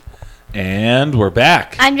And we're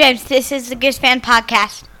back. I'm James. This is the Griz Fan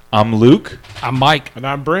Podcast. I'm Luke. I'm Mike. And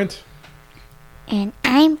I'm Brent. And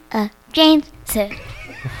I'm a James.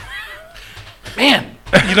 Man,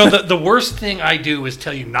 you know, the worst thing I do is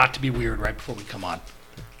tell you not to be weird right before we come on.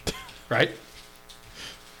 Right?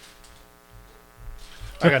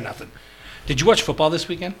 I got nothing. Did you watch football this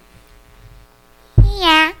weekend?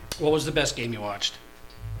 Yeah. What was the best game you watched?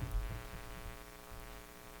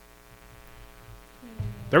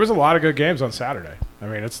 There was a lot of good games on Saturday. I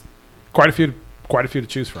mean, it's quite a few to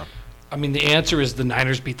choose from. I mean, the answer is the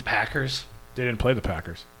Niners beat the Packers. They didn't play the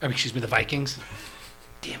Packers. The Vikings.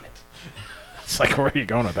 Damn it. It's like, where are you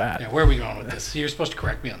going with that? Yeah, where are we going with this? You're supposed to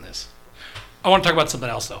correct me on this. I want to talk about something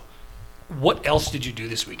else, though. What else did you do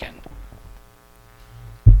this weekend?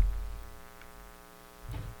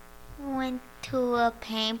 Went to a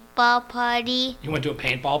paintball party. You went to a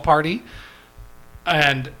paintball party?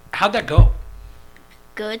 And how'd that go?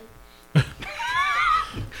 Good. A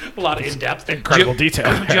lot of in-depth. Incredible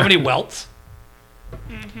detail. Do you have any welts?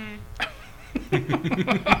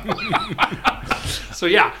 So,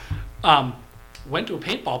 yeah. Went to a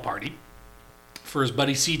paintball party for his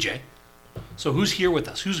buddy CJ. So who's here with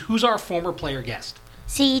us? Who's our former player guest?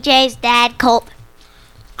 CJ's dad, Colt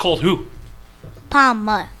Colt who?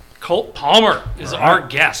 Palmer. Colt Palmer is our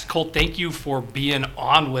guest. Colt, thank you for being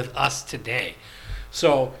on with us today.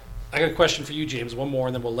 So I got a question for you, James. One more,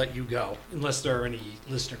 and then we'll let you go, unless there are any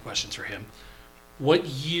listener questions for him. What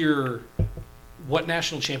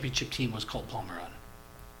national championship team was Colt Palmer on?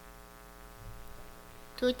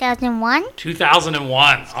 2001?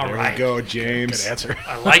 2001. All There right. we go, James. Good answer.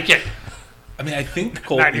 I like it. I mean, I think,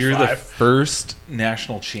 Colt, 95. you're the first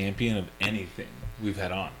national champion of anything we've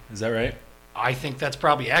had on. Is that right? I think that's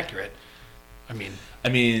probably accurate. I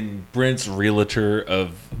mean, Brent's realtor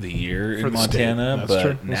of the year For in the Montana, state. That's but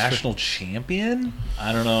true. That's national champion?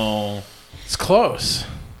 I don't know. It's close.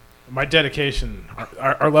 My dedication,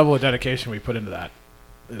 our level of dedication we put into that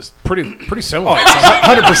is pretty similar.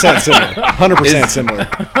 100% similar. 100% similar.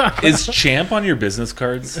 Is champ on your business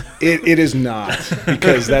cards? It is not,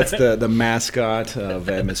 because that's the mascot of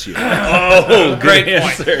MSU. Oh, great good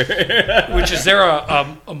point. answer. Which is there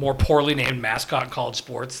a more poorly named mascot in college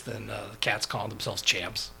sports than the Cats calling themselves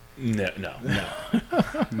champs? No.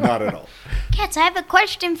 Not at all. Cats, I have a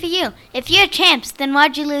question for you. If you're champs, then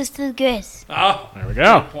why'd you lose to the Griz? Oh, There we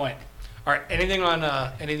go. good point. All right, anything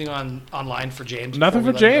on online for James? Nothing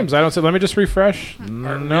before for we let him James. I don't say. Let me just refresh.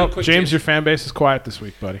 real No, quick, James, James. your fan base is quiet this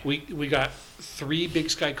week, buddy. go? We got 3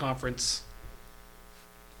 Big Sky Conference.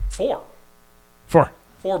 4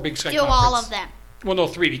 Big Sky Do Conference. all of them. Well, no,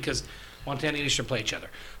 3 because Montana and Eastern play each other.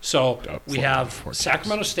 So we four- have four teams.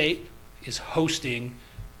 Sacramento State is hosting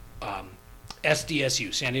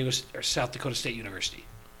SDSU, South Dakota State University.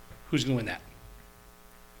 Who's going to win that?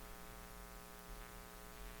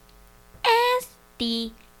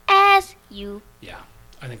 SDSU. Yeah,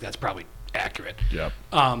 I think that's probably accurate. Yep.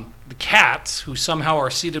 The Cats, who somehow are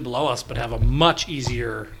seated below us but have a much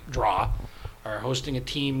easier draw, are hosting a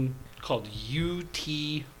team called UT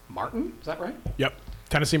Martin. Is that right? Yep.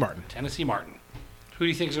 Tennessee Martin. Tennessee Martin. Who do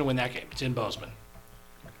you think is going to win that game? It's in Bozeman.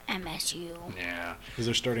 MSU. Yeah. Is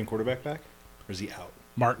their starting quarterback back? Or is he out?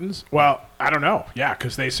 Martins? Well, I don't know. Yeah,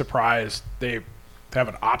 because they surprised. They have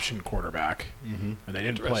an option quarterback, and they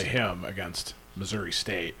didn't play Interesting. him against Missouri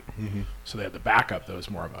State. So they had the backup that was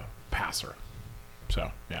more of a passer.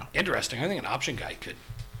 So, yeah. Interesting. I think an option guy could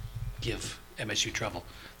give MSU trouble.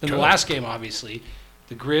 Then the Could. last game, obviously,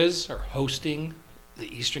 the Griz are hosting the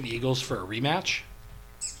Eastern Eagles for a rematch.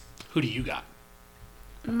 Who do you got?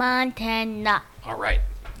 Montana. All right.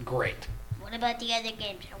 Great. What about the other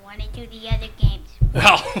games? I want to do the other games.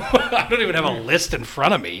 Well, I don't even have a list in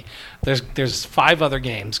front of me. There's 5 other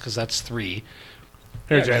games because that's 3.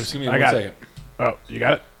 Here, Yeah, James. just give me I one got second. it. Oh, you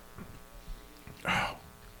got it? Oh.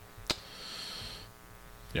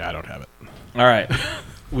 Yeah, I don't have it. All right.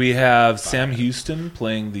 We have Sam Houston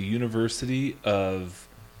playing the University of...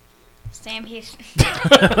 Sam Houston.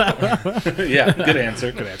 Yeah, good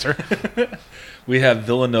answer. Good answer. We have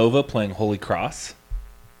Villanova playing Holy Cross.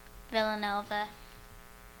 Villanova.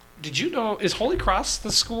 Did you know, is Holy Cross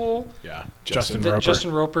the school Yeah. Justin Justin that Roper.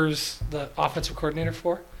 Justin Roper's the offensive coordinator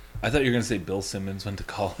for? I thought you were going to say Bill Simmons went to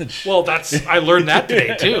college. Well, I learned that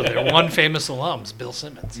today, too. They're one famous alums, Bill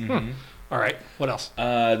Simmons. Mhm. All right, what else?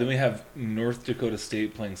 Then we have North Dakota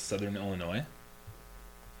State playing Southern Illinois.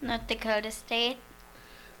 North Dakota State.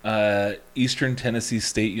 Eastern Tennessee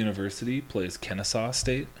State University plays Kennesaw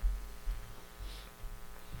State.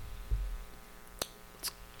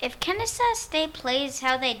 If Kennesaw State plays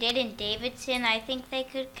how they did in Davidson, I think they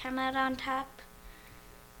could come out on top.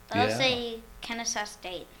 I'll Yeah. say Kennesaw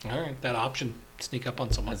State. All right, that option, sneak up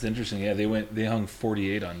on someone. That's interesting. Yeah, they hung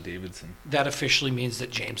 48 on Davidson. That officially means that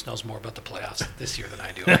James knows more about the playoffs this year than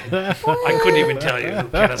I do. I couldn't even tell you who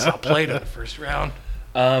Kennesaw played in the first round.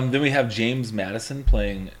 Then we have James Madison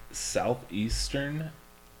playing Southeastern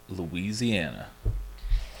Louisiana.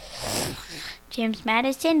 James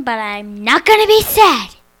Madison, but I'm not going to be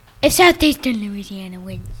sad if Southeastern Louisiana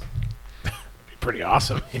wins. Pretty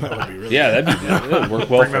awesome. You know, That would be really Yeah, that'd work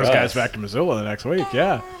well bring for those us. guys back to Missoula the next week.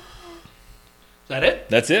 Yeah. Is that it?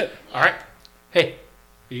 That's it. All right. Hey,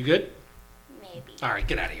 are you good? Maybe. All right,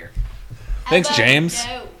 get out of here. Thanks, James.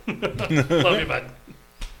 Love you, bud.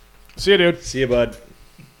 See you, dude. See you, bud.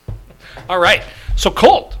 All right. So,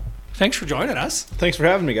 Colt, thanks for joining us. Thanks for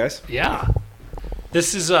having me, guys. Yeah.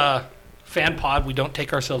 This is a fan pod. We don't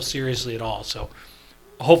take ourselves seriously at all. So,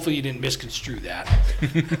 hopefully you didn't misconstrue that.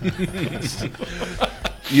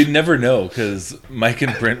 You'd never know because Mike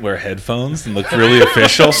and Brent wear headphones and look really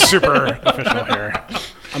official. Super official here.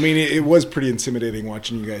 I mean, it was pretty intimidating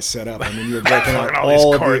watching you guys set up. I mean, you were breaking out All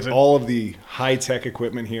these cords all of the high tech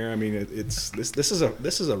equipment here. I mean, this is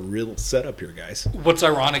a real setup here, guys. What's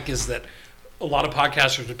ironic is that a lot of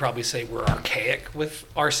podcasters would probably say we're archaic with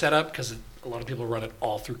our setup because a lot of people run it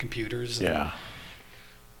all through computers. And Yeah.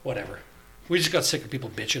 whatever. We just got sick of people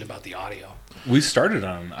bitching about the audio. We started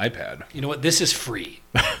on an iPad. You know what? This is free.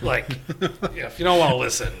 Like, yeah, if you don't want to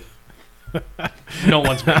listen, no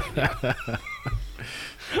one's making you.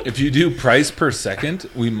 If you do price per second,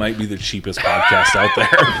 we might be the cheapest podcast out there.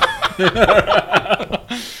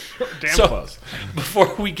 Damn So- close.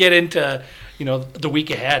 Before we get into, the week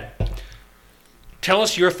ahead, tell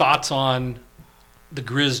us your thoughts on the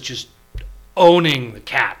Griz just owning the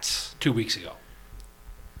Cats 2 weeks ago.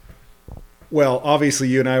 Well, obviously,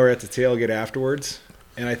 you and I were at the tailgate afterwards,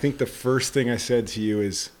 and I think the first thing I said to you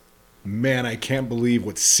is, man, I can't believe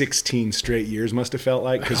what 16 straight years must have felt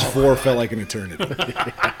like, because 4 felt like an eternity.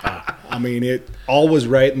 I mean, it all was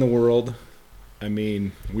right in the world. I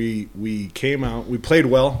mean, we came out, we played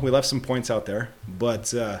well, we left some points out there,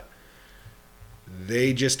 but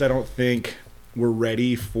they just, I don't think, were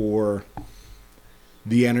ready for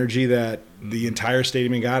the energy that the entire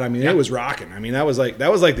stadium got. I mean, it was rocking. I mean, that was like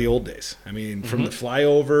the old days. I mean, from the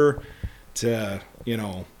flyover to,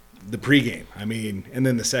 the pregame. I mean, and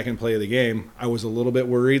then the second play of the game, I was a little bit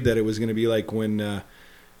worried that it was going to be like when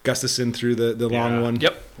Gustafson threw the long one.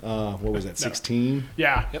 Yep. What was that, 16?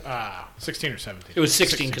 Yeah. 16 or 17. It was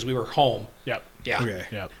 16 because we were home. Yep. Yeah. Okay.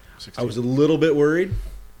 Yep. 16. I was a little bit worried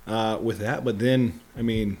with that, but then, I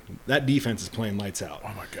mean, that defense is playing lights out.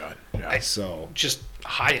 Oh, my God. Yeah. So, Just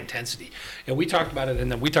high intensity. And we talked about it,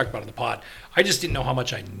 and then we talked about it in the pod. I just didn't know how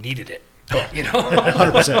much I needed it.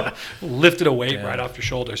 100%. Lifted a weight right off your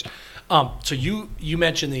shoulders. So you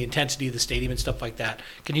mentioned the intensity of the stadium and stuff like that.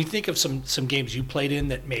 Can you think of some games you played in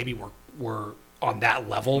that maybe were on that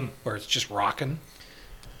level where it's just rocking?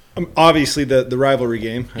 Obviously, the rivalry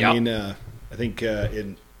game. I Yep. mean, I think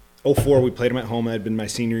in 2004 we played them at home. That had been my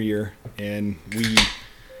senior year, and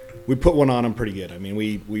we put one on them pretty good. I mean,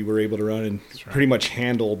 we were able to run and pretty much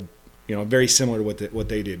handled, very similar to what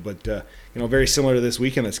they did. But very similar to this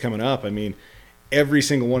weekend that's coming up. I mean, every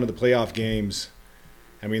single one of the playoff games,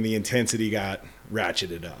 I mean, the intensity got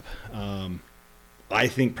ratcheted up. I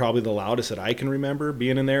think probably the loudest that I can remember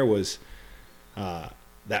being in there was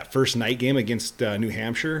that first night game against New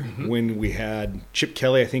Hampshire when we had Chip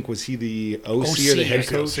Kelly. I think was he the OC or the head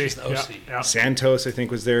coach? He's the OC. Yeah. Santos, I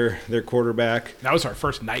think, was their quarterback. That was our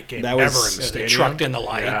first night game That ever was- in the They stadium. trucked in the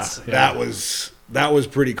lights. Yeah. That was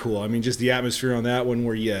pretty cool. I mean, just the atmosphere on that one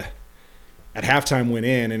where you at halftime went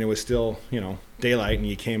in and it was still daylight and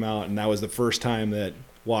you came out and that was the first time that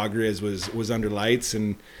Griz was under lights,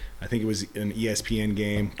 and I think it was an ESPN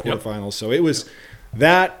game quarterfinals. So it was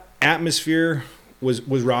that atmosphere was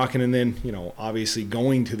rocking, and then obviously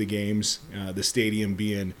going to the games, the stadium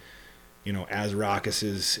being as raucous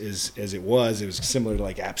as it was similar to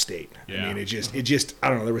like App State. Yeah. I mean, it just I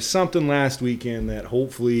don't know. There was something last weekend that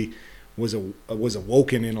hopefully was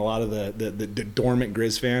awoken in a lot of the dormant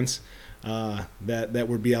Griz fans that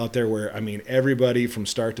would be out there. Where I mean, everybody from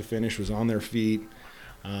start to finish was on their feet,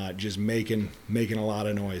 just making a lot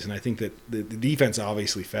of noise. And I think that the defense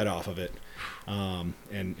obviously fed off of it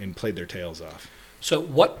and played their tails off. So at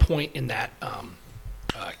what point in that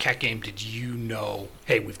Cat game did you know,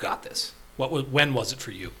 hey, we've got this? When was it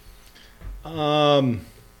for you?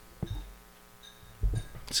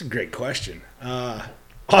 That's a great question.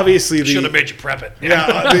 Obviously, Should have made you prep it.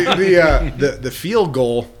 the field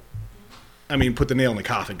goal. I mean, put the nail in the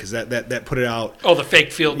coffin because that put it out. Oh, the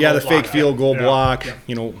fake field goal. Yeah, the block. fake field goal Yeah. block.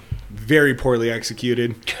 Very poorly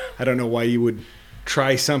executed. I don't know why you would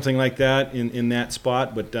try something like that in that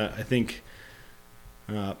spot. But I think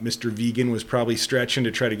Mr. Vegan was probably stretching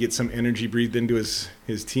to try to get some energy breathed into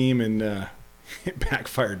his team, and it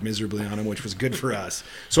backfired miserably on him, which was good for us.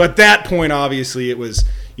 So at that point, obviously, you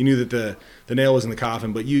knew that the nail was in the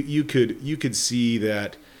coffin, but you could see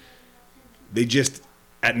that they just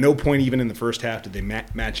at no point, even in the first half, did they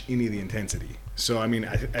match any of the intensity. So I mean,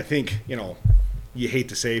 I think you hate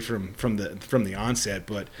to say from the onset,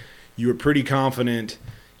 but you were pretty confident.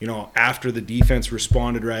 After the defense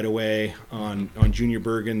responded right away on Junior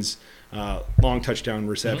Bergen's long touchdown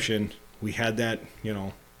reception, we had that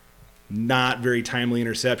not very timely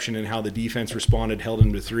interception, and how the defense responded, held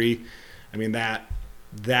him to 3. I mean, that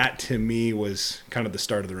to me was kind of the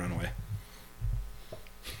start of the runaway.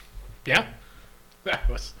 Yeah. That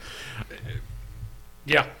was.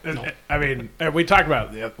 Yeah. No. I mean, and we talked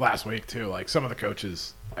about it last week too. Like, some of the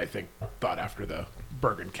coaches, I think, thought after the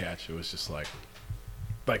Bergen catch, it was just like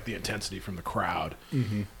the intensity from the crowd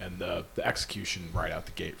and the execution right out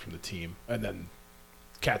the gate from the team. And then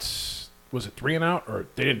Cats, was it 3 and out, or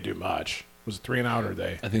they didn't do much? Was it 3 and out, or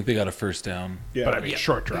they? I think they got a first down. Yeah. But I mean,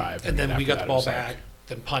 short drive. And then we got the ball back, like,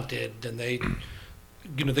 then punted, then they,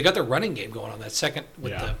 they got their running game going on that second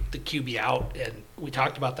with the QB out, and we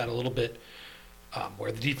talked about that a little bit,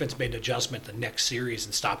 where the defense made an adjustment the next series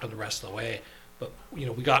and stopped them the rest of the way. But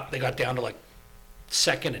they got down to like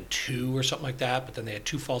 2nd and 2 or something like that, but then they had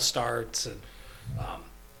 2 false starts, and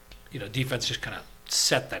defense just kind of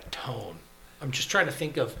set that tone. I'm just trying to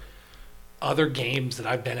think of other games that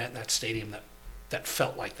I've been at in that stadium that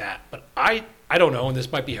felt like that. But I don't know, and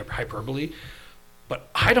this might be hyperbole, but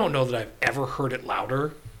I don't know that I've ever heard it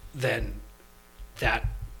louder than that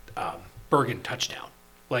Bergen touchdown.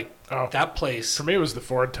 Like, that place. For me, it was the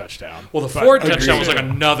Ford touchdown. Well, the Ford touchdown was like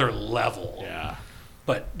another level. Yeah.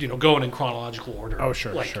 But, going in chronological order. Oh,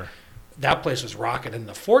 sure, sure. That place was rocking. And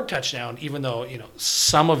the Ford touchdown, even though,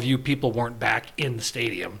 some of you people weren't back in the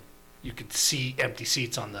stadium, you could see empty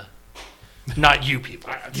seats on the... Not you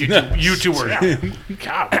people. You two were.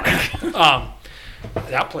 God,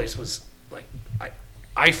 that place was like...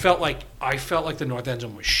 I felt like the north end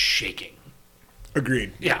zone was shaking.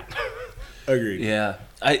 Agreed. Yeah. Agreed. Yeah.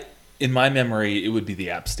 In my memory, it would be the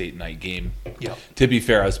App State night game. Yep. To be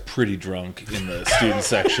fair, I was pretty drunk in the student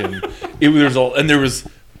section. There was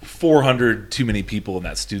 400 too many people in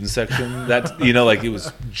that student section. It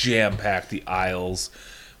was jam packed. The aisles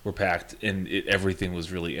were packed, and everything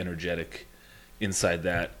was really energetic inside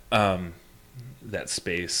that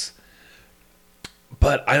space.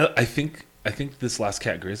 But I think this last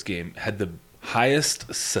Cat Griz game had the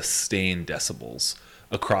highest sustained decibels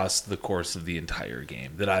across the course of the entire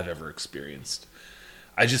game that I've ever experienced.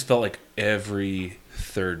 I just felt like every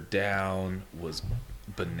third down was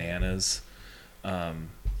bananas,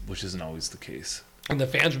 which isn't always the case. And the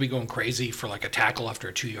fans would be going crazy for like a tackle after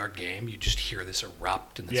a 2-yard game. You just hear this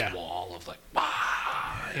erupt in this wall of like,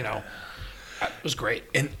 it was great.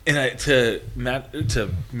 And to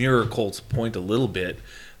mirror Colt's point a little bit,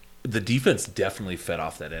 the defense definitely fed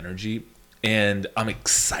off that energy, and I'm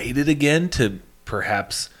excited again to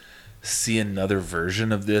perhaps see another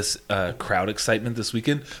version of this crowd excitement this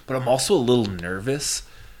weekend, but I'm also a little nervous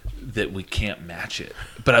that we can't match it.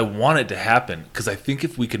 But I want it to happen, because I think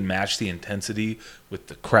if we can match the intensity with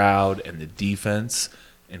the crowd and the defense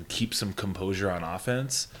and keep some composure on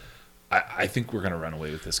offense, I think we're going to run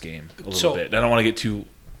away with this game a little bit. I don't want to get too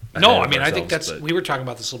No, I mean, I think we were talking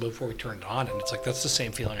about this a little bit before we turned it on, and it's like that's the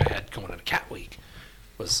same feeling I had going into Cat Week.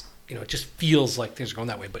 Was, it just feels like things are going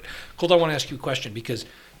that way. But Colt, I want to ask you a question, because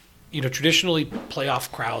traditionally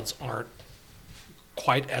playoff crowds aren't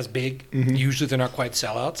quite as big. Mm-hmm. Usually they're not quite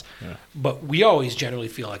sellouts. Yeah. But we always generally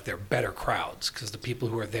feel like they're better crowds because the people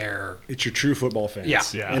who are there. It's your true football fans.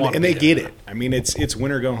 Yeah. And they get it. I mean, it's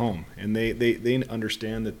win or go home. And they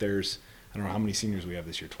understand that there's, I don't know how many seniors we have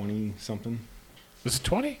this year, 20-something? Was it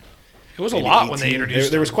 20? It was maybe a lot 18. When they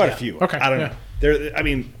introduced there was quite a few. Okay. I don't know.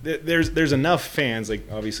 There's enough fans, like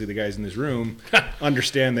obviously the guys in this room,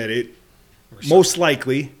 understand that it most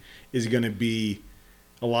likely is going to be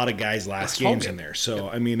a lot of guys' last games in there. So,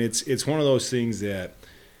 I mean, it's one of those things that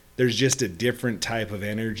there's just a different type of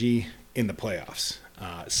energy in the playoffs.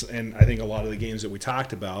 And I think a lot of the games that we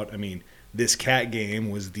talked about, I mean, this Cat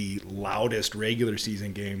game was the loudest regular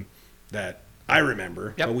season game that I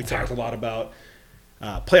remember. Yep. But we talked a lot about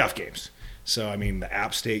playoff games. So, I mean, the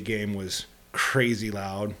App State game was crazy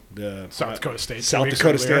loud. The South Dakota State. South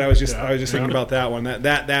Dakota State. I was just thinking about that one.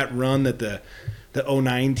 That run that the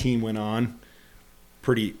 09 team went on,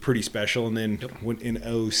 pretty special. And then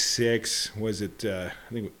in 06, was it I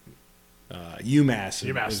think UMass.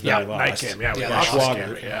 UMass. Yeah, night game. Yeah,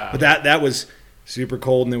 Schwager. Yeah. But that was super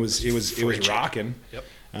cold, and it was rocking.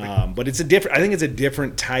 Yep. But it's a different. I think it's a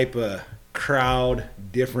different type of crowd,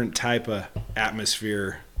 different type of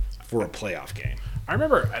atmosphere for a playoff game. I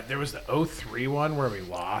remember there was the 0-3 one where we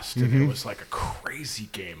lost, and it was like a crazy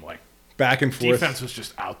game. Like back and forth. Defense was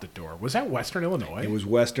just out the door. Was that Western Illinois? It was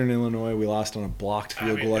Western Illinois. We lost on a blocked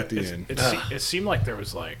field goal at the end. It seemed like there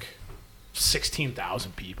was like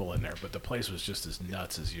 16,000 people in there, but the place was just as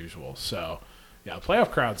nuts as usual. So, yeah,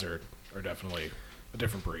 playoff crowds are definitely a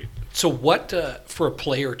different breed. So what for a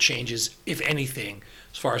player changes, if anything,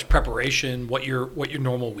 as far as preparation, what your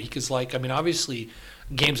normal week is like? I mean, obviously,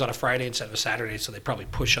 games on a Friday instead of a Saturday, so they probably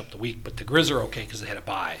push up the week. But the Griz are okay because they had a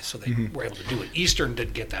bye, so they were able to do it. Eastern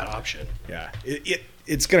didn't get that option. Yeah,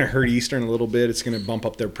 it's going to hurt Eastern a little bit. It's going to bump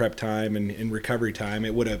up their prep time and recovery time.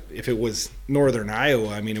 It would have, if it was Northern Iowa,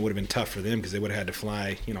 I mean, it would have been tough for them because they would have had to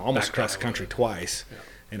fly, almost across the country twice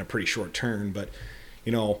in a pretty short turn. But,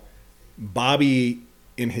 Bobby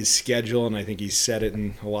in his schedule, and I think he's said it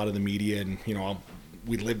in a lot of the media, and,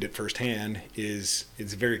 we lived it firsthand, it's a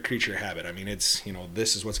very creature habit. I mean, it's,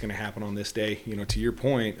 this is what's going to happen on this day. To your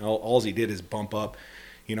point, all he did is bump up,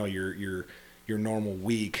 your normal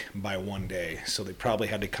week by one day. So they probably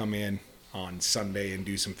had to come in on Sunday and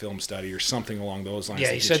do some film study or something along those lines.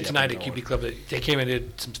 Yeah, he said tonight at QB Club that they came and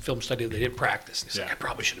did some film study. They didn't practice. And he's like, I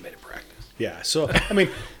probably should have made it practice. Yeah, so, I mean,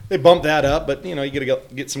 they bumped that up, but, you got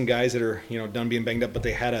to get some guys that are, done being banged up. But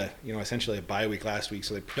they had essentially a bye week last week,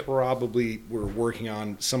 so they probably were working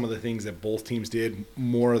on some of the things that both teams did,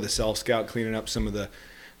 more of the self-scout, cleaning up some of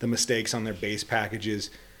the mistakes on their base packages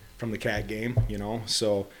from the Cat game,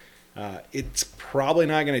 So it's probably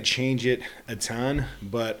not going to change it a ton,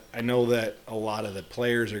 but I know that a lot of the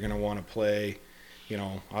players are going to want to play,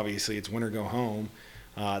 obviously it's win or go home.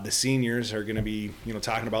 The seniors are going to be,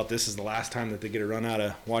 talking about this is the last time that they get a run out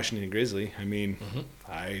of Washington Grizzly. I mean,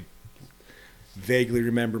 I vaguely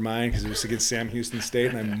remember mine because it was against Sam Houston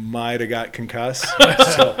State, and I might have got concussed.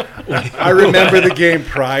 So I remember the game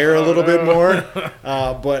prior a little bit more.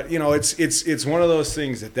 But it's one of those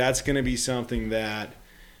things that's going to be something that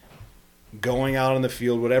going out on the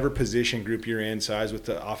field, whatever position group you're in, so I was with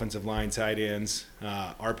the offensive line, tight ends.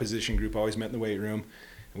 Our position group always met in the weight room,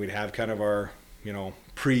 and we'd have kind of our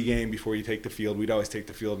pre-game before you take the field. We'd always take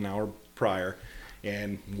the field an hour prior.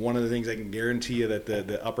 And one of the things I can guarantee you that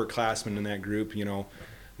the upperclassmen in that group,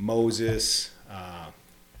 Moses,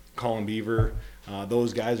 Colin Beaver,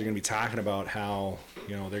 those guys are going to be talking about how,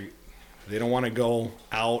 they don't want to go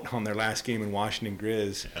out on their last game in Washington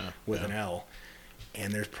Griz with an L.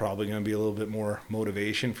 And there's probably going to be a little bit more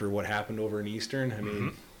motivation for what happened over in Eastern. I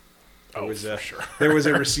mean, there was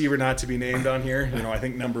a receiver not to be named on here. I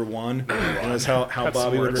think number one. That's how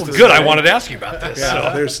Bobby would refer to it. Good. I wanted to ask you about this.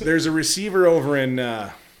 Yeah, there's a receiver over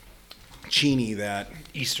in Cheney that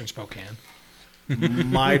Eastern Spokane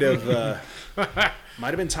might have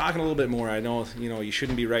been talking a little bit more. I know you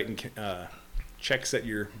shouldn't be writing checks that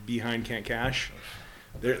your behind can't cash.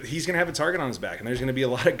 He's going to have a target on his back, and there's going to be a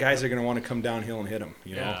lot of guys that are going to want to come downhill and him.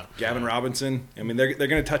 Gavin Robinson. I mean, they're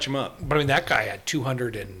going to touch him up. But I mean, that guy had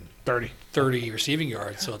 230 receiving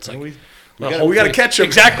yards, so it's like we got to catch him.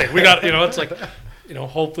 Exactly. We got it's like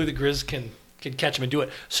hopefully the Griz can catch him and do it.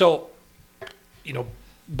 So,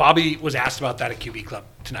 Bobby was asked about that at QB Club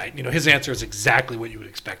tonight. His answer is exactly what you would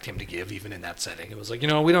expect him to give, even in that setting. It was like, we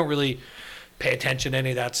don't really pay attention to any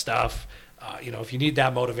of that stuff. If you need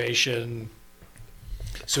that motivation.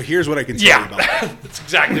 So here's what I can tell you about that. That's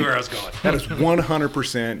exactly where I was going. That is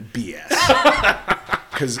 100% BS.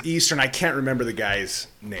 Because Eastern, I can't remember the guy's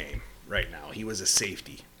name right now. He was a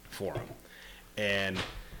safety for him. And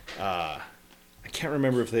I can't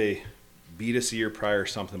remember if they beat us a year prior or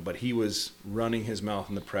something, but he was running his mouth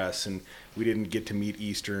in the press, and we didn't get to meet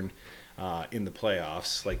Eastern in the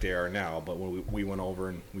playoffs like they are now. But when we went over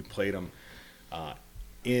and we played them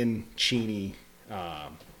in Cheney.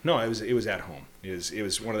 No, it was at home. It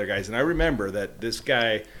was one of their guys. And I remember that this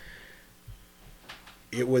guy,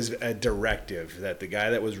 it was a directive that the guy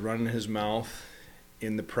that was running his mouth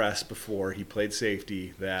in the press before he played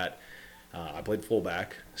safety, that I played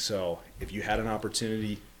fullback. So if you had an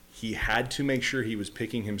opportunity, he had to make sure he was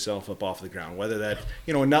picking himself up off the ground, whether that,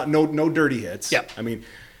 no dirty hits. Yep. I mean,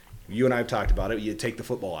 you and I have talked about it. You take the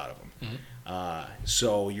football out of him. Mm-hmm.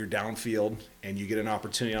 So you're downfield and you get an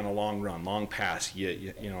opportunity on a long run, long pass.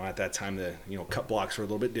 At that time the cut blocks were a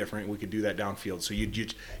little bit different. We could do that downfield. So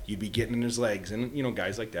you'd be getting in his legs, and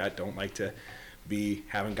guys like that don't like to be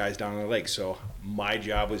having guys down on their legs. So my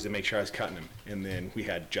job was to make sure I was cutting him. And then we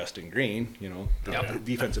had Justin Green, the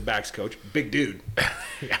defensive backs coach, big dude.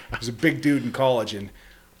 He was a big dude in college, and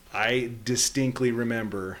I distinctly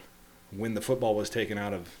remember when the football was taken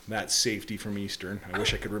out of that safety from Eastern. I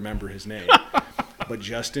wish I could remember his name. But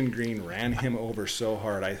Justin Green ran him over so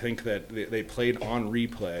hard. I think that they played on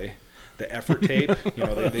replay the effort tape. They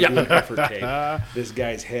do an effort tape. This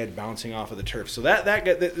guy's head bouncing off of the turf. So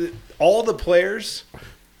all the players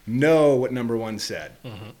know what number one said.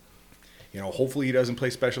 Mm-hmm. Hopefully he doesn't play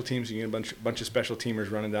special teams. You get a bunch of special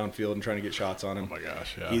teamers running downfield and trying to get shots on him. Oh my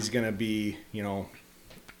gosh, yeah. He's going to be,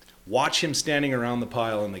 watch him standing around the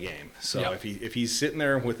pile in the game. So if he's sitting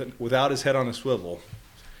there without his head on a swivel,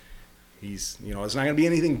 it's not going to be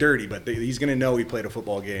anything dirty, but he's going to know he played a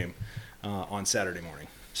football game on Saturday morning.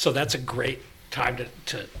 So that's a great time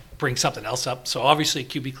to bring something else up. So obviously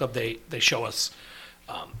QB Club, they show us,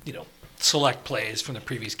 select plays from the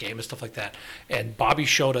previous game and stuff like that. And Bobby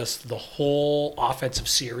showed us the whole offensive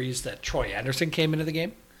series that Troy Anderson came into the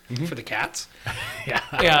game for the Cats. Yeah.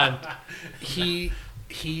 And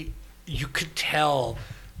you could tell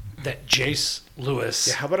that Jace Lewis.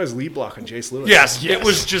 Yeah, how about his lead block on Jace Lewis? Yes. It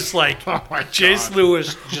was just like Jace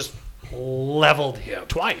Lewis just leveled him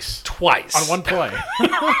Twice on one play.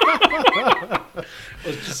 It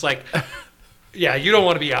was just like, yeah, you don't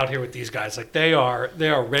want to be out here with these guys. Like they are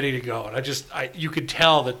ready to go. And you could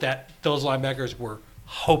tell that those linebackers were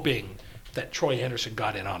hoping that Troy Anderson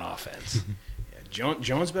got in on offense. Yeah,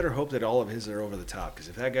 Jones better hope that all of his are over the top, because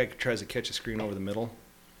if that guy tries to catch a screen over the middle,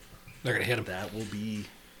 they're gonna hit him. That'll be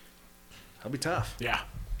tough. Yeah.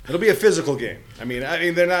 It'll be a physical game. I mean,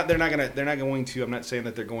 they're not going to. I'm not saying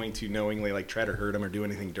that they're going to knowingly try to hurt him or do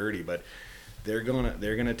anything dirty, but they're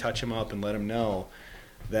gonna touch him up and let him know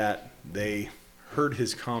that they heard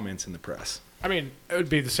his comments in the press. I mean, it would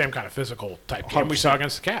be the same kind of physical type game we saw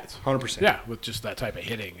against the Cats. 100%. Yeah, with just that type of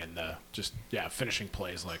hitting and finishing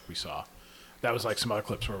plays like we saw. That was like some other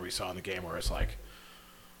clips where we saw in the game where it's like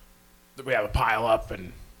we have a pile up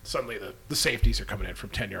and suddenly the safeties are coming in from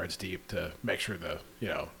 10 yards deep to make sure the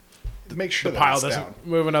pile doesn't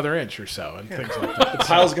move another inch or so and things like that. The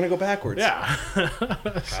pile's going to go backwards. Yeah.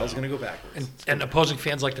 The pile's going to go backwards. And opposing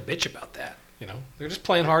fans like to bitch about that. They're just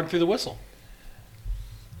playing hard through the whistle.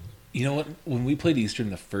 You know what? When we played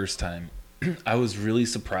Eastern the first time, I was really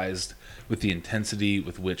surprised with the intensity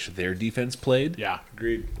with which their defense played. Yeah.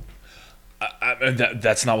 Agreed.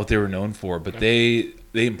 That's not what they were known for, but they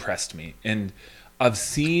impressed me. And I've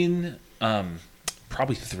seen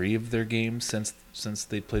probably 3 of their games since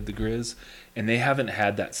they played the Griz, and they haven't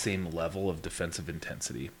had that same level of defensive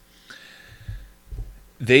intensity.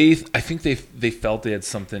 I think they felt they had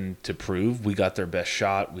something to prove. We got their best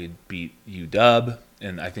shot. We beat UW,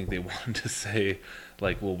 and I think they wanted to say,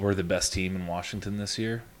 well, we're the best team in Washington this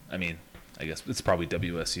year. I mean, I guess it's probably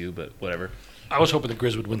WSU, but whatever. I was hoping the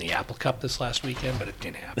Griz would win the Apple Cup this last weekend, but it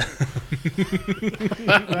didn't happen.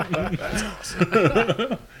 That's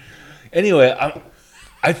awesome. Anyway,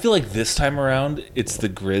 I feel like this time around, it's the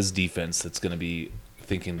Griz defense that's going to be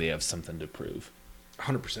thinking they have something to prove.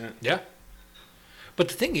 100%. Yeah. But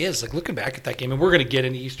the thing is, looking back at that game, and we're going to get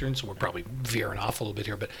into Eastern, so we're probably veering off a little bit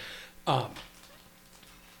here, but,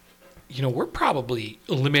 we're probably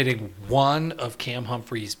eliminating one of Cam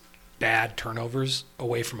Humphrey's bad turnovers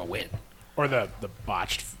away from a win. Or the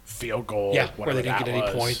botched field goal. Yeah, where they didn't get any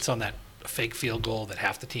was. points on that fake field goal that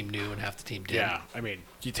half the team knew and half the team didn't. Yeah, I mean,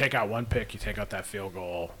 you take out one pick, you take out that field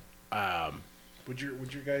goal. Would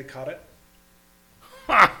your guy caught it?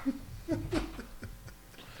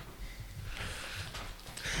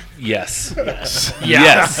 Yes. Yes.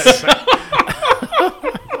 Yes.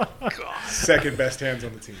 Second best hands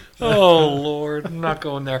on the team. Oh, Lord. I'm not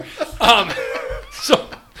going there. So,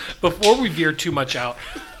 before we veer too much out,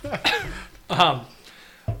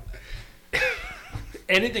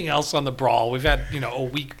 anything else on the Brawl? We've had, a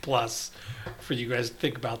week plus for you guys to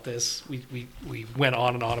think about this. We went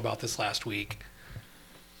on and on about this last week.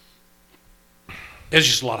 It was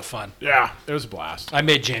just a lot of fun. Yeah, it was a blast. I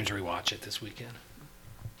made James rewatch it this weekend.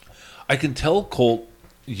 I can tell, Colt,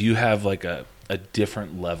 you have a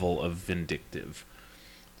different level of vindictive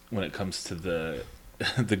when it comes to the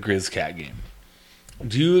Griz Cat game.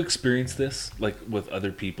 Do you experience this with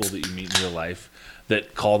other people that you meet in your life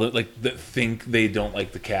that call it that think they don't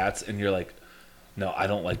like the Cats, and you're like, no, I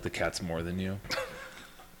don't like the Cats more than you?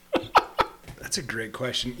 That's a great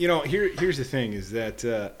question. Here's the thing is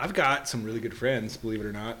that I've got some really good friends, believe it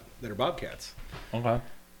or not, that are Bobcats. Okay.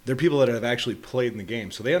 They're people that have actually played in the game,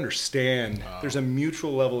 so they understand. There's a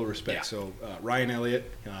mutual level of respect. Yeah. So Ryan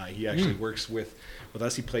Elliott, he actually works with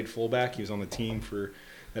us. He played fullback. He was on the team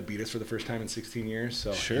that beat us for the first time in 16 years.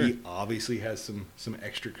 So Sure. He obviously has some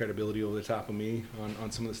extra credibility over the top of me on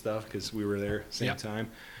some of the stuff because we were there same time.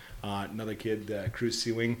 Another kid, Cruz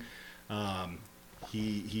Seawing,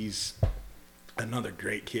 he's Another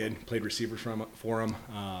great kid. Played receiver for him.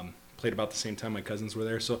 Played about the same time my cousins were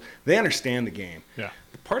there. So they understand the game. Yeah.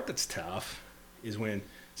 The part that's tough is when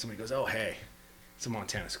somebody goes, oh, hey, it's a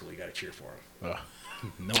Montana school. You got to cheer for them.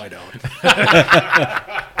 No, I don't.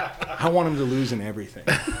 I want them to lose in everything.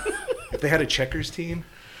 If they had a checkers team,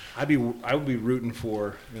 I would be rooting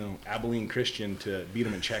for Abilene Christian to beat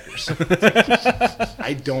them in checkers.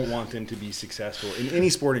 I don't want them to be successful in any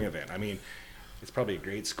sporting event. I mean, it's probably a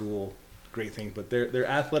great school, great thing, but their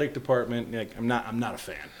athletic department, like, I'm not a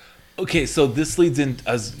fan. Okay, so this leads in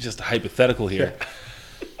as just a hypothetical here.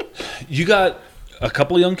 You got a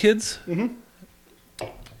couple young kids. Mm-hmm.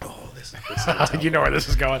 Oh, this You know where this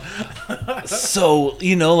is going. So,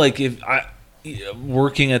 like if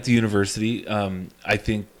working at the university, I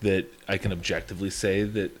think that I can objectively say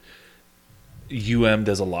that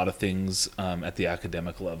does a lot of things at the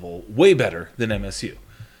academic level way better than MSU.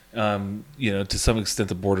 To some extent,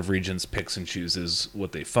 the Board of Regents picks and chooses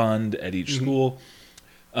what they fund at each school,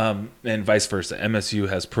 and vice versa. MSU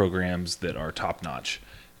has programs that are top notch,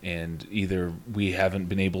 and either we haven't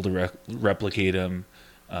been able to replicate them,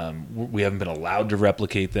 we haven't been allowed to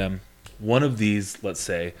replicate them. One of these, let's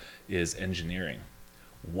say, is engineering.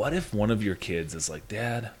 What if one of your kids is like,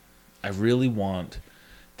 Dad, I really want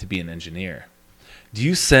to be an engineer? Do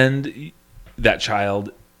you send that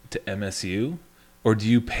child to MSU, or do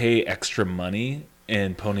you pay extra money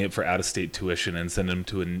and pony up for out-of-state tuition and send them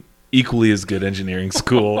to an equally as good engineering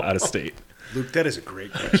school out of state? Luke, that is a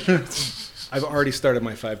great question. I've already started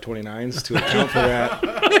my 529s to account for that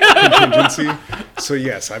contingency. So,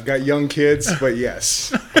 yes, I've got young kids, but yes,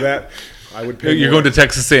 that I would pay. You're going to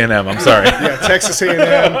Texas A&M, I'm sorry. Yeah, Texas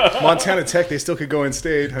A&M, Montana Tech, they still could go in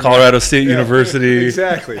state. Colorado State University.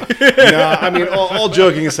 Exactly. No, I mean, all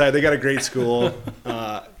joking aside, they got a great school.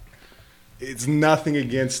 It's nothing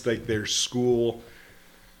against like their school.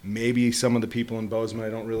 Maybe some of the people in Bozeman I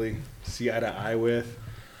don't really see eye to eye with.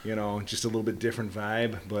 Just a little bit different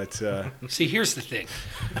vibe. But See, here's the thing.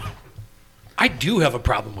 I do have a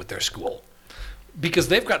problem with their school because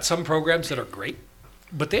they've got some programs that are great,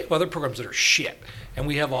 but they have other programs that are shit. And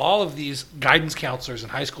we have all of these guidance counselors in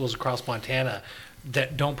high schools across Montana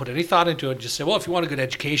that don't put any thought into it and just say, well, if you want a good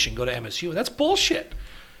education, go to MSU. And that's bullshit.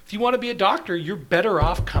 If you want to be a doctor, you're better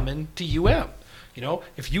off coming to UM.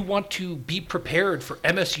 If you want to be prepared for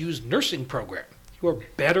MSU's nursing program, you are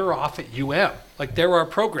better off at UM. Like, there are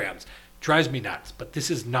programs. Drives me nuts, but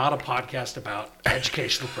this is not a podcast about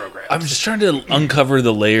educational programs. I'm just trying to uncover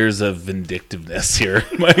the layers of vindictiveness here,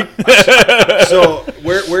 Mike. So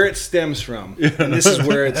where it stems from, and this is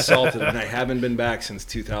where it's salted, and I haven't been back since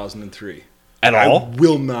 2003. At all? I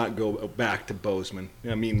will not go back to Bozeman.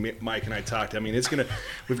 I mean, Mike and I talked. I mean,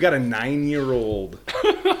 we've got a 9-year-old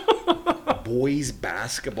boys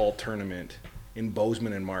basketball tournament in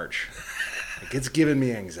Bozeman in March. Like, it's giving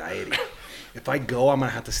me anxiety. If I go, I'm going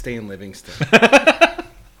to have to stay in Livingston.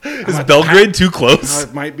 Is Belgrade too close?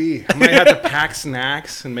 It might be. I might have to pack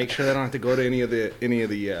snacks and make sure I don't have to go to any of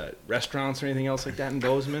the restaurants or anything else like that in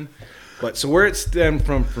Bozeman. But so where it stemmed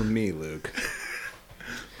from for me, Luke,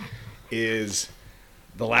 is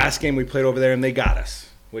the last game we played over there, and they got us.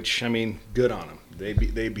 Which, I mean, good on them. They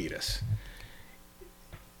beat us.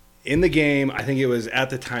 In the game, I think it was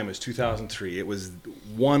at the time, it was 2003. It was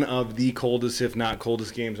one of the coldest, if not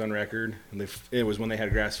coldest, games on record. And it was when they had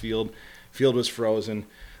a grass field. Field was frozen.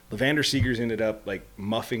 Levander Seegers ended up like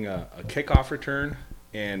muffing a kickoff return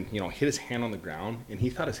and hit his hand on the ground. And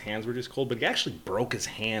he thought his hands were just cold, but he actually broke his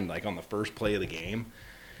hand like on the first play of the game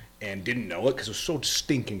and didn't know it because it was so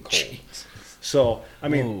stinking cold. Jeez. So I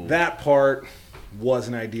mean, that part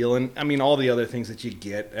wasn't ideal. And I mean, all the other things that you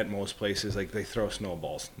get at most places, like they throw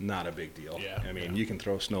snowballs, not a big deal. Yeah, I mean, you can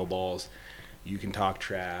throw snowballs, you can talk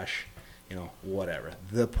trash, whatever.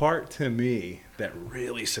 The part to me that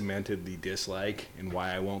really cemented the dislike and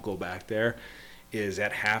why I won't go back there is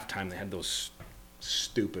at halftime they had those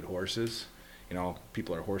stupid horses.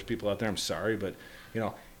 People are horse people out there. I'm sorry, but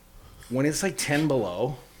when it's like 10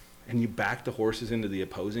 below and you back the horses into the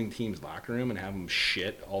opposing team's locker room and have them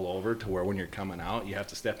shit all over to where when you're coming out, you have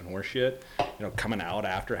to step in horse shit, coming out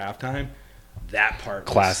after halftime, that part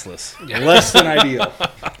was classless. Less than ideal.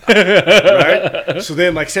 Right? So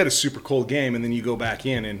then, like I said, a super cold game, and then you go back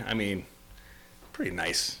in, and I mean, pretty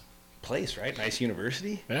nice place, right? Nice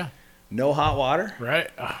university. Yeah. No hot water. Right.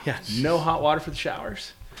 Yeah, no hot water for the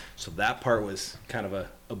showers. So that part was kind of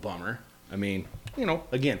a bummer. I mean,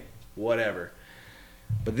 again, whatever.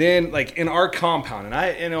 But then, like, in our compound,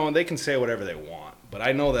 and they can say whatever they want, but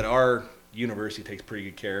I know that our university takes pretty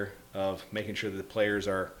good care of making sure that the players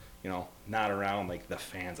are, not around, like, the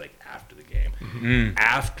fans, like, after the game. Mm-hmm.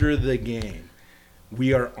 After the game,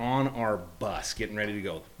 We are on our bus getting ready to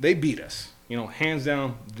go. They beat us. Hands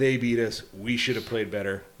down, they beat us. We should have played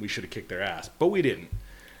better. We should have kicked their ass, but we didn't.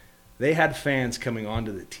 They had fans coming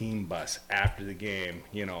onto the team bus after the game,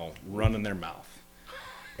 running their mouth.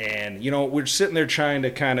 And, we're sitting there trying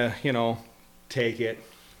to kind of, take it,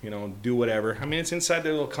 do whatever. I mean, it's inside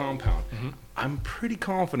their little compound. Mm-hmm. I'm pretty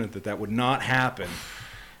confident that would not happen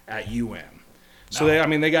at UM. So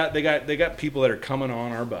they got people that are coming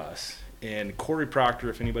on our bus. And Corey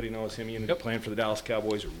Proctor, if anybody knows him, playing for the Dallas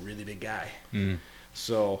Cowboys, a really big guy. Mm.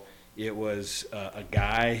 So it was a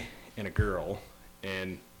guy and a girl,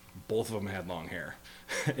 and both of them had long hair.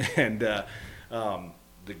 And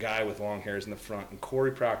the guy with long hair is in the front, and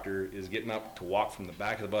Corey Proctor is getting up to walk from the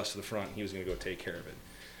back of the bus to the front. He was going to go take care of it.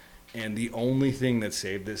 And the only thing that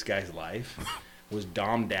saved this guy's life was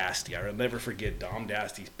Dom Dasty. I'll never forget Dom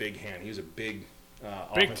Dasty's big hand. He was a big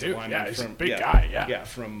offensive lineman. Yeah, he's a big guy. Yeah,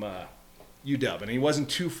 from UW, and he wasn't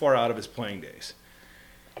too far out of his playing days.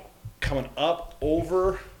 Coming up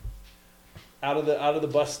over out of the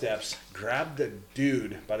bus steps, grabbed the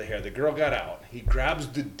dude by the hair. The girl got out. He grabs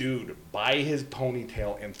the dude by his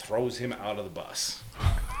ponytail and throws him out of the bus.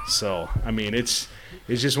 So, I mean, it's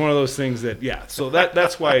just one of those things that, so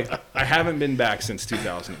that's why I haven't been back since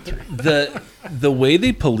 2003. The way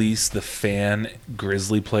they police the fan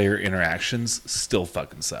Grizzly player interactions still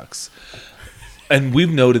fucking sucks. And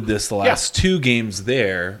we've noted this the last two games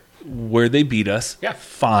there where they beat us. Yeah.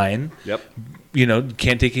 Fine. Yep.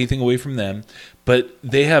 Can't take anything away from them. But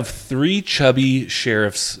they have 3 chubby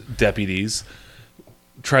sheriff's deputies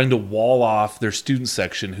trying to wall off their student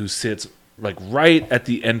section who sits right at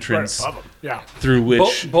the entrance right above them. Yeah. Through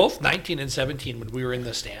which both 19 and 17 when we were in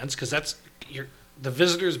the stands, because the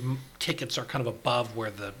visitors' tickets are kind of above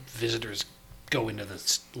where the visitors go into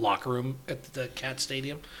the locker room at the Cat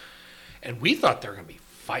Stadium. And we thought there were going to be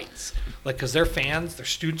fights. Because their fans, their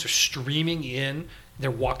students are streaming in.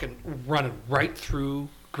 They're running right through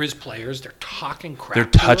Griz players. They're talking crap. They're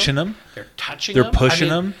touching them. They're touching them. them. They're pushing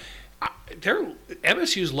them.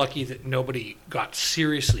 MSU's lucky that nobody got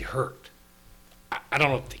seriously hurt. I don't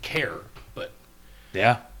know if they care, but...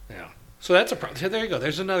 Yeah. So that's a problem. So there you go.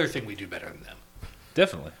 There's another thing we do better than them.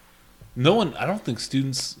 Definitely. No one... I don't think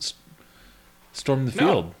students stormed the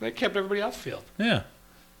field. No, they kept everybody off the field. Yeah.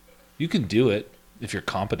 You can do it if you're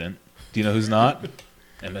competent. Do you know who's not?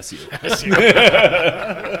 MSU.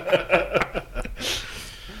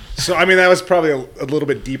 So, I mean, that was probably a little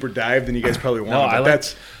bit deeper dive than you guys probably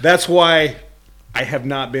wanted. That's why I have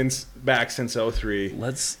not been back since 03.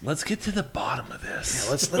 Let's get to the bottom of this.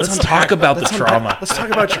 Yeah, let's talk about the trauma. Let's talk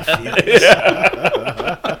about your feelings.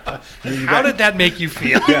 How did that make you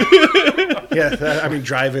feel?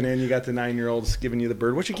 Driving in, you got the 9-year-olds giving you the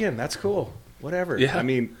bird, which, again, that's cool. Whatever. Yeah. I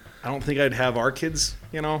mean, I don't think I'd have our kids,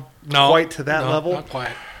 quite to that level. Not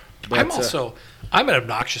quite. But, I'm an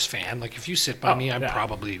obnoxious fan. If you sit by me, I'm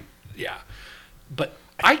probably, But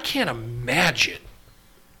I can't imagine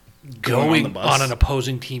going on an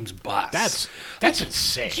opposing team's bus. That's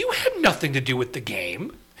insane. You had nothing to do with the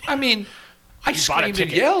game. I mean, I screamed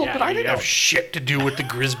and yelled, but I didn't have shit to do with the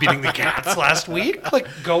Griz beating the Cats last week.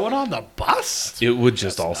 Going on the bus. It would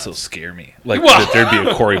just also scare me. That there'd be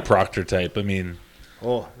a Corey Proctor type. I mean...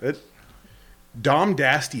 Dom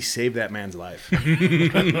Dasty saved that man's life.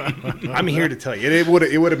 I'm here to tell you. It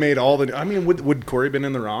would have made all the... I mean, would Corey been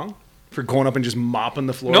in the wrong for going up and just mopping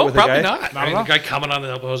the floor with a guy? No, probably not. The guy coming on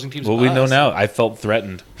the opposing team's bus. Well, we know now. I felt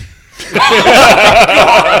threatened.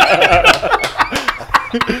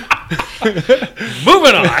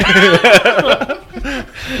 Moving on.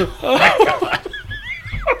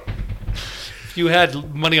 If you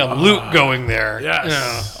had money on Luke going there.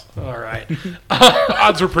 Yes. All right.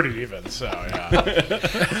 Odds were pretty even, so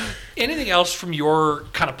yeah. Anything else from your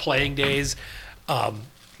kind of playing days, kind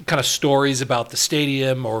of stories about the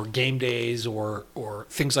stadium or game days or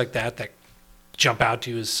things like that jump out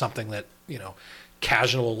to you as something that,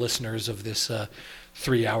 casual listeners of this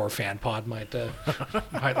 3-hour fan pod might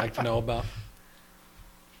like to know about?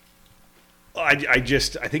 I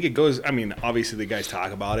think it goes, I mean, obviously the guys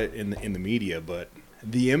talk about it in the media, but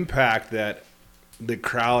the impact that the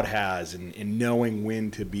crowd has in knowing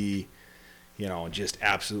when to be, just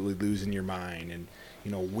absolutely losing your mind and,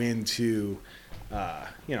 when to,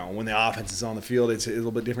 when the offense is on the field, it's a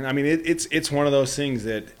little bit different. I mean, it's one of those things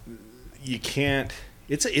that you can't,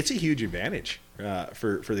 it's a huge advantage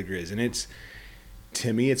for the Griz. And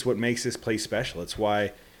to me, it's what makes this place special. It's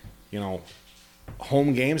why,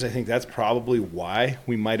 home games, I think that's probably why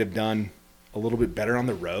we might have done a little bit better on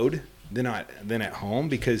the road than at home,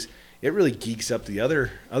 because it really geeks up the other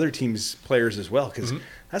teams' players as well, because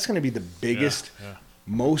that's going to be the biggest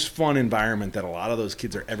most fun environment that a lot of those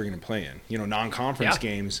kids are ever going to play in. You know, non-conference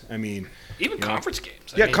games. I mean, even conference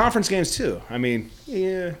games. Conference games too. I mean,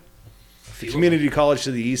 community college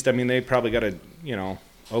to the east. I mean, they probably got a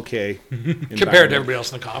okay compared to everybody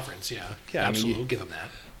else in the conference. Yeah, absolutely. We'll give them that.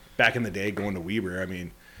 Back in the day, going to Weber, I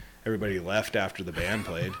mean, everybody left after the band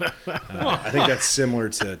played. I think that's similar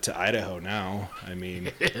to Idaho now. I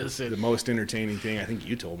mean, the most entertaining thing I think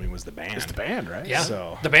you told me was the band. It's the band, right? Yeah.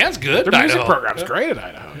 So the band's good. Their music program's great at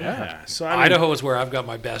Idaho. Yeah. So I mean, Idaho is where I've got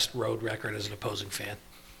my best road record as an opposing fan.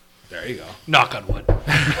 There you go. Knock on wood.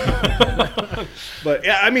 But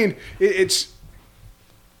yeah, I mean, it's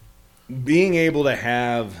being able to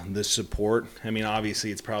have the support. I mean,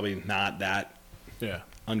 obviously, it's probably not that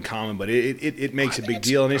uncommon, but it makes a big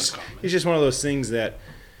deal, and it's just one of those things that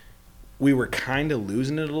we were kind of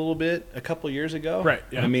losing it a little bit a couple of years ago. Right.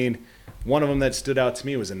 Yeah. I mean, one of them that stood out to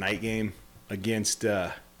me was a night game against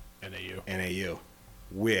NAU,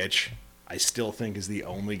 which I still think is the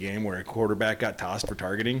only game where a quarterback got tossed for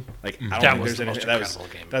targeting. Like, I don't think there's any.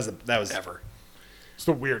 That was ever. It's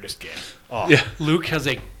the weirdest game. Oh. Yeah. Luke has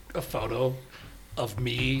a photo of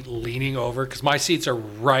me leaning over because my seats are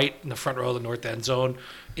right in the front row of the north end zone,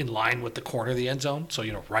 in line with the corner of the end zone. So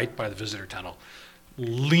right by the visitor tunnel,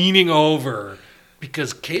 leaning over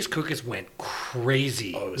because Case Cookus went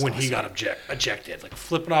crazy when he got ejected, like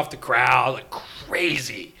flipping off the crowd, like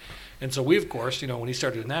crazy. And so we, of course, when he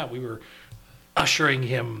started doing that, we were ushering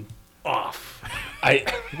him off.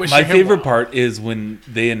 My favorite part is when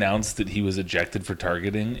they announced that he was ejected for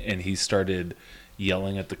targeting and he started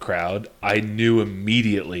yelling at the crowd. I knew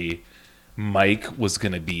immediately Mike was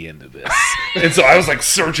going to be into this. And so I was like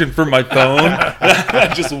searching for my phone,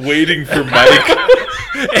 just waiting for Mike.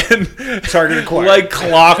 And target acquired. Like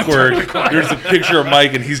clockwork, there's a picture of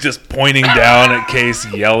Mike and he's just pointing down at Case,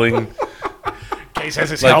 yelling. Case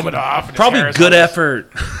has his helmet off. And probably good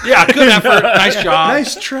effort. Yeah, good effort. Nice job.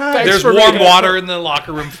 Nice try. There's warm water in the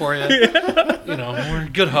locker room for you. We're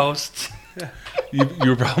good hosts. You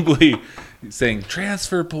were probably saying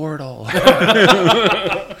transfer portal.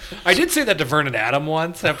 I did say that to Vernon Adam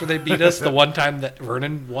once after they beat us, the one time that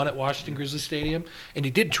Vernon won at Washington Grizzly Stadium, and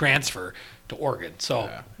he did transfer to Oregon. So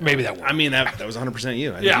maybe that worked. I mean, that was 100%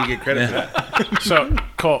 you. I think you get credit for that. So,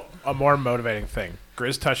 Colt, a more motivating thing.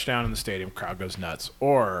 Grizz touchdown in the stadium, crowd goes nuts.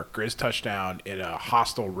 Or Grizz touchdown in a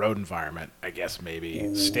hostile road environment, I guess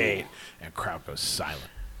maybe state, and crowd goes silent.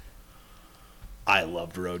 I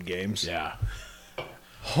loved road games. Yeah.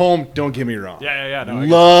 Home, don't get me wrong. Yeah. No,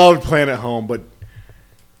 loved playing at home, but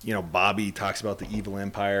Bobby talks about the Evil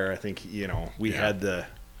Empire. I think we had the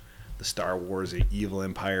Star Wars Evil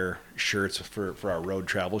Empire shirts for our road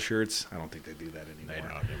travel shirts. I don't think they do that anymore. They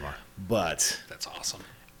don't anymore. But that's awesome.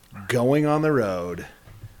 Going on the road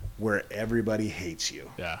where everybody hates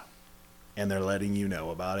you. Yeah. And they're letting you know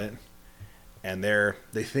about it. And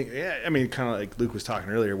they think, kind of like Luke was talking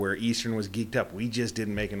earlier, where Eastern was geeked up. We just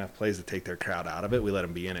didn't make enough plays to take their crowd out of it. We let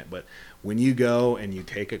them be in it. But when you go and you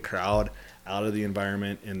take a crowd out of the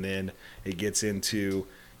environment, and then it gets into,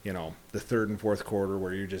 the third and fourth quarter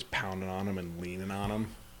where you're just pounding on them and leaning on them,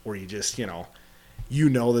 or you just, that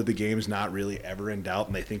the game's not really ever in doubt,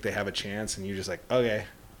 and they think they have a chance, and you're just like, okay,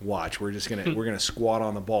 watch. We're gonna squat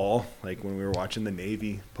on the ball like when we were watching the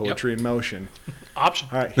Navy Poetry in Motion. Option.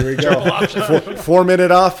 All right, here we go. 4-minute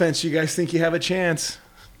offense. You guys think you have a chance?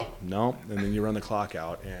 No, and then you run the clock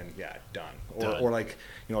out, and done. Or like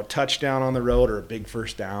a touchdown on the road or a big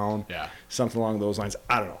first down. Yeah, something along those lines.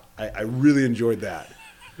 I don't know. I really enjoyed that.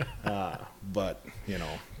 But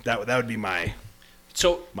that would be my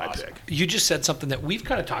pick. You just said something that we've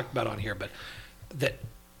kind of talked about on here, but that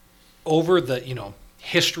over the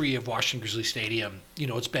history of Washington Grizzly Stadium,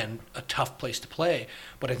 it's been a tough place to play.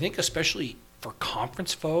 But I think especially for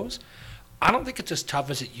conference foes, I don't think it's as tough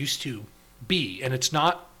as it used to be. And it's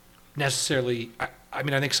not necessarily, I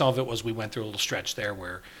think some of it was we went through a little stretch there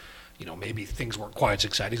where, maybe things weren't quite as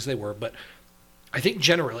exciting as they were. But I think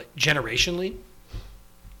generationally,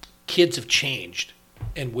 kids have changed.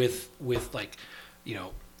 And with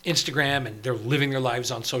Instagram, and they're living their lives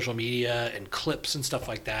on social media and clips and stuff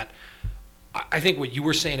like that, I think what you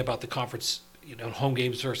were saying about the conference, home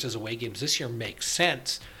games versus away games this year makes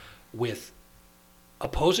sense. With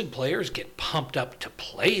opposing players get pumped up to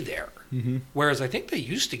play there, whereas I think they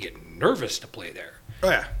used to get nervous to play there. Oh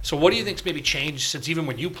yeah. So what do you think's maybe changed since even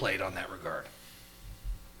when you played on that regard?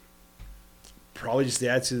 Probably just the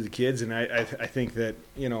attitude of the kids, and I think that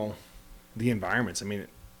the environments. I mean,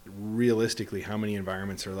 realistically, how many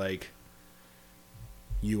environments are like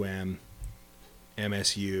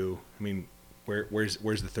MSU? I mean, where's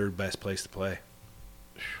the third best place to play?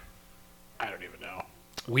 I don't even know.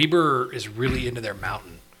 Weber is really into their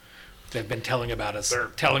mountain. They've been telling us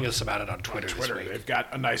about it on Twitter. This week. They've got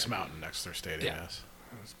a nice mountain next to their stadium. Yeah. Yes.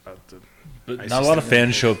 It's about the But not a lot of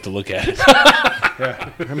fans show up to look at it.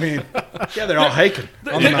 Yeah, I mean, yeah, they're all hiking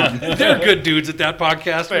on the mountain. They're good dudes at that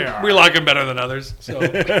podcast. They are. We like them better than others. So,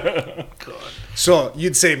 So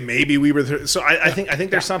you'd say maybe we were. So I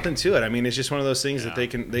think there's something to it. I mean, it's just one of those things that they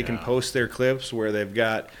can post their clips where they've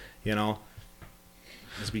got, you know,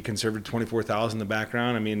 let's be conservative, 24,000 in the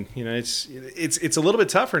background. I mean, you know, it's a little bit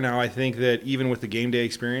tougher now. I think that even with the game day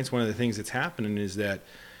experience, one of the things that's happening is that,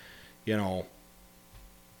 you know,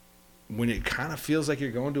 when it kind of feels like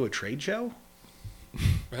you're going to a trade show,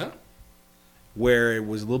 yeah. where it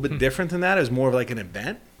was a little bit different than that. It was more of like an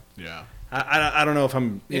event. yeah. I don't know if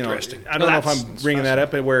I'm, you know, Interesting. I don't know if I'm That's bringing that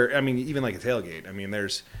up, but where, I mean, even like a tailgate. I mean,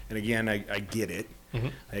 there's, and again, I get it. Mm-hmm.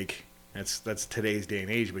 Like that's today's day and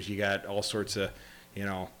age, but you got all sorts of, you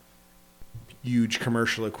know, huge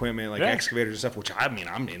commercial equipment like excavators and stuff, which I mean,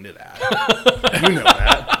 I'm into that. You know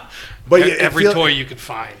that. But Every toy you could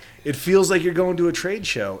find. it feels like you're going to a trade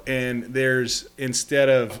show, and there's, instead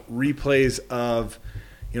of replays of,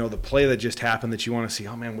 you know, the play that just happened that you want to see,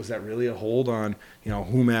 oh man, was that really a hold on, you know,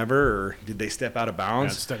 whomever, or did they step out of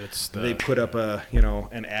bounds? Instead, it's They put up a, you know,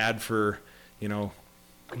 an ad for, you know,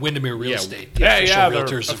 Windermere Real Yeah. Estate. the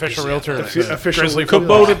realtors of official BC realtor. official Grizzly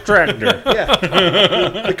Kubota tractor.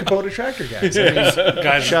 the Kubota tractor guys. I mean,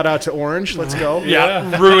 Guys, shout out to Orange. Let's go.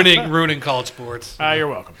 ruining college sports. You're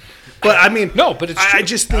welcome. But I mean, No, but it's I true.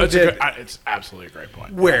 just think that It's absolutely a great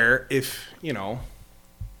point. where if, you know,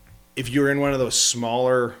 if you're in one of those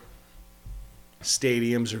smaller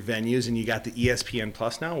stadiums or venues and you got the ESPN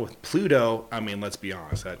Plus now with Pluto, I mean, let's be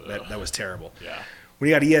honest, that was terrible. Yeah. When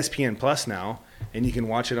you got ESPN Plus now and you can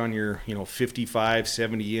watch it on your, you know, 55,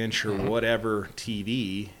 70 inch or whatever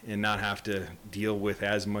TV and not have to deal with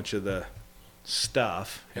as much of the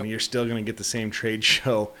stuff, and you're still going to get the same trade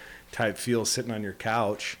show type feel sitting on your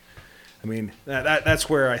couch. I mean, that's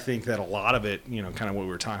where I think that a lot of it, you know, kind of what we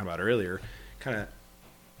were talking about earlier, kind of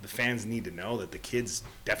the fans need to know that the kids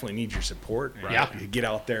definitely need your support. And Yeah. you get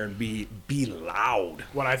out there and be loud.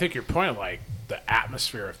 Well, I think your point, like the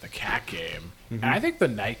atmosphere of the CAC game, and I think the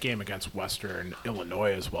night game against Western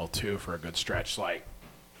Illinois as well too, for a good stretch, like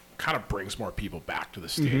kind of brings more people back to the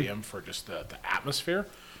stadium for just the atmosphere.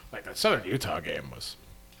 Like that Southern Utah game was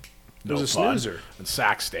no was a fun. snoozer. And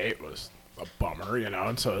Sac State was a bummer, you know.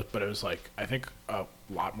 And so, but it was like I think a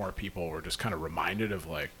lot more people were just kind of reminded of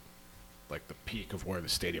like the peak of where the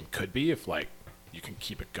stadium could be if like you can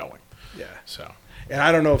keep it going. Yeah. So And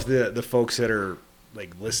I don't know if the folks that are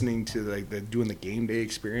like listening to like doing the game day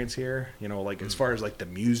experience here, you know, like as far as like the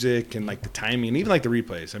music and like the timing and even like the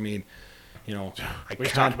replays. I mean, you know, we've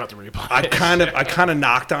talked about the replay. I kind of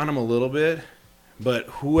knocked on them a little bit, but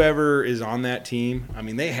whoever is on that team, I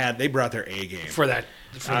mean, they brought their A game. For that.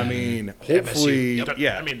 I mean, hopefully, Yep.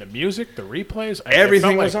 yeah. I mean, the music, the replays,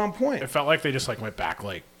 Everything it felt was on point. It felt like they just like went back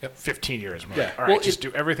like 15 years. We're like, Yeah. all right, Well, just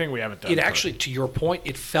do everything we haven't done. It for- actually, to your point,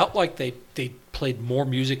 it felt like they played more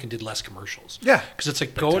music and did less commercials. Yeah. Because it's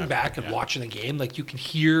like going time, back and yeah. watching the game, like you can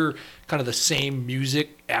hear kind of the same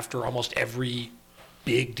music after almost every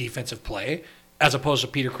big defensive play, as opposed to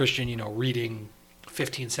Peter Christian, you know, reading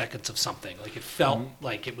 15 seconds of something. Like it felt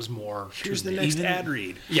like it was more. Here's the tuned in. next ad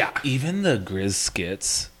read. Yeah. Even the Griz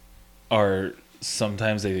skits are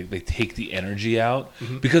sometimes they take the energy out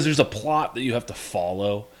because there's a plot that you have to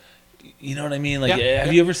follow. You know what I mean? Like, Yeah,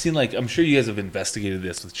 have you ever seen, like, I'm sure you guys have investigated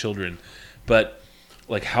this with children, but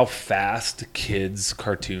like how fast kids'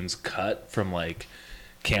 cartoons cut from like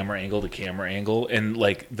camera angle to camera angle, and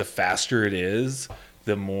like the faster it is,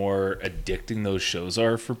 the more addicting those shows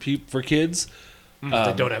are for kids.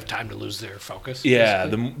 They don't have time to lose their focus. Yeah,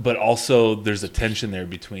 basically. but also there's a tension there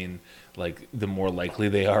between like the more likely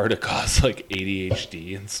they are to cause like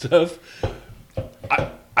ADHD and stuff.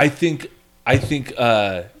 I think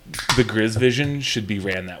the Griz Vision should be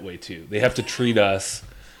ran that way too. They have to treat us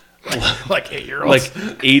like 8-year-olds.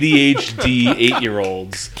 like ADHD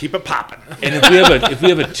 8-year-olds. Keep it popping. And if we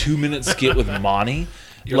have a 2-minute skit with Monty,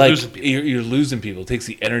 You're like losing people. you're losing people. It takes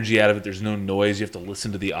the energy out of it. There's no noise. You have to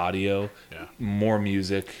listen to the audio. Yeah. More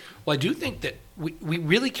music. Well, I do think that we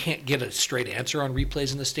really can't get a straight answer on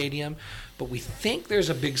replays in the stadium, but we think there's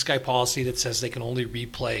a Big Sky policy that says they can only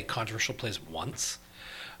replay controversial plays once.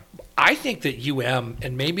 I think that UM,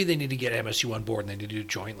 and maybe they need to get MSU on board and they need to do it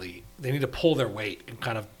jointly, they need to pull their weight and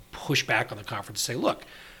kind of push back on the conference and say, look,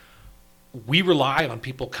 we rely on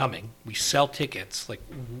people coming. We sell tickets. Like,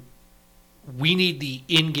 we need the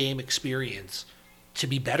in-game experience to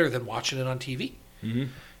be better than watching it on TV. Mm-hmm.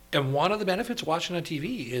 And one of the benefits of watching on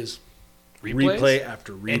TV is replays. Replay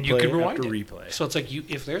after replay and you can rewind after it. replay. So it's like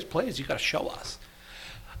if there's plays, you got to show us.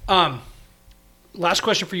 Last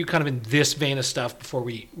question for you, kind of in this vein of stuff before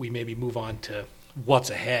we maybe move on to what's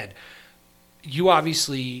ahead. You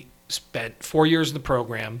obviously spent 4 years in the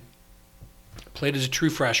program, played as a true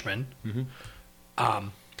freshman,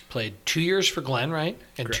 played 2 years for Glenn, right?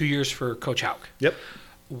 And Correct. 2 years for Coach Hauk. Yep.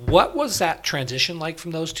 What was that transition like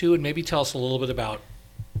from those two? And maybe tell us a little bit about,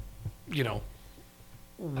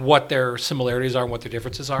 what their similarities are and what their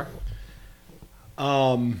differences are.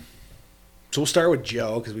 So we'll start with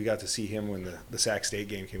Joe because we got to see him when the Sac State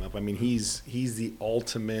game came up. I mean, he's the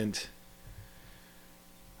ultimate.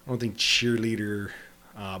 I don't think cheerleader,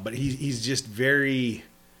 but he's just very.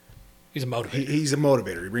 He's a motivator. He's a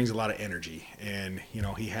motivator. He brings a lot of energy, and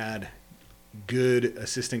he had good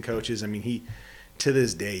assistant coaches. I mean, he to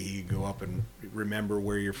this day he can go up and remember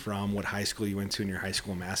where you're from, what high school you went to, and your high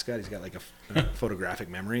school mascot. He's got like a photographic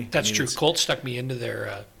memory. That's I mean, true. Colt stuck me into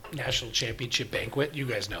their national championship banquet. You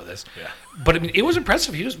guys know this. Yeah. But I mean, it was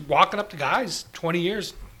impressive. He was walking up to guys 20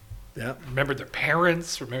 years. Yeah. Remembered their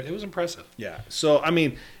parents. It was impressive. Yeah. So I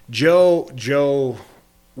mean, Joe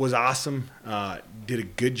was awesome. Did a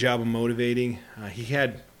good job of motivating. He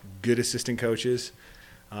had good assistant coaches.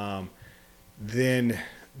 Then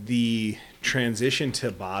the transition to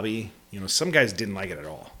Bobby, some guys didn't like it at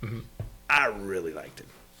all. Mm-hmm. I really liked it.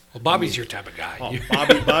 Well, Bobby's your type of guy.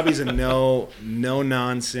 Bobby's a no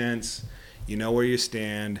nonsense. You know where you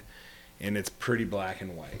stand, and it's pretty black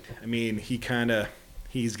and white. I mean,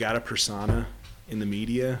 he's got a persona in the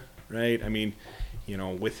media, right? I mean,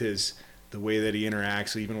 with the way that he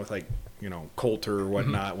interacts, even with Coulter or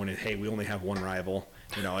whatnot, when hey, we only have one rival,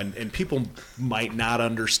 and people might not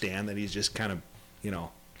understand that he's just kind of,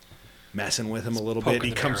 messing with him a little bit.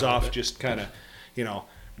 He comes off just kind of,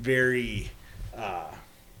 very, a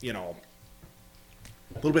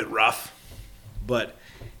little bit rough, but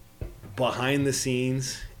behind the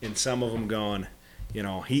scenes, and some of them going,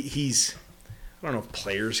 he's, I don't know if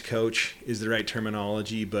players coach is the right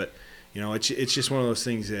terminology, but it's just one of those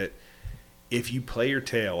things that if you play your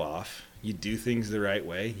tail off, you do things the right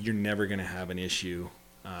way, you're never going to have an issue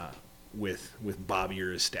with Bobby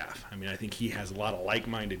or his staff. I mean, I think he has a lot of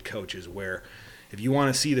like-minded coaches where if you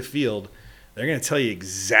want to see the field, they're going to tell you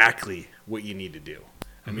exactly what you need to do.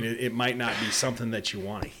 I mean, it might not be something that you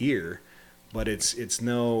want to hear, but it's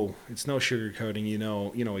no sugarcoating. You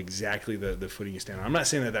know exactly the footing you stand on. I'm not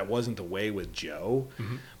saying that wasn't the way with Joe,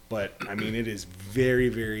 but I mean it is very,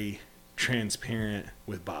 very transparent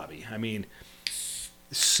with Bobby. I mean,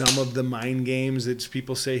 some of the mind games that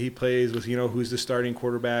people say he plays with, who's the starting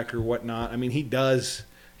quarterback or whatnot. I mean, he does.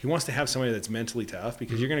 He wants to have somebody that's mentally tough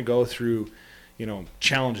because you're going to go through,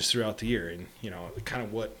 challenges throughout the year, and kind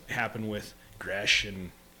of what happened with Gresh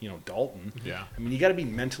and Dalton. Yeah. I mean, you got to be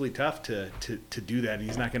mentally tough to do that. And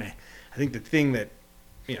he's not going to. I think the thing that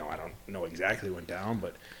I don't know exactly went down,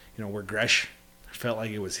 but where Gresh felt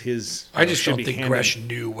like it was his. I just don't think Gresh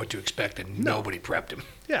knew what to expect, and nobody prepped him.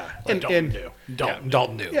 Yeah, Dalton knew.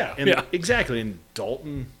 Dalton knew. Yeah, exactly. And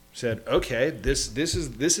Dalton said, "Okay, this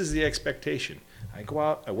is the expectation. I go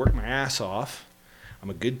out, I work my ass off. I'm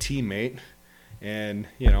a good teammate." And,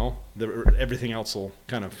 everything else will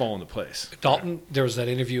kind of fall into place. Dalton, there was that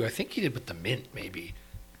interview, I think he did with the Mint, maybe.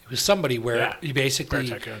 It was somebody where he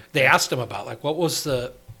basically, they asked him about, what was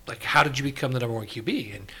how did you become the number one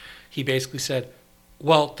QB? And he basically said,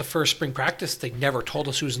 well, the first spring practice, they never told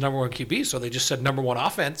us who was the number one QB, so they just said number one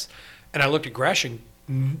offense. And I looked at Gresh, and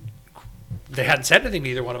they hadn't said anything to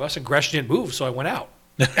either one of us, and Gresh didn't move, so I went out.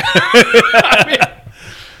 I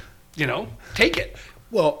mean, take it.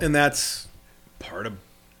 Well, and that's part of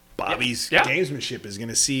Bobby's gamesmanship is going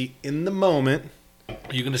to see in the moment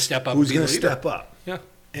Are you going to step up? who's going to step up. Yeah.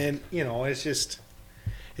 And,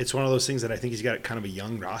 it's one of those things that I think he's got kind of a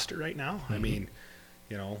young roster right now. Mm-hmm. I mean,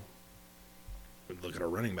 look at our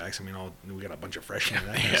running backs. I mean, we got a bunch of freshmen and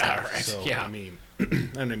that kind of stuff. Right. So, yeah. I mean,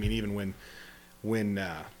 even when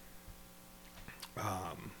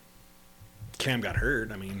Cam got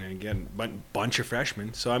hurt, I mean, again, bunch of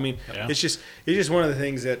freshmen. So, I mean, it's just one of the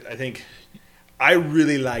things that I think I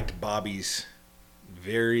really liked Bobby's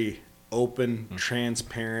very open,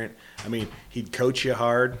 transparent. I mean, he'd coach you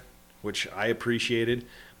hard, which I appreciated.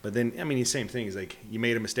 But then, I mean, the same thing is you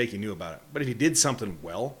made a mistake, you knew about it. But if you did something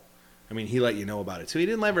well, I mean, he let you know about it. So he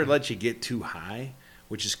didn't ever let you get too high,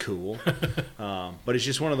 which is cool. But it's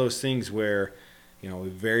just one of those things where,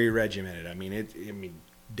 very regimented. I mean,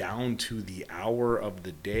 down to the hour of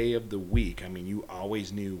the day of the week. I mean, you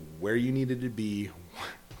always knew where you needed to be,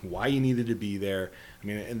 why you needed to be there. I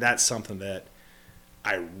mean, and that's something that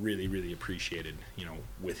I really, really appreciated,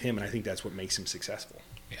 with him. And I think that's what makes him successful.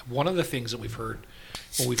 Yeah. One of the things that we've heard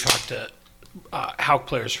when we've talked to Houck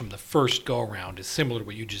players from the first go-around is similar to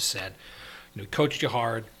what you just said. He coached you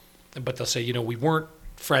hard, but they'll say, we weren't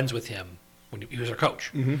friends with him when he was our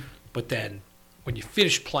coach. Mm-hmm. But then when you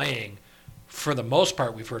finish playing, for the most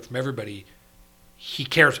part, we've heard from everybody, he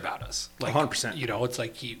cares about us. Like 100%. It's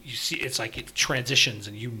like you see, it's like it transitions,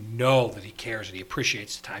 and you know that he cares and he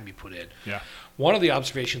appreciates the time you put in. Yeah. One of the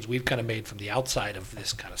observations we've kind of made from the outside of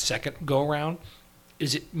this kind of second go-around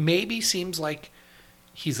is it maybe seems like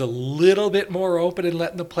he's a little bit more open in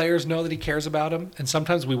letting the players know that he cares about them. And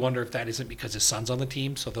sometimes we wonder if that isn't because his son's on the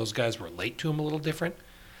team, so those guys relate to him a little different.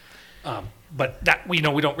 But that we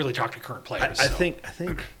don't really talk to current players. I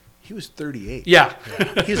think he was 38. Yeah.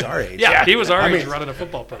 He was our age. Yeah, he was our age running a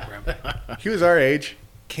football program. He was our age,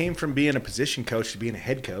 came from being a position coach to being a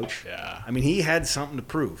head coach. Yeah. I mean, he had something to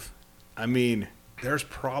prove. I mean, there's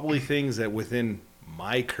probably things that within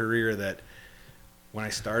my career that when I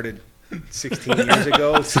started 16 years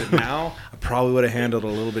ago to now, I probably would have handled it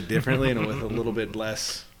a little bit differently and with a little bit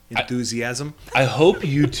less enthusiasm. I hope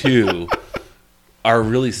you two are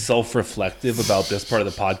really self-reflective about this part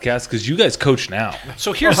of the podcast because you guys coach now.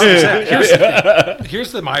 So here's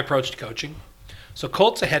my approach to coaching. So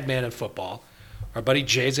Colt's a head man in football. Our buddy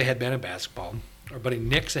Jay's a head man in basketball. Our buddy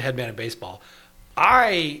Nick's a head man in baseball.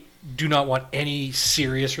 I do not want any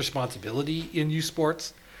serious responsibility in youth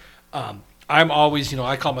sports. I'm always,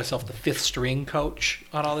 I call myself the fifth string coach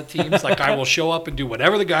on all the teams. Like I will show up and do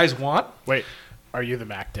whatever the guys want. Wait, are you the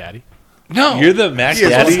Mac Daddy? No. You're the Mac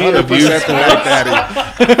Daddy of youth. the Mac Daddy.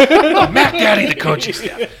 Mac Daddy, the coaching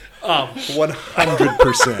staff.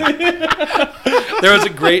 100%. There was a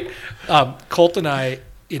great Colt and I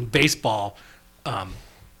in baseball.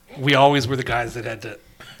 We always were the guys that had to.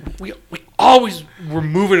 We always were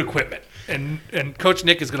moving equipment, and Coach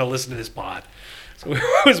Nick is going to listen to this pod. So we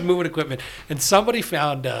were always moving equipment, and somebody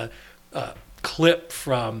found a clip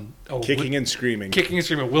from Kicking and Screaming.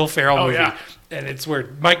 Will Ferrell movie, yeah. and it's where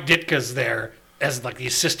Mike Ditka's there as like the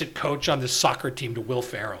assistant coach on this soccer team to Will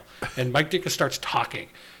Ferrell, and Mike Ditka starts talking,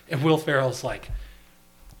 and Will Ferrell's like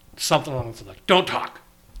something along those lines, like, "Don't talk.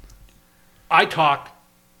 I talk.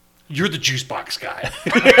 You're the juice box guy."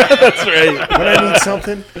 That's right. When I need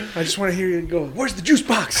something, I just want to hear you go, "Where's the juice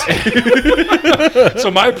box?" So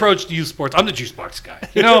my approach to youth sports, I'm the juice box guy.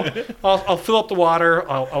 I'll fill up the water.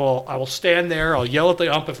 I will stand there. I'll yell at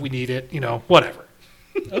the ump if we need it. Whatever.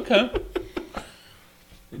 Okay.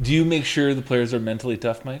 Do you make sure the players are mentally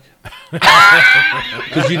tough, Mike?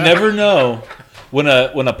 Because you never know when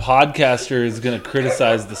a podcaster is going to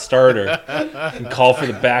criticize the starter and call for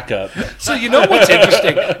the backup. So what's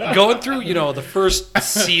interesting? Going through, the first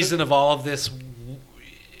season of all of this,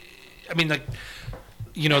 I mean, like,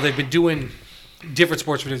 they've been doing different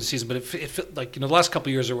sports for different seasons, but it like, the last couple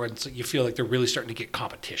of years are when you feel like they're really starting to get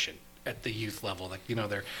competition at the youth level. Like,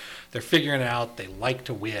 they're figuring it out. They like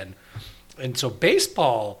to win. And so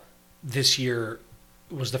baseball this year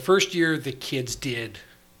was the first year the kids did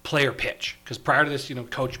player pitch, because prior to this,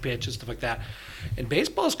 coach pitch and stuff like that. And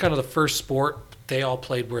baseball is kind of the first sport they all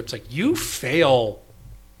played where it's like you fail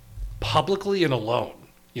publicly and alone.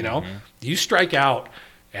 You strike out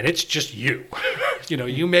and it's just you.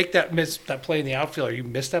 You make that play in the outfield, or you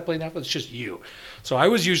miss that play in the outfield, it's just you. So I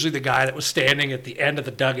was usually the guy that was standing at the end of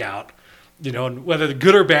the dugout, and whether they're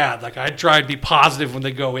good or bad, like I'd try and be positive when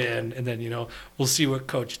they go in, and then we'll see what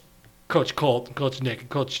Coach Colt and Coach Nick and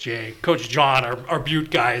Coach Jay, Coach John, our Butte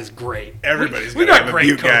guy is great. Everybody's we got to got have great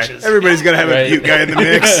a Butte coaches. guy. Everybody's got to have a Butte guy in the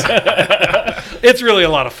mix. It's really a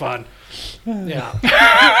lot of fun.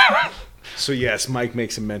 Yeah. So yes, Mike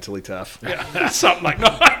makes him mentally tough. Yeah. Something like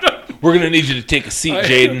that. We're going to need you to take a seat,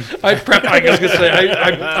 Jaden. I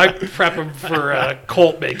prep him for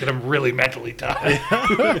Colt making him really mentally tough.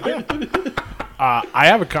 I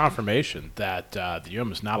have a confirmation that the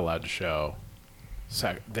UM is not allowed to show.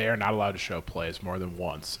 They are not allowed to show plays more than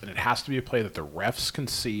once, and it has to be a play that the refs can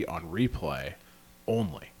see on replay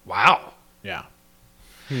only. Wow. Yeah.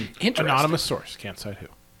 Interesting. Anonymous source. Can't cite who.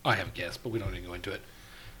 I have a guess, but we don't need to go into it.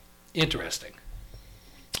 Interesting.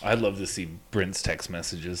 I'd love to see Brent's text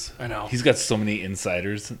messages. I know. He's got so many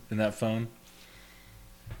insiders in that phone.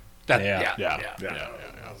 Yeah. Yeah.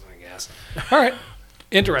 I was going to guess. All right.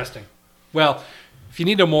 Interesting. Well, if you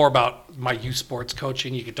need to know more about my youth sports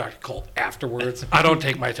coaching, you can talk to Colt afterwards. I don't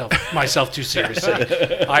take myself too seriously.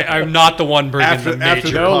 I'm not the one bringing the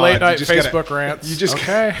major. No late night you just Facebook rants. You just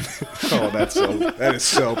okay. Oh, that is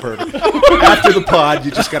so perfect. After the pod,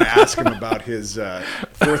 you just got to ask him about his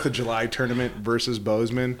 4th of July tournament versus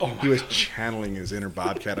Bozeman. He was channeling his inner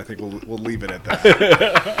Bobcat. I think we'll leave it at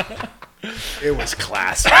that. It was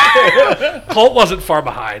classic. Colt wasn't far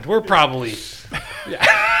behind. We're probably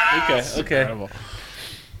Okay. Incredible.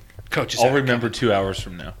 Coach, I'll remember 2 hours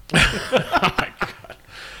from now. All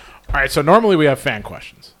right, so normally we have fan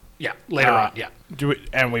questions. Yeah, later on. Yeah.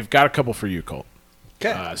 And we've got a couple for you, Colt.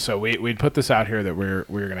 Okay. So we'd put this out here that we're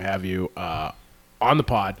going to have you on the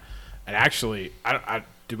pod. And actually,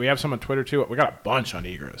 did we have some on Twitter too? We got a bunch on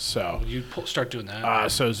Egriz. So You start doing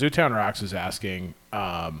that. so Zootown Rocks is asking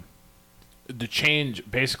the change.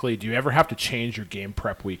 Basically, do you ever have to change your game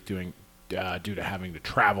prep week due to having to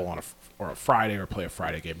travel on a Friday or play a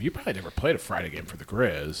Friday game? You probably never played a Friday game for the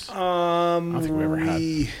Griz. I don't think we ever had.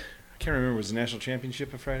 I can't remember. Was the national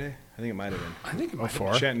championship a Friday? I think it might have been. I think it might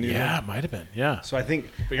Before? Chattanooga. Yeah, it might have been. Yeah. So I think.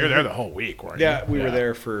 But you're there the whole week, weren't you? Yeah, we were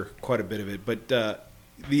there for quite a bit of it. But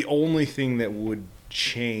the only thing that would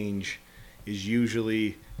change is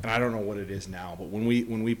usually, and I don't know what it is now, but when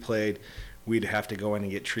we played, we'd have to go in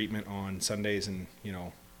and get treatment on Sundays and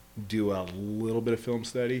do a little bit of film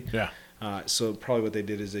study. Yeah. So probably what they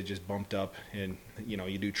did is they just bumped up and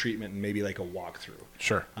you do treatment and maybe like a walkthrough.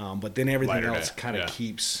 Sure. But then everything Lighter else day, kind of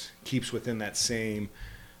yeah. keeps within that same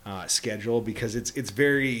schedule because it's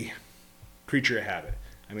very creature of habit.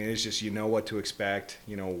 I mean, it's just what to expect,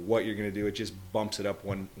 what you're going to do. It just bumps it up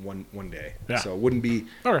one day. Yeah. So it wouldn't be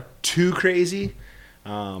Okay. too crazy,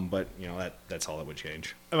 but that's all that would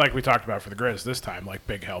change. And like we talked about for the Griz this time, like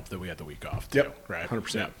big help that we had the week off too. Yep, Right.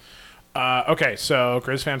 100%. Yeah. Okay, so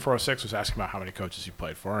Griz Fan 406 was asking about how many coaches you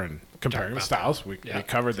played for and comparing the styles. We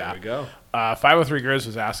covered that. There we go. 503 Griz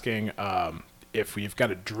was asking if we've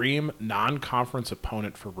got a dream non-conference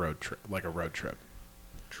opponent for road trip, like a road trip.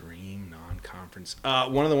 Dream non-conference.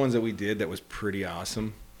 One of the ones that we did that was pretty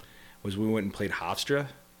awesome was we went and played Hofstra.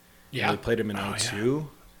 Yeah. We played them in 02.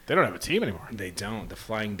 They don't have a team anymore. They don't. The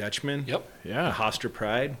Flying Dutchman. Yep. Yeah. The Hofstra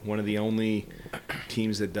Pride, one of the only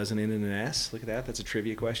teams that doesn't end in an S. Look at that. That's a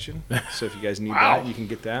trivia question. So if you guys need Wow. that, you can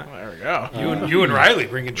get that. Well, there we go. You and Riley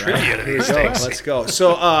bringing trivia to Here these you go. things. Let's go.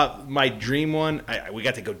 So my dream one, we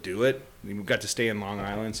got to go do it. We got to stay in Long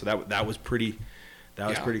Island, so that was pretty. That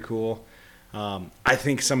was pretty cool. I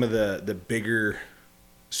think some of the bigger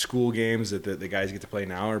school games that the guys get to play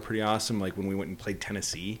now are pretty awesome. Like when we went and played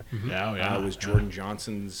Tennessee. Yeah. It was Jordan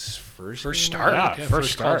Johnson's first game? start. Yeah,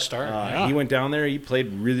 first college start. start. He went down there. He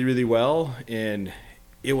played really, really well, and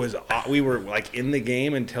it was. We were like in the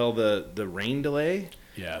game until the rain delay.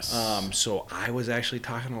 Yes. So I was actually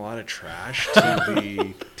talking a lot of trash to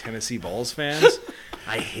the Tennessee Vols fans.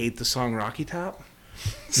 I hate the song Rocky Top.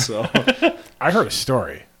 So I heard a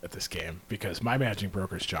story at this game because my managing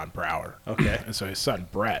broker is John Brower. Okay. And so his son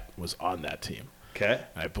Brett was on that team. okay.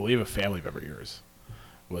 And I believe a family member of yours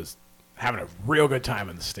was having a real good time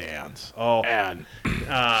in the stands. Oh. And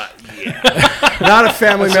Not a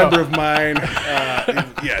family member of mine.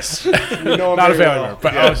 Yes. You know him not a very family well.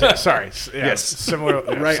 member, but sorry. Yeah, Yes. Similar,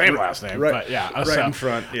 Right, same last name. right- but yeah. right so in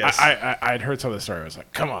front, yes. I'd heard some of the story. I was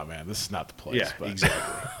like, come on, man, this is not the place. Yeah, but.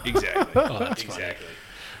 exactly. Oh, that's exactly.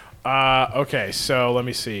 Okay, so let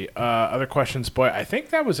me see. Other questions, boy. I think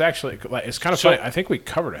that was actually. It's kind of funny. I think we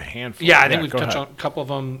covered a handful. Yeah, I think we've go touched ahead. on a couple of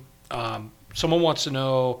them. Someone wants to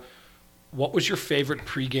know, what was your favorite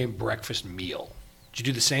pregame breakfast meal? Did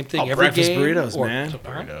you do the same thing every breakfast game? burritos, Or- man.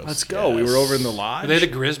 All right. Burritos. Let's go. We were over in the lodge. Are they the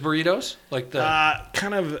Griz burritos? Like the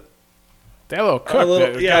kind of They had a little cook. a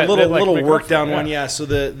little, They- yeah, a they little had, like, little big work cook down for it, one. Yeah. So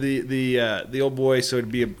the old boy. So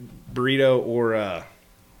it'd be a burrito or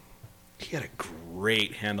he had a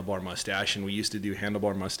great handlebar mustache, and we used to do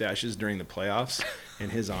handlebar mustaches during the playoffs in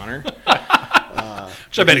his honor.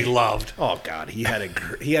 which I bet he loved. Oh God, he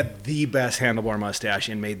had the best handlebar mustache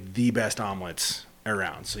and made the best omelets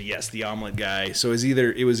around. So yes, the omelet guy. So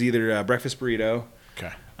it was either breakfast burrito.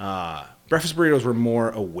 Okay. Breakfast burritos were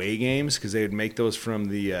more away games because they would make those from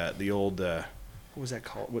the old what was that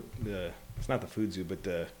called? It's not the food zoo, but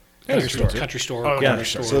the Country store. Oh, yeah. country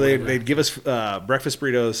store, So they'd give us breakfast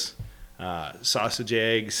burritos, sausage,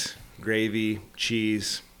 eggs, gravy,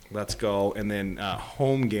 cheese. Let's go. And then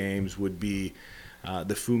home games would be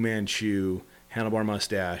the Fu Manchu, handlebar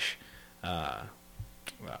mustache,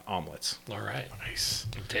 omelets. All right. Nice.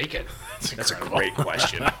 Take it. That's a great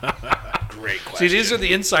question. Great question. See, these are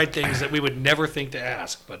the inside things that we would never think to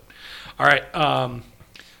ask. But all right.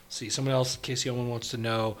 See, someone else, Casey Owen wants to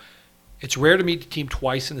know, it's rare to meet the team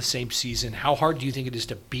twice in the same season. How hard do you think it is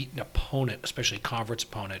to beat an opponent, especially a conference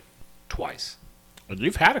opponent, twice? Well,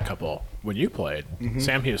 you've had a couple when you played. Mm-hmm.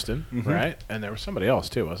 Sam Houston, right? And there was somebody else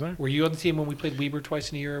too, wasn't there? Were you on the team when we played Weber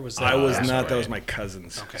twice in a year? Or was that I was that's not. That right. was my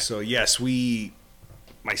cousins. Okay. So yes,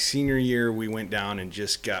 my senior year, we went down and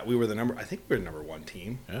we were I think we were the number one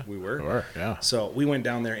team. Yeah, We were. we were, yeah. So we went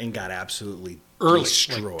down there and got absolutely early,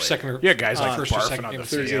 destroyed. like second or Yeah, guys like first or barfing second on game the of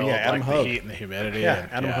the season. field, yeah, Adam like the Hogue. heat and the humidity. Yeah,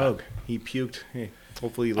 and, Adam Hogue. He puked. Hey,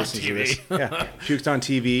 hopefully he listens to this. Yeah, puked on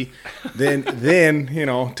TV. Then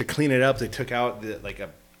to clean it up, they took out like a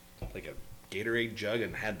Gatorade jug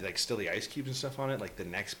and had like still the ice cubes and stuff on it. Like the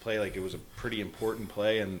next play, like it was a pretty important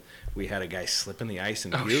play, and we had a guy slip in the ice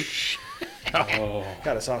and puke.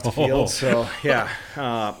 Got us off the field. So yeah,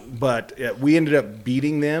 but we ended up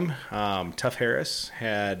beating them. Tough Harris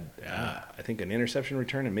had I think an interception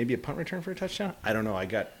return and maybe a punt return for a touchdown. I don't know. I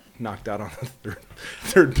got knocked out on the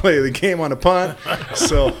third play of the game on a punt.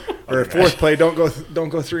 So or fourth play, don't go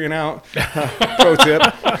 3 and out. Pro tip.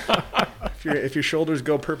 If your shoulders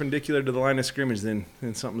go perpendicular to the line of scrimmage, then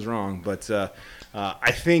something's wrong. But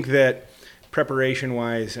I think that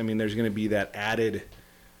preparation-wise, I mean, there's going to be that added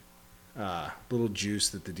little juice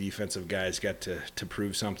that the defensive guys got to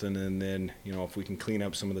prove something. And then, if we can clean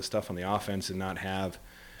up some of the stuff on the offense and not have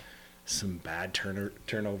some bad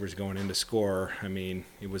turnovers going into score, I mean,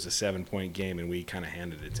 it was a 7-point game, and we kind of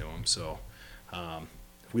handed it to them. So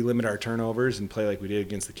if we limit our turnovers and play like we did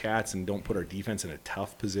against the Cats and don't put our defense in a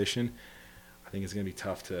tough position, I think it's going to be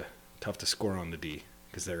tough to score on the D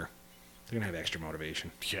because they're going to have extra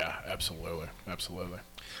motivation. Yeah, absolutely.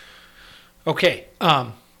 Okay,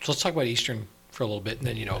 so let's talk about Eastern for a little bit, and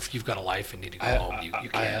then if you've got a life and need to go home, you can.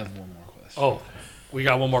 I have one more question. Oh, we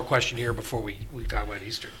got one more question here before we talk about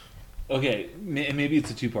Eastern. Okay, maybe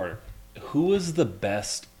it's a two-parter. Who was the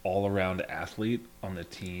best all-around athlete on the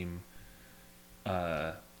team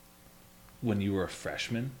when you were a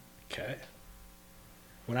freshman? Okay.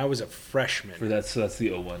 When I was a freshman. So that's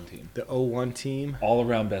the 01 team. The 01 team.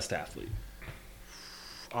 All-around best athlete.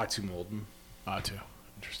 Atu Molden. Atu.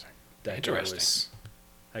 Interesting. That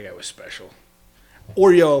guy was special.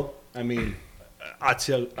 Oreo, I mean,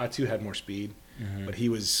 Atu had more speed, but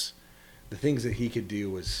the things that he could do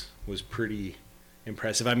was pretty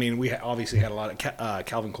impressive. I mean, we obviously had a lot of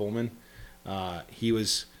Calvin Coleman. He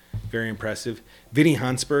was very impressive. Vinny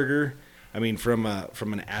Huntsberger, I mean, from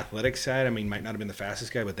an athletic side, I mean, might not have been the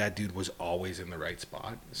fastest guy, but that dude was always in the right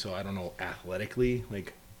spot. So I don't know, athletically,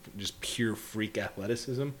 like just pure freak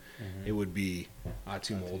athleticism, it would be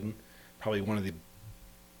Atu Molden. Probably one of the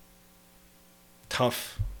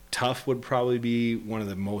tough would probably be one of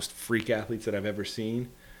the most freak athletes that I've ever seen,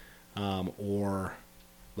 or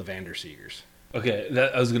Levander Seegers. Okay,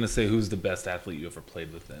 I was going to say, who's the best athlete you ever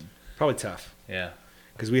played with then? Probably Tough. Yeah.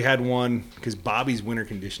 Because we had one, because Bobby's winter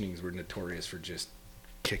conditionings were notorious for just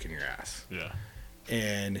kicking your ass. Yeah.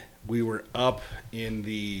 And we were up in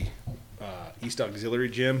the East Auxiliary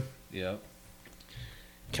gym. Yeah.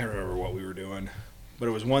 Can't remember what we were doing. But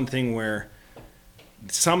it was one thing where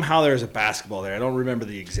somehow there was a basketball there. I don't remember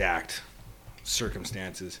the exact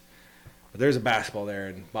circumstances. But there's a basketball there,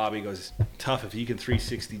 and Bobby goes, Tough, if you can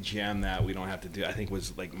 360 jam that, we don't have to do it. I think it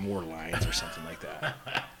was like more lines or something like that.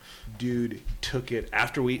 Dude took it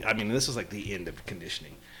after this was like the end of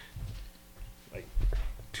conditioning. Like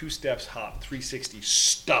 2 steps, hop, 360,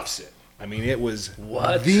 stuffs it. I mean, it was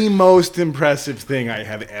the most impressive thing I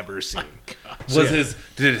have ever seen.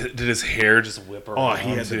 Did his hair just whip around?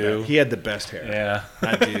 Oh, he had the best hair. Yeah.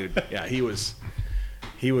 That dude. Yeah, he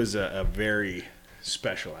was a very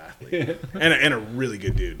special athlete and a really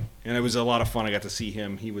good dude. And it was a lot of fun. I got to see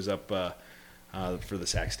him. He was up for the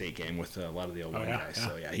Sac State game with a lot of the 01 guys. Yeah.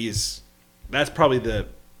 So yeah, that's probably the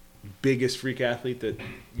biggest freak athlete that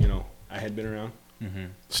I had been around. Mm-hmm.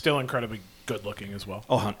 Still incredibly good looking as well.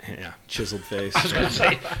 Oh yeah, chiseled face. I was going to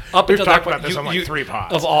say, we've talked about this on like 3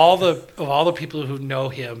 pods. Of all the people who know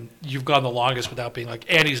him, you've gone the longest without being like,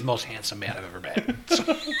 and he's the most handsome man I've ever met.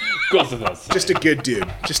 Goes without saying. Just a good dude.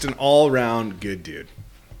 Just an all-around good dude.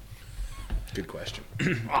 Good question.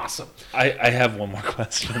 Awesome. I have one more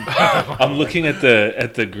question. I'm looking at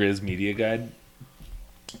the Griz Media Guide,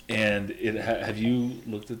 and have you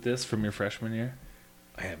looked at this from your freshman year?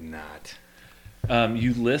 I have not.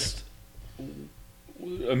 You list.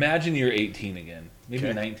 Imagine you're 18 again,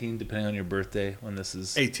 maybe 19, depending on your birthday when this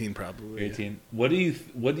is. 18 probably. 18. Yeah. What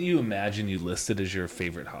do you imagine you listed as your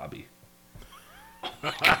favorite hobby?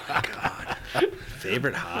 Oh God.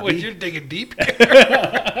 Favorite hobby? Wait, you're digging deep here.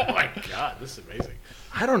 Oh my God, this is amazing.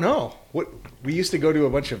 I don't know. What we used to go to a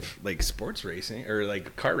bunch of like sports racing or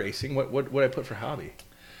like car racing. What would I put for hobby?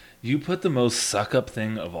 You put the most suck up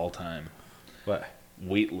thing of all time. What?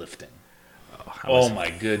 Weightlifting. Oh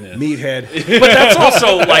my goodness. Meathead. But that's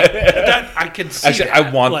also like that. I can see.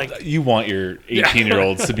 Actually, that. You want your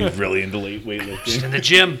 18-year-olds to be really into weightlifting. Just in the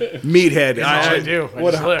gym. Meathead. I do.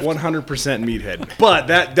 100% meathead. But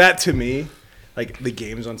that to me, like the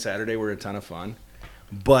games on Saturday were a ton of fun.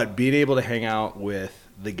 But being able to hang out with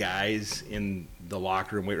the guys in the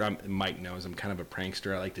locker room, Mike knows I'm kind of a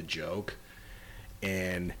prankster. I like to joke.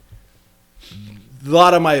 And a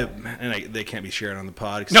lot of my, they can't be shared on the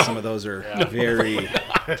pod because some of those are very,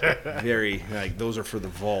 very, like, those are for the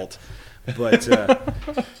vault. But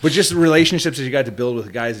just the relationships that you got to build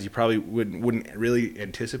with guys that you probably wouldn't really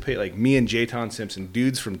anticipate. Like me and Jayton Simpson,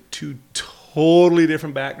 dudes from two totally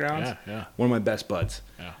different backgrounds. Yeah. One of my best buds.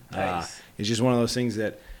 Yeah. Nice. It's just one of those things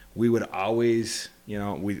that we would always,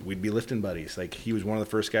 we'd be lifting buddies. Like he was one of the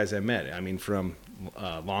first guys I met. I mean, from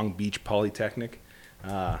Long Beach Polytechnic.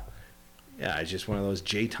 It's just one of those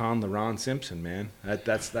Jayton LaRon Simpson, man.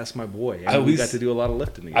 That's my boy. And we got to do a lot of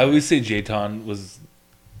lifting together. I always say Jayton was.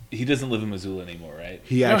 He doesn't live in Missoula anymore, right?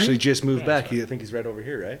 He actually just moved back. I think he's right over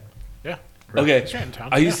here, right? Yeah. Okay. He's right in town.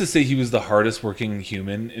 I used to say he was the hardest working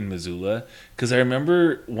human in Missoula because I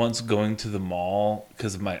remember once going to the mall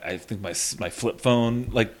because I think my flip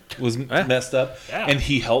phone was messed up, and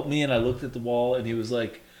he helped me, and I looked at the wall, and he was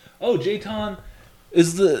like, "Oh, Jayton's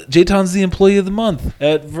the employee of the month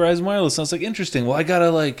at Verizon Wireless." And I was like, "Interesting. Well, I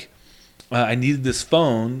gotta I needed this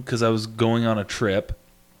phone because I was going on a trip."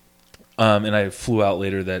 And I flew out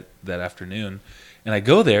later that afternoon, and I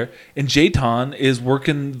go there, and Jayton is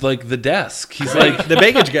working the desk. He's like the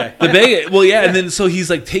baggage guy. Well, yeah, and then so he's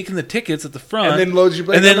taking the tickets at the front, and then loads your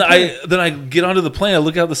bags. And then I get onto the plane. I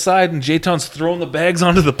look out the side, and Jayton's throwing the bags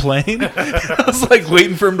onto the plane. I was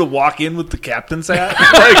waiting for him to walk in with the captain's hat.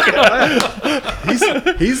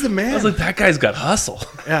 He's the man. I was like, that guy's got hustle.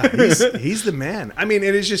 Yeah, he's the man. I mean,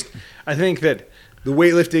 it is just. I think that the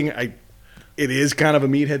weightlifting, it is kind of a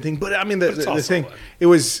meathead thing, but I mean the thing. It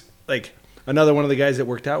was another one of the guys that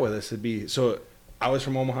worked out with us would be. So I was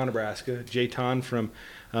from Omaha, Nebraska. Jayton from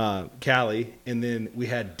Cali, and then we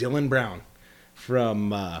had Dylan Brown from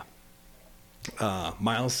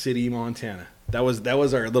Miles City, Montana. That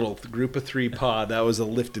was our little group of three pod. That was the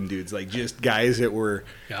lifting dudes, just guys that were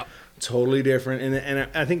totally different, and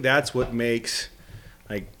I think that's what makes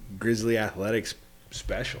Grizzly athletics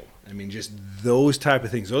special. I mean, just those type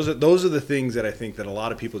of things. Those are the things that I think that a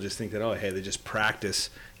lot of people just think that, oh, hey, they just practice,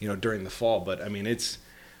 during the fall. But I mean, it's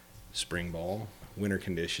spring ball, winter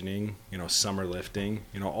conditioning, summer lifting,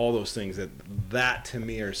 all those things that to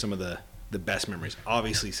me are some of the best memories.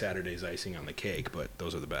 Obviously, Saturday's icing on the cake, but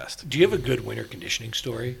those are the best. Do you have a good winter conditioning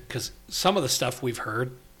story? Because some of the stuff we've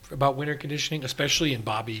heard about winter conditioning, especially in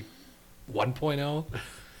Bobby 1.0.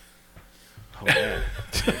 Oh, man.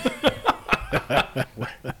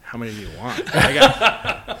 How many do you want?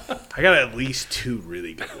 I got at least 2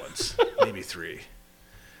 really good ones, maybe 3.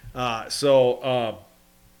 So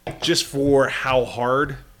just for how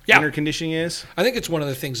hard winter conditioning is, I think it's one of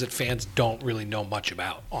the things that fans don't really know much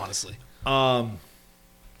about, honestly.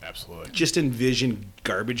 Absolutely. Just envision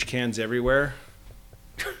garbage cans everywhere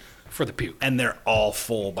For the puke, and they're all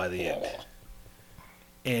full by the end.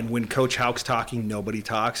 And when Coach Hauk's talking, nobody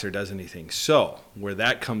talks or does anything. So where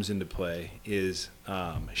that comes into play is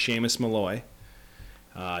Seamus Malloy.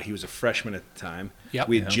 He was a freshman at the time. Yep.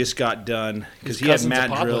 We had just got done because he had mat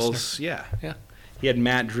drills. Listener. Yeah. He had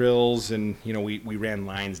mat drills, and we ran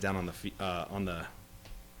lines down on the.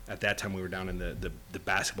 At that time, we were down in the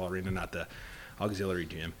basketball arena, not the auxiliary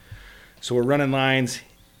gym. So we're running lines.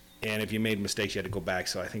 And if you made mistakes, you had to go back.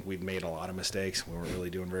 So I think we'd made a lot of mistakes. We weren't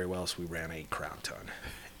really doing very well, so we ran a crap ton.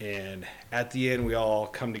 And at the end, we all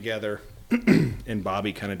come together, and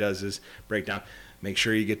Bobby kind of does his breakdown. Make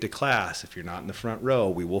sure you get to class. If you're not in the front row,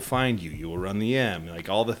 we will find you. You will run the M.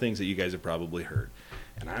 All the things that you guys have probably heard.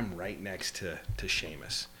 And I'm right next to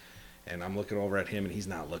Seamus. And I'm looking over at him, and he's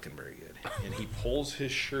not looking very good. And he pulls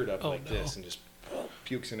his shirt up this and just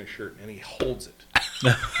pukes in his shirt, and he holds it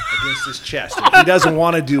against his chest. And he doesn't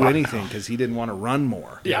want to do anything because he didn't want to run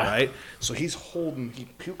more, right? So he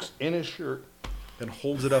pukes in his shirt, then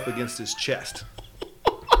holds it up against his chest.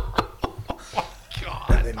 God.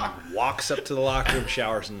 And then he walks up to the locker room,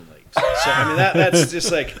 showers, and leaves. So, I mean, that's just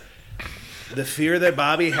the fear that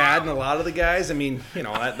Bobby had and a lot of the guys. I mean,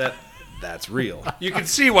 that's real. You can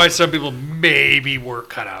see why some people maybe were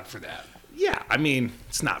cut out for that. Yeah, I mean,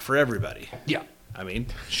 it's not for everybody. Yeah. I mean,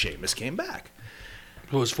 Seamus came back.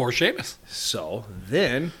 Who was for Seamus? So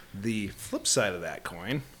then the flip side of that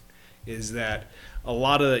coin is that a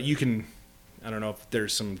lot of I don't know if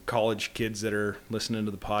there's some college kids that are listening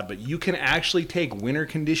to the pod, but you can actually take winter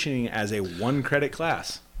conditioning as a 1-credit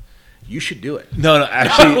class. You should do it. No,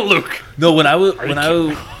 actually, Luke. No, when I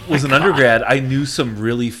was an undergrad, I knew some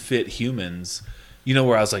really fit humans.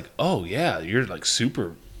 Where I was like, oh yeah, you're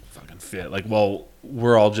super fucking fit.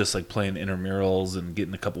 We're all just playing intramurals and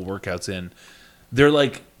getting a couple workouts in. They're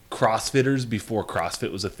CrossFitters before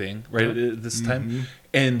CrossFit was a thing, right? At this time,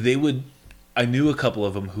 and they would I knew a couple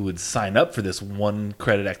of them who would sign up for this 1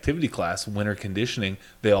 credit activity class, winter conditioning.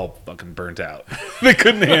 They all fucking burnt out. They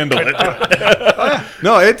couldn't handle it.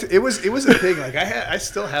 No, it was a thing. Like I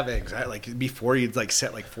still have anxiety. Like before, you'd like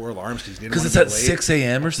set like 4 alarms because it's at 6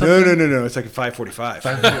 a.m. or something. No. It's like at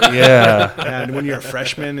 5:45. Yeah. And when you're a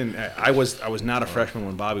freshman, and I was not a freshman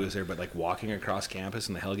when Bobby was there, but like walking across campus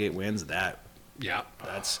and the Hellgate winds,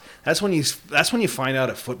 that's when you find out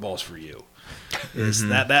if football's for you. Is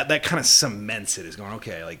that kind of cements it, is going,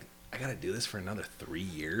 okay, like I got to do this for another 3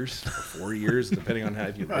 years or 4 years, depending on how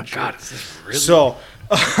you redshirt. God, is this really? So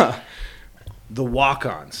the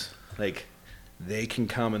walk-ons, like they can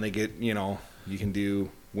come and they get, you can do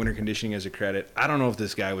winter conditioning as a credit. I don't know if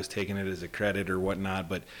this guy was taking it as a credit or whatnot,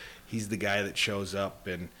 but he's the guy that shows up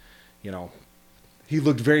and, he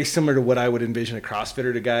looked very similar to what I would envision a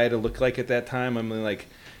CrossFitter guy to look like at that time. I mean, like,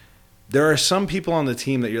 there are some people on the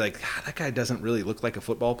team that you're like, that guy doesn't really look like a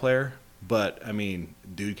football player. But, I mean,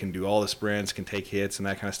 dude can do all the sprints, can take hits and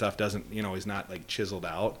that kind of stuff. Doesn't, he's not, like, chiseled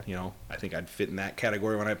out. I think I'd fit in that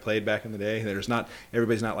category when I played back in the day.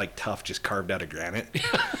 Everybody's not, like, tough, just carved out of granite.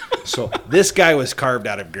 So this guy was carved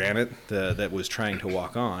out of granite that was trying to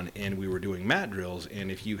walk on, and we were doing mat drills.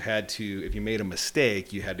 And if you made a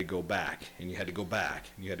mistake, you had to go back, and you had to go back,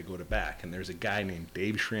 and you had to go to back. And there's a guy named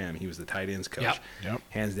Dave Schramm. He was the tight ends coach. Yep.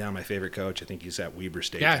 Hands down my favorite coach. I think he's at Weber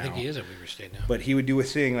State Yeah, now. I think he is at Weber State now. But he would do a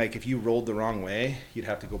thing like if you rolled the wrong way, you'd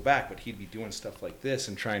have to go back. But he'd be doing stuff like this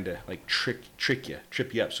and trying to like trip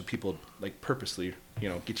you up, so people like purposely,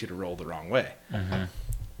 get you to roll the wrong way. Mm-hmm.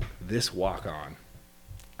 This walk on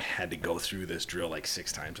had to go through this drill like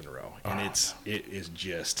 6 times in a row, and it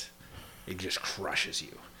just crushes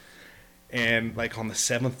you. And like on the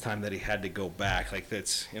 7th time that he had to go back, like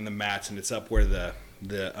that's in the mats and it's up where the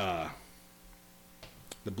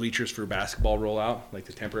bleachers for basketball roll out, like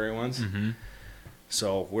the temporary ones. Mm-hmm.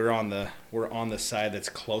 So we're on the side that's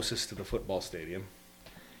closest to the football stadium,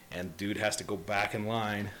 and dude has to go back in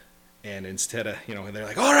line, and instead of they're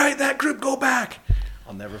like, all right, that group go back.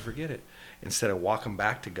 I'll never forget it. Instead of walking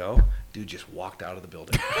back to go, dude just walked out of the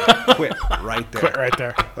building. Quit right there. Quit right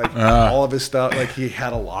there. Like all of his stuff, like he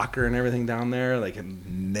had a locker and everything down there, like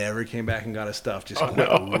and never came back and got his stuff. Just quit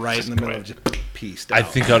right in the middle of just pieced out. I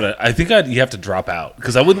think you have to drop out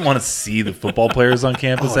because I wouldn't want to see the football players on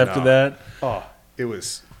campus after that. Oh, it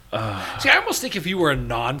was. See, I almost think if you were a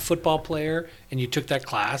non-football player and you took that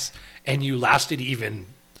class and you lasted even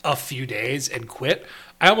a few days and quit,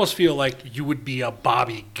 I almost feel like you would be a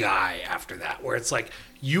Bobby guy after that, where it's like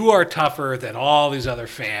you are tougher than all these other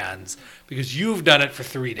fans because you've done it for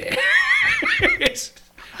 3 days.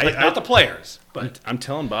 Not the players, but I'm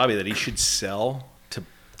telling Bobby that he should sell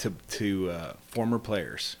to former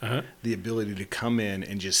players the ability to come in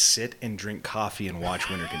and just sit and drink coffee and watch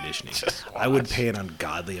winter conditioning. I would pay an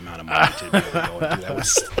ungodly amount of money to be able to go and do that with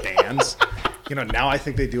stands. Now I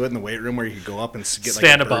think they do it in the weight room where you could go up and get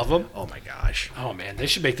stand like above them. Oh my gosh. Oh man, they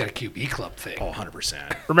should make that a QB club thing. Oh,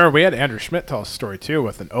 100%. Remember, we had Andrew Schmidt tell us a story too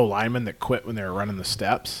with an O lineman that quit when they were running the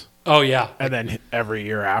steps. Oh yeah, And then every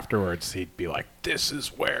year afterwards, he'd be like, "This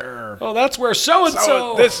is where." oh that's where so and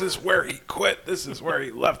so. This is where he quit. This is where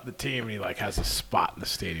he left the team, and he like has a spot in the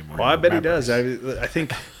stadium. Where Well, I bet he remembers. does. I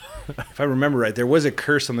think, if I remember right, there was a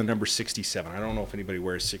curse on the number 67. I don't know if anybody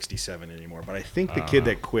wears 67 anymore, but I think the kid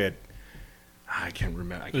that quit, I can't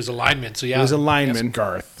remember. It was a lineman, so yeah, It was a It's lineman.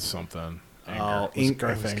 Garth something. Oh,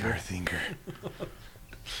 Garth Inger. Garth Inger.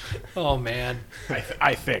 Oh man,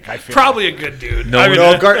 I think. probably a good dude. No, I mean,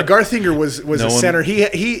 No, Garth Inger was No a one- center.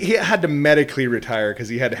 He had to medically retire because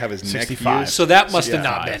he had to have his 65. neck fused. so that must have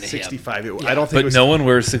not been him. 65. I don't think it But was. no one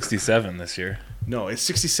wears 67 this year. No, it's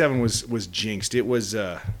 67 was jinxed. It was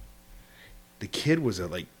the kid was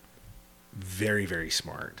very, very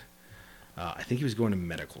smart. I think he was going to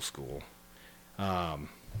medical school.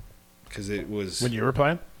 Because it was When you were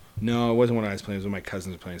playing? no, it wasn't when I was playing. It was when my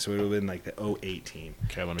cousins were playing. So it would have been like the 08 team.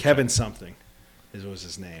 Okay, let me Kevin something was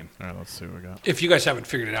his name. All right, let's see what we got. If you guys haven't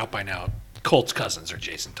figured it out by now, Colt's cousins are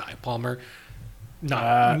Jason Ty Palmer.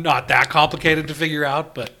 Not that complicated to figure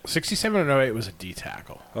out, but 67 and 08 was a D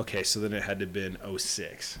tackle. Okay, so then it had to have been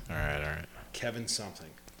 06. All right. Kevin something.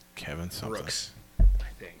 Kevin something. Brooks, I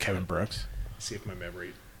think. Kevin Brooks. See if my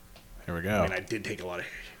memory. Here we I go. mean, I did take a lot of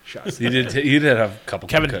shots. You did have a couple.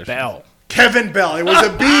 Kevin concussions. Bell. Kevin Bell. It was a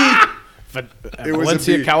B. It was a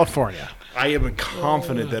Valencia, B. California. I am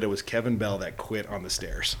confident that it was Kevin Bell that quit on the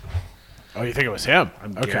stairs. Oh, you think it was him?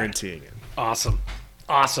 I'm okay. guaranteeing it. awesome.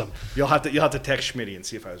 You'll have to text Schmitty and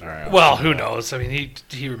see if I was right. right. Well, who knows? I mean,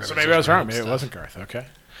 he remembers. So maybe I was those wrong. Maybe it stuff. wasn't Garth. Okay.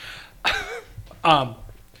 All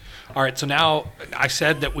All right, so now I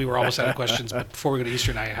said that we were almost out of questions, but before we go to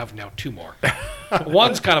Eastern, I have now 2 more.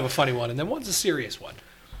 One's kind of a funny one, and then one's a serious one.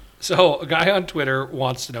 So a guy on Twitter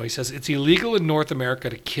wants to know, he says, it's illegal in North America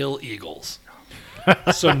to kill eagles.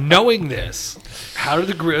 So knowing this, how did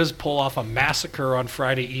the Griz pull off a massacre on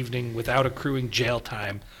Friday evening without accruing jail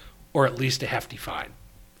time or at least a hefty fine?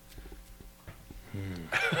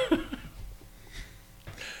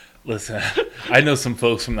 Listen, I know some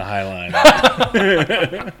folks from the High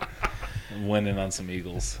Line. Winning on some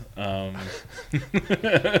Eagles.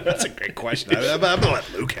 That's a great question. I'm going to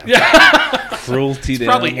let Luke have that. Cruelty to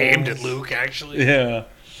Probably animals. aimed at Luke, actually. Yeah.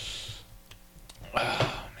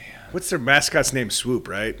 What's their mascot's name? Swoop,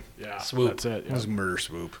 right? Yeah, Swoop. That's it. It Yeah. was Murder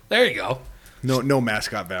Swoop. There you go. No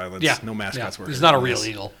mascot violence. Yeah. No mascots were He's hurt not a in real this.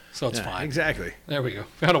 eagle, so it's Yeah, fine. Exactly. There we go.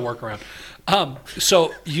 Found a workaround.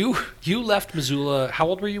 So you left Missoula. How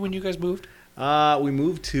old were you when you guys moved? We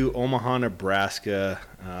moved to Omaha, Nebraska.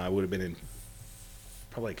 I would have been in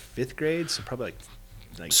probably like 5th grade, so probably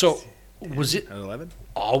like So 10, was it 11?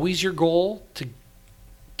 always your goal to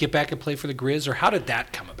get back and play for the Griz, or how did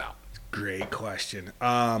that come about? Great question.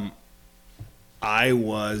 I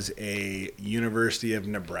was a University of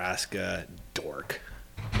Nebraska dork.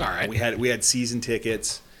 All right. We had season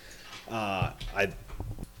tickets. Tommy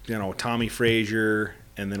Frazier,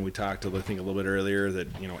 and then we talked, I think, a little bit earlier that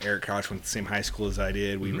Eric Couch went to the same high school as I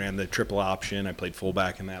did. We ran the triple option. I played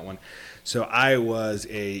fullback in that one. So I was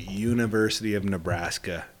a University of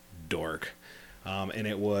Nebraska dork. And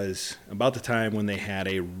it was about the time when they had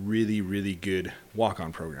a really, really good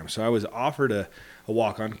walk-on program. So I was offered a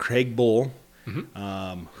walk-on, Craig Bull,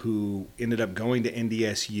 who ended up going to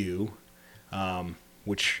NDSU,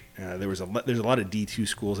 which there's a lot of D2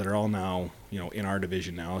 schools that are all now in our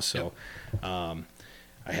division now. So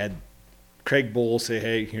I had Craig Bull say,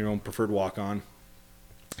 hey, preferred walk-on.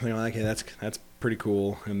 Okay, that's pretty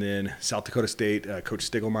cool. And then South Dakota State, Coach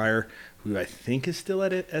Stiglmeyer, who I think is still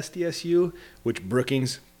at SDSU, which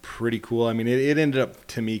Brookings, pretty cool. I mean, it ended up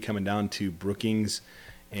to me coming down to Brookings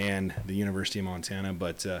and the University of Montana.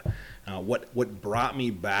 But what brought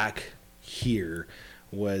me back here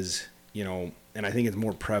was, and I think it's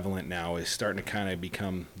more prevalent now, is starting to kind of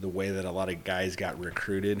become the way that a lot of guys got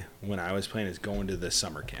recruited when I was playing, is going to the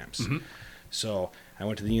summer camps. So I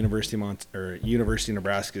went to the University of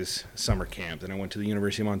Nebraska's summer camp, then I went to the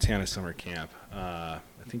University of Montana summer camp. I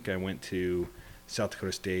think I went to South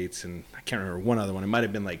Dakota State's, and I can't remember one other one. It might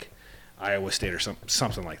have been like Iowa State or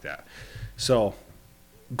something like that. So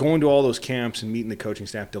going to all those camps and meeting the coaching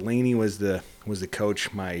staff. Delaney was the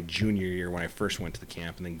coach my junior year when I first went to the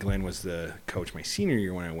camp, and then Glenn was the coach my senior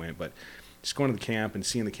year when I went. But just going to the camp and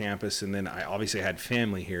seeing the campus, and then I obviously had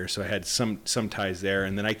family here, so I had some ties there.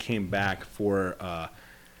 And then I came back for a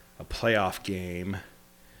playoff game.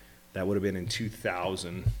 That would have been in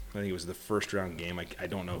 2000. I think it was the first round game. I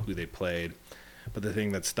don't know who they played. But the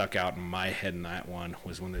thing that stuck out in my head in that one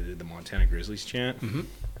was when they did the Montana Grizzlies chant.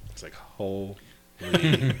 It's like, holy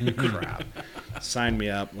crap. Sign me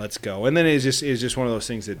up. Let's go. And then it's just one of those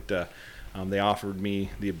things that they offered me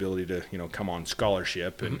the ability to, come on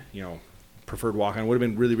scholarship. And, preferred walk-on would have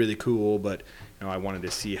been really, really cool. But, I wanted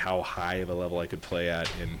to see how high of a level I could play at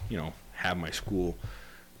and, have my school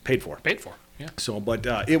paid for. Yeah. So, but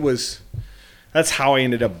that's how I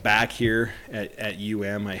ended up back here at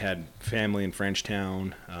UM. I had family in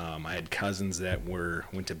Frenchtown. I had cousins that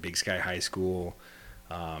went to Big Sky High School.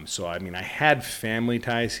 So, I mean, I had family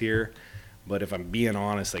ties here. But if I'm being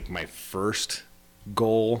honest, like my first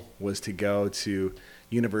goal was to go to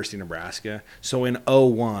University of Nebraska. So in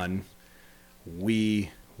 2001,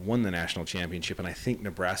 we won the national championship, and I think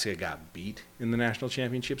Nebraska got beat in the national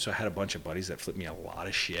championship. So I had a bunch of buddies that flipped me a lot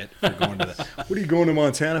of shit for going to the, what are you going to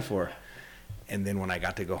Montana for? And then when I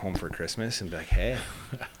got to go home for Christmas and be like, hey,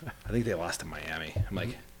 I think they lost to Miami. I'm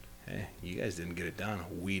like, hey, you guys didn't get it done.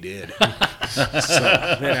 We did. So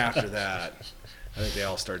then after that, I think they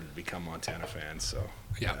all started to become Montana fans. So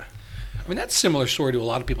Yeah. I mean, that's a similar story to a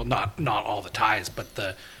lot of people, not all the ties, but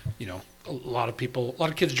a lot of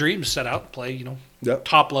kids' dreams set out to play, Yep.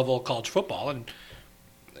 top level college football. And,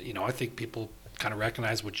 I think people kind of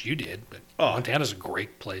recognize what you did, but Montana's a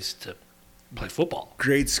great place to play football.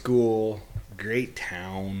 Great school, great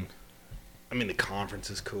town. I mean, the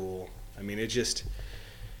conference is cool. I mean, I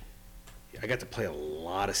got to play a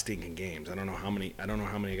lot of stinking games. I don't know how many I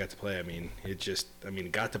got to play. I mean,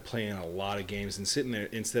 got to play in a lot of games and sitting there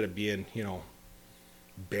instead of being,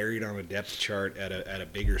 buried on a depth chart at a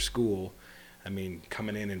bigger school. I mean,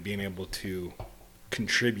 coming in and being able to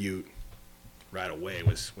contribute right away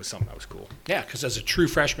was something that was cool. Yeah, because as a true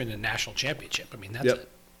freshman in a national championship, I mean, that's Yep.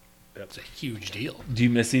 that's a huge deal. Do you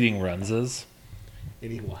miss eating Runzas?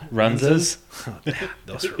 Any what? Runzas?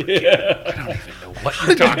 Those were ridiculous. I don't even know what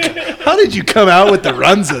you're talking about. How did you come out with the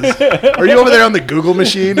Runzas? Are you over there on the Google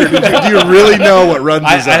machine, or do you really know what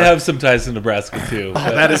Runzas I are? have some ties to Nebraska too.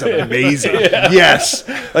 but- That is amazing. Yes.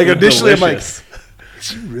 Like initially, Delicious. I'm like, is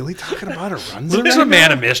he really talking about a Runza? Luke's right a man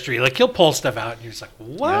now? of mystery. Like, he'll pull stuff out, and you're just like,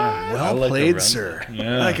 what? I Well like a played, Runza. sir.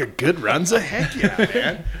 Yeah. Like a good Runza? Heck yeah,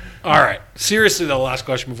 man. All right. Seriously, the last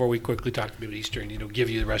question before we quickly talk about Easter and give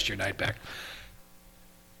you the rest of your night back.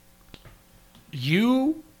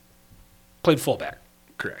 You played fullback,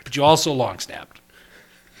 Correct. but you also long snapped.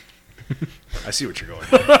 I see what you're going.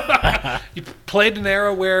 You played an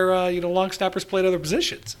era where long snappers played other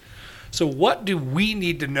positions. So what do we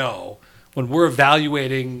need to know when we're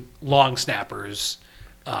evaluating long snappers?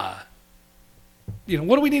 What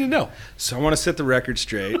do we need to know? So I want to set the record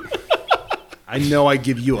straight. I know I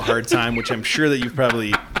give you a hard time, which I'm sure that you've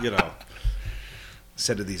probably,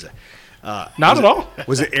 said to these. Not at all.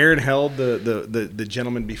 Was it Aaron Held, the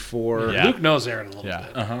gentleman before? Yeah. Luke knows Aaron a little Yeah.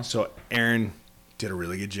 bit. Uh-huh. So Aaron did a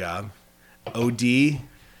really good job. OD,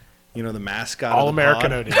 the mascot.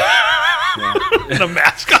 All-American of the OD. pod. Yeah. The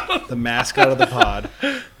mascot. The mascot of the pod.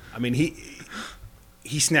 I mean,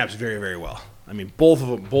 he snaps very, very well. I mean, both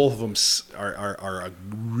of them are a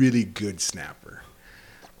really good snapper.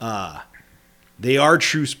 They are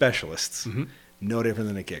true specialists. Mm-hmm. No different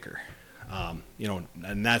than a kicker.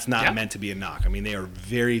 And that's not Yeah. meant to be a knock. I mean, they are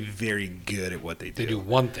very, very good at what they do. They do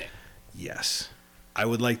one thing. Yes. I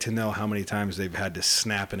would like to know how many times they've had to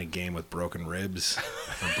snap in a game with broken ribs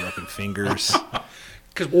or broken fingers.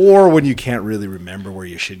 Or when you can't really remember where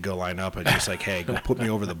you should go line up and just like, hey, go put me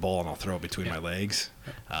over the ball and I'll throw it between my legs.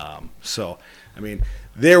 I mean,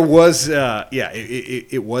 there was,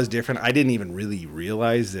 it was different. I didn't even really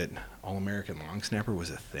realize that All-American long snapper was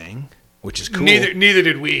a thing, which is cool. Neither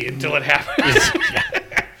did we until it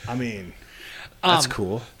happened. I mean, that's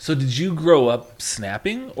cool. So did you grow up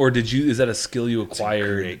snapping, or is that a skill you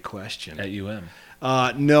acquired Great question. at UM?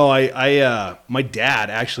 No, I my dad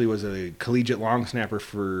actually was a collegiate long snapper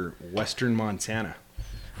for Western Montana.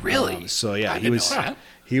 Really? So yeah, I he didn't was know that.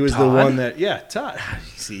 he was the Todd? one that Todd.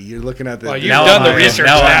 See, you're looking at the Well, you've done the research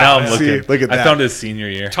Now now. I'm See, looking. look at I that. found his senior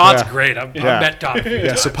year. Todd's Yeah. great. I've Yeah. met Todd.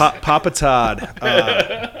 yeah. So Papa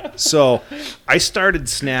Todd. So I started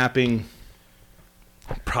snapping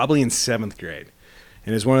probably in 7th grade,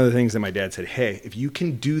 and it's one of the things that my dad said. Hey, if you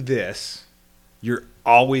can do this, you're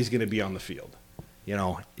always going to be on the field.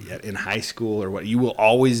 In high school or what, you will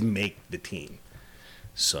always make the team.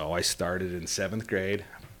 So I started in 7th grade.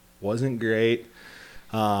 Wasn't great.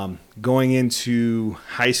 Going into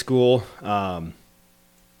high school, our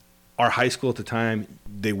high school at the time,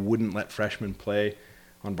 they wouldn't let freshmen play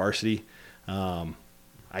on varsity.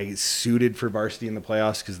 I suited for varsity in the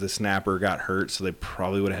playoffs because the snapper got hurt, so they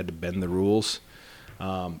probably would have had to bend the rules.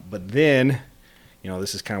 But then,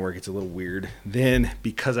 this is kind of where it gets a little weird. Then,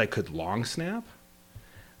 because I could long snap,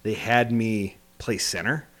 they had me play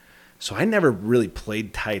center. So I never really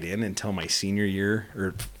played tight end until my senior year,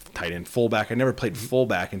 or tight end, fullback. I never played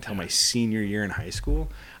fullback until my senior year in high school.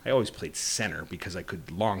 I always played center because I could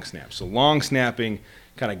long snap. So long snapping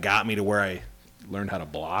kind of got me to where I learned how to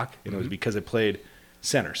block, and it was because I played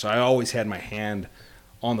center. So I always had my hand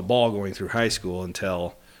on the ball going through high school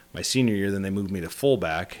until my senior year. Then they moved me to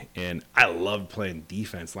fullback, and I loved playing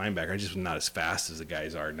defense, linebacker. I just was not as fast as the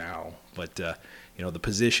guys are now. But, the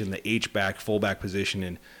position, the H-back, fullback position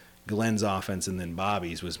in Glenn's offense and then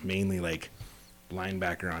Bobby's was mainly like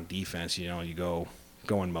linebacker on defense. You go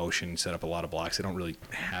in motion, set up a lot of blocks. They don't really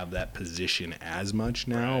have that position as much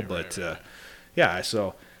now.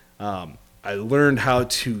 So I learned how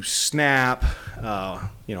to snap,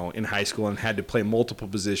 in high school, and had to play multiple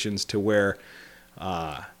positions to where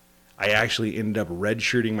I actually ended up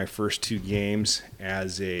redshirting my first 2 games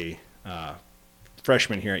as a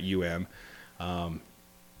freshman here at UM.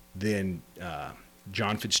 Then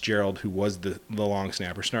John Fitzgerald, who was the long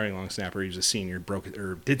snapper, starting long snapper, he was a senior,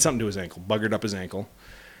 did something to his ankle, buggered up his ankle.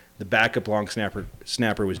 The backup long snapper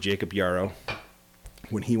was Jacob Yarrow.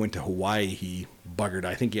 When he went to Hawaii, he buggered.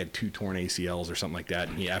 I think he had 2 torn ACLs or something like that.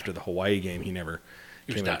 And after the Hawaii game, he never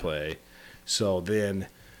came to play. So then,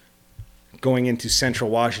 going into Central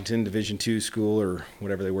Washington Division II school or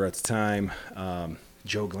whatever they were at the time,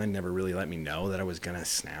 Joe Glenn never really let me know that I was gonna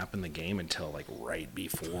snap in the game until like right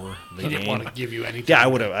before the He game. didn't want to give you anything. Yeah, I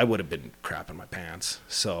would have been crapping my pants.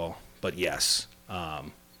 So, but yes,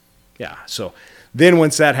 So then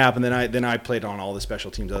once that happened, then I played on all the special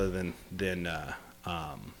teams other than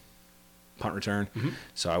punt return. Mm-hmm.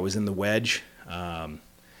 So I was in the wedge.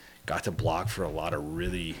 Got to block for a lot of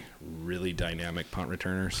really, really dynamic punt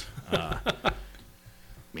returners.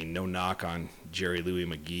 mean, no knock on Jerry Louis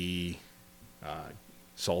McGee,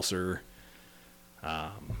 Sulcer,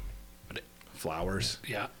 Flowers.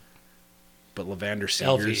 Yeah. But Levander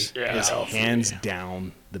LV. Seegers Yeah. is LV. hands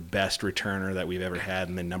down the best returner that we've ever had,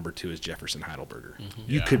 and then number 2 is Jefferson Heidelberger. Mm-hmm.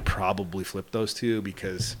 You could probably flip those two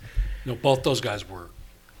because Both those guys were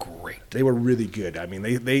great. they were really good. I mean,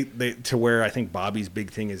 they to where I think Bobby's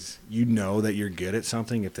big thing is that you're good at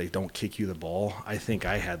something if they don't kick you the ball. I think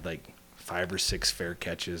I had like 5 or 6 fair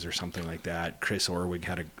catches or something like that. Chris Orwig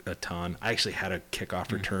had a ton. I actually had a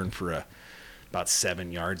kickoff return for about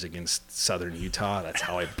 7 yards against Southern Utah. That's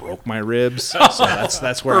how I broke my ribs. So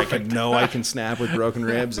that's where I can know I can snap with broken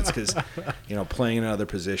ribs. It's because playing in another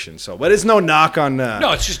position. So, but it's no knock on.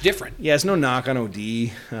 No, it's just different. Yeah, it's no knock on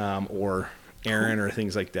OD or Aaron or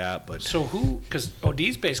things like that. But So because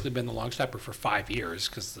OD's basically been the long snapper for 5 years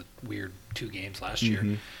because the weird 2 games last year,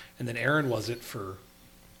 and then Aaron was it for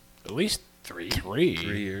At least 3. 3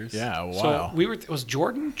 years. Yeah, wow. So was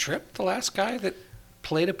Jordan Tripp the last guy that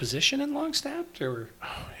played a position in long snap? Or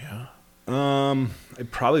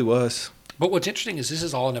it probably was. But what's interesting is this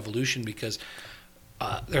is all an evolution because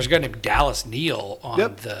there's a guy named Dallas Neal on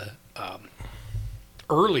the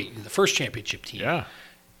first championship team. Yeah.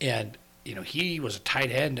 And he was a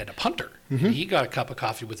tight end and a punter. And he got a cup of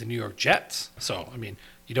coffee with the New York Jets. So I mean,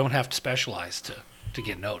 you don't have to specialize to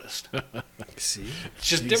get noticed. See, It's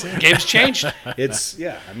just different. Game's changed. it's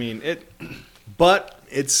I mean it, but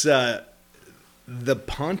it's the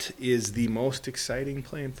punt is the most exciting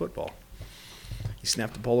play in football. You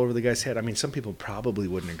snap the ball over the guy's head. I mean, some people probably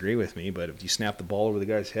wouldn't agree with me, but if you snap the ball over the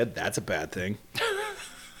guy's head, that's a bad thing.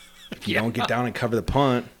 If you don't get down and cover the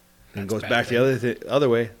punt, and it goes back the other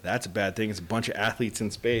way, that's a bad thing. It's a bunch of athletes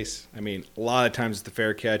in space. I mean, a lot of times it's the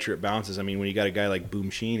fair catch or it bounces. I mean, when you got a guy like Boom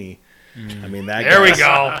Sheeny, I mean, There we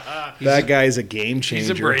go. That guy's a game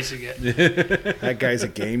changer. He's embracing it. That guy's a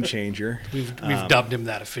game changer. We've dubbed him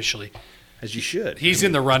that officially. As you should. He's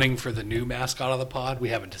in the running for the new mascot of the pod. We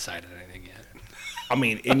haven't decided anything yet. I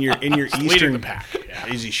mean, in your leading Eastern the pack, yeah.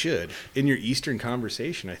 as you should. In your Eastern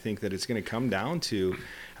conversation, I think that it's going to come down to,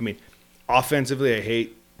 I mean, offensively, I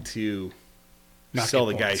hate to Not sell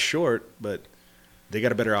the get guys points. short, but they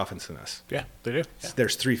got a better offense than us. Yeah, they do.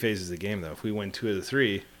 There's 3 phases of the game, though. If we win 2 of the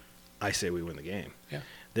 3, I say we win the game. Yeah.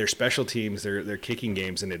 Their special teams, their kicking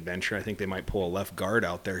game's an adventure. I think they might pull a left guard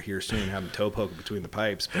out there here soon, have him toe poke between the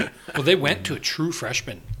pipes. But Well, they went to a true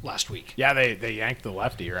freshman last week. Yeah, they yanked the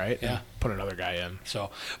lefty, right? Yeah. And put another guy in.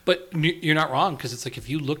 So, but you're not wrong because it's like if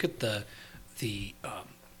you look at the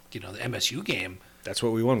MSU game, that's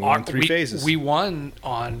what we won. We won 3 phases. We won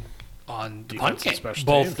on the Defense punt and game. special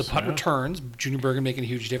Both teams, the punt yeah. returns, Junior Bergen making a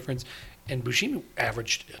huge difference, and Buscemi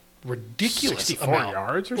averaged a ridiculous 64 amount,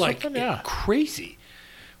 yards or like, something? Yeah. crazy,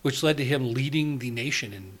 which led to him leading the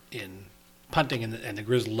nation in punting, and the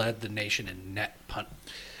Grizz led the nation in net punt.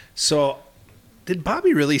 So, did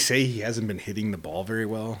Bobby really say he hasn't been hitting the ball very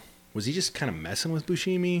well? Was he just kind of messing with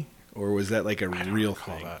Buscemi, or was that like a real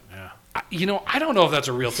Call thing? that, yeah. I don't know if that's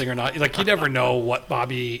a real thing or not. Like, you never know what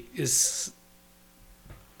Bobby is,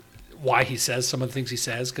 why he says some of the things he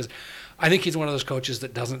says, because I think he's one of those coaches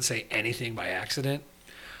that doesn't say anything by accident.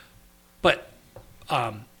 But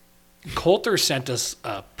Coulter sent us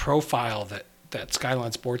a profile that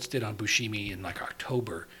Skyline Sports did on Buscemi in like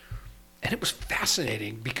October, and it was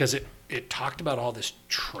fascinating because it talked about all this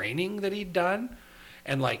training that he'd done,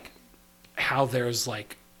 and like how there's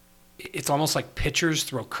like, it's almost like pitchers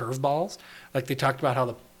throw curveballs. Like they talked about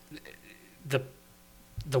how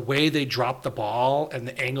the way they drop the ball and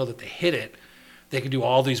the angle that they hit it, they can do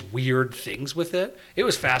all these weird things with it. It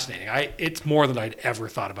was fascinating. It's more than I'd ever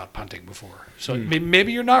thought about punting before. So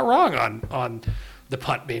maybe you're not wrong on the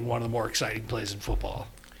punt being one of the more exciting plays in football.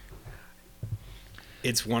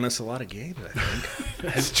 It's won us a lot of games, I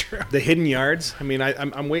think. That's true. The hidden yards. I mean,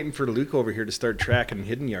 I'm waiting for Luke over here to start tracking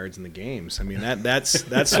hidden yards in the games. I mean, that's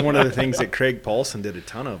one of the things that Craig Paulson did a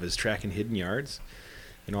ton of is tracking hidden yards,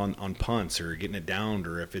 on punts or getting it downed,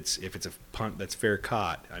 or if it's a punt that's fair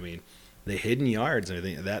caught. I mean, the hidden yards. I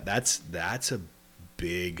think that's a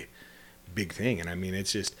big thing. And I mean,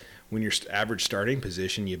 it's just when your average starting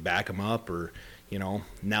position, you back them up, or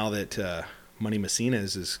now that. Money Messina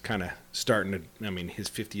is kind of starting to, I mean, his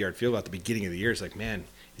 50-yard field goal at the beginning of the year is like, man,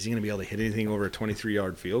 is he going to be able to hit anything over a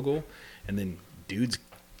 23-yard field goal? And then, dudes,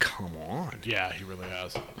 come on. Yeah, he really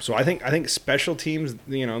has. So I think special teams,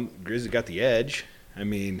 Grizzly got the edge. I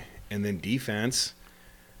mean, and then defense,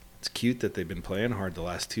 it's cute that they've been playing hard the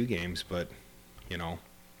last 2 games, but,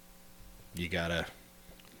 you got to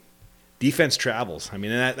 – defense travels. I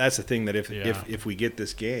mean, and that's the thing that if we get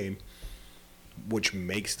this game – which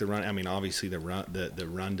makes the run. I mean, obviously the run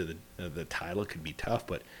to the title could be tough,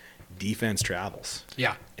 but defense travels.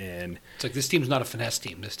 Yeah. And it's like this team's not a finesse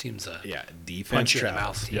team. This team's a defense punch you in the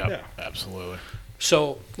travels. mouth team. Yep, Yeah. absolutely.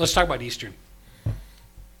 So let's talk about Eastern.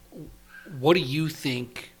 What do you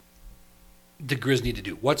think the Griz need to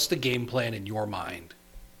do? What's the game plan in your mind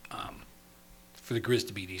for the Griz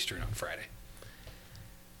to beat Eastern on Friday?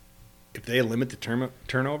 If they limit the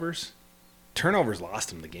turnovers lost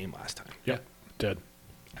them the game last time. Yep, did.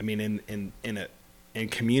 I mean, in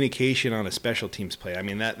communication on a special teams play, I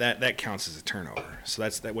mean that counts as a turnover. So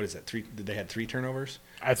that's that. What is that? Did they had 3 turnovers?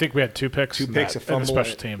 I think we had 2 picks. A in the fumble.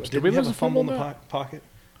 special teams. Did we lose a fumble in the pocket?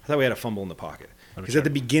 I thought we had a fumble in the pocket. Because at the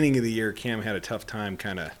beginning of the year, Cam had a tough time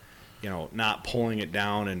kind of, not pulling it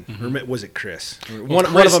down. And or was it Chris? One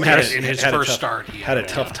of them had in his first start. He had a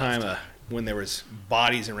tough time when there was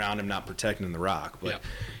bodies around him not protecting the rock. But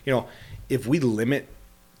if we limit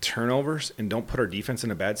turnovers and don't put our defense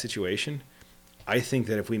in a bad situation, I think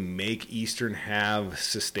that if we make Eastern have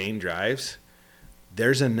sustained drives,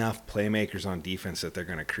 there's enough playmakers on defense that they're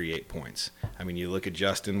going to create points. I mean, you look at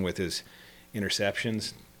Justin with his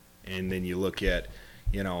interceptions, and then you look at,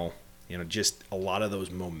 just a lot of those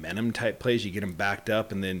momentum type plays. You get them backed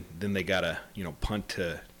up, and then they got to, punt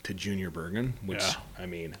to Junior Bergen, which I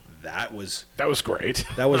mean, that was great.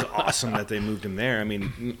 That was awesome that they moved him there. I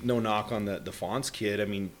mean, no knock on the Fonz kid. I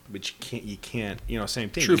mean, but you can't, same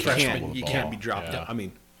thing. True freshman. You can't be dropped down. I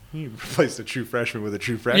mean, you replaced a true freshman with a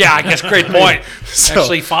true freshman. Yeah, I guess great point. So-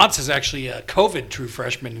 Actually, Fonz is actually a COVID true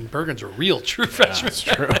freshman, and Bergen's a real true freshman. That's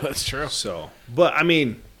true. That's true. So, but I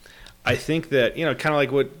mean, I think that, kind of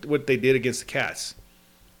like what they did against the Cats.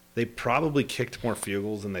 They probably kicked more field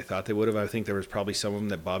goals than they thought they would have. I think there was probably some of them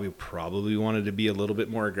that Bobby probably wanted to be a little bit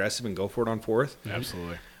more aggressive and go for it on 4th.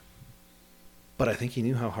 Absolutely. But I think he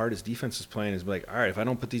knew how hard his defense was playing. He's like, all right, if I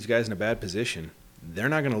don't put these guys in a bad position, they're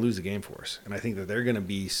not going to lose the game for us. And I think that they're going to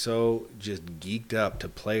be so just geeked up to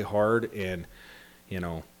play hard and,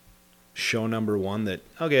 show number one that,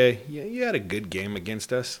 okay, you had a good game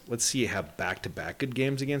against us. Let's see you have back-to-back good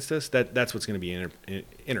games against us. That's what's going to be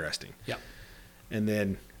interesting. Yeah. And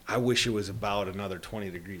then I wish it was about another 20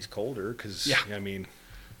 degrees colder because, I mean.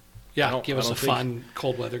 Yeah, give us I a don't think- fun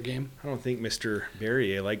cold weather game. I don't think Mr.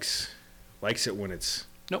 Barrier likes it when it's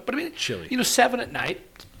No, but I mean, chilly. 7 at night,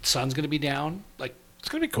 sun's going to be down. Like, It's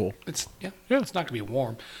gonna be cool. it's it's not going to be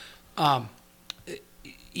warm.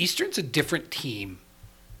 Eastern's a different team,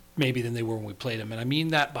 maybe, than they were when we played them, and I mean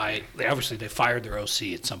that by they fired their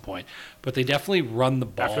OC at some point, but they definitely run the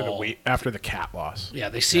ball After the Cat loss. Yeah,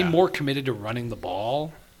 they seem more committed to running the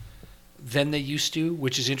ball than they used to,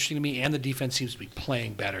 which is interesting to me. And the defense seems to be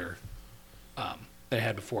playing better than it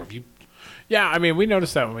had before. Yeah, I mean, we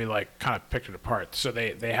noticed that when we kind of picked it apart. So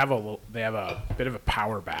they have a bit of a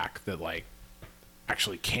power back that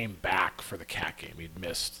actually came back for the Cat game. He'd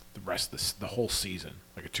missed the rest of the whole season,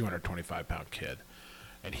 like a 225-pound kid,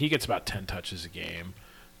 and he gets about 10 touches a game.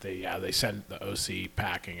 They send the OC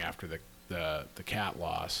packing after the Cat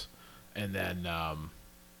loss, and then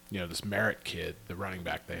this Merritt kid, the running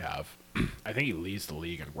back they have, I think he leads the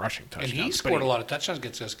league in rushing touchdowns. And he scored a lot of touchdowns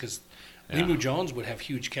against us because Limu Jones would have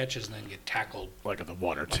huge catches and then get tackled at the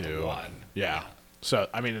 1 or 2. one. Yeah. So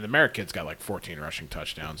I mean, the Merritt kid's got 14 rushing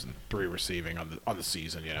touchdowns and 3 receiving on the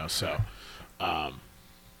season. So, I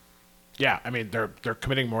mean, they're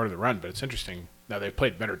committing more to the run, but it's interesting. Now they've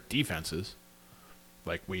played better defenses,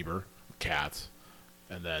 like Weber, Cats,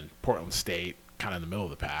 and then Portland State, kind of in the middle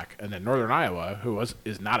of the pack, and then Northern Iowa, who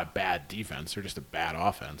is not a bad defense, they're just a bad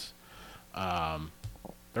offense.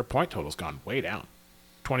 Their point total's gone way down,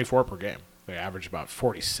 24 per game. They average about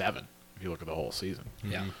 47 if you look at the whole season.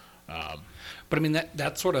 Yeah. But I mean,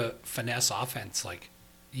 that sort of finesse offense,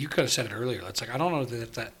 you could have said it earlier. It's I don't know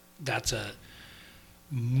that's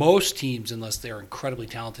most teams, unless they're incredibly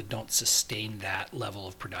talented, don't sustain that level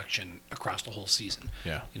of production across the whole season.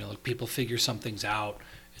 Yeah. People figure some things out.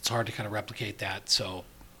 It's hard to kind of replicate that. So.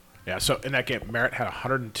 Yeah, so in that game, Merritt had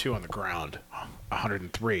 102 on the ground,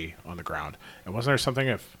 103 on the ground. And wasn't there something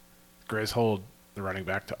if Griz hold the running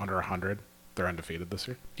back to under 100, they're undefeated this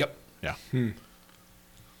year? Yep. Yeah.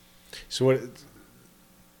 So what? Did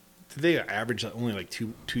they average only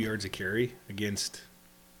 2 yards a carry against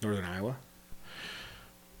Northern Iowa?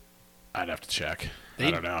 I'd have to check.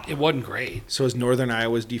 I don't know. It wasn't great. So is Northern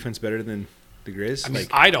Iowa's defense better than the Griz? I mean,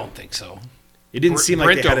 I don't think so. It didn't seem like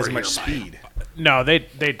Brent they had over as much here, speed. No, they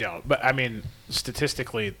don't. But, I mean,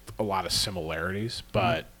 statistically, a lot of similarities.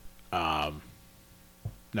 But, no,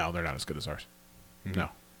 they're not as good as ours. Mm-hmm. No.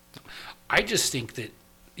 I just think that,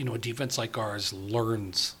 a defense like ours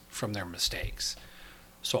learns from their mistakes.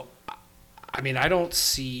 So I mean, I don't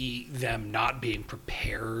see them not being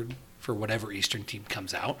prepared for whatever Eastern team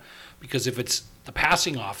comes out, because if it's the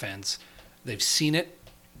passing offense, they've seen it.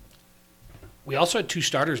 We also had 2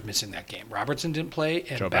 starters missing that game. Robertson didn't play,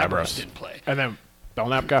 and Joe Babros Babros didn't play. And then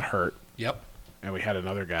Belknap got hurt, Yep. and we had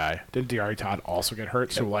another guy. Didn't Diari Todd also get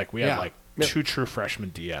hurt? So like we had Yeah. like 2 true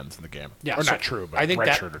freshman DNs in the game. Yeah, or so not true, but I think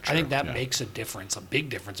redshirt or true. I think that Yeah. makes a difference, a big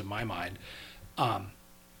difference in my mind.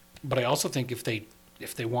 But I also think if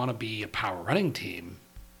they want to be a power running team,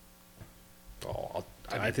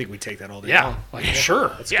 I think we take that all day yeah, long. like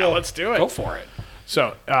sure, Let's do it. go for it.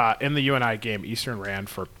 So in the UNI game, Eastern ran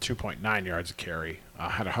for 2.9 yards a carry,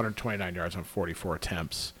 had 129 yards on 44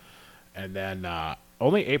 attempts, and then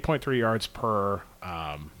only 8.3 yards per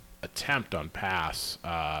attempt on pass,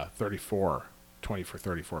 20 for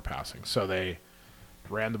 34 passing. So they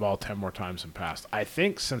ran the ball 10 more times than passed. I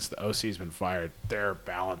think since the OC's been fired, their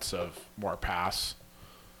balance of more pass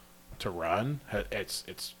to run, it's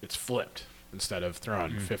flipped. Instead of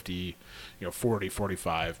throwing 50, 40,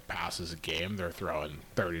 45 passes a game, they're throwing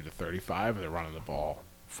 30 to 35, and they're running the ball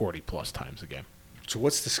 40-plus times a game. So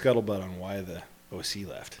what's the scuttlebutt on why the OC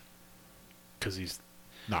left? Because he's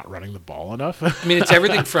not running the ball enough. I mean, it's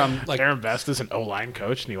everything from like Aaron Best is an O-line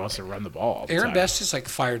coach, and he wants to run the ball all the Aaron time. Best has like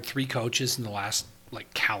fired 3 coaches in the last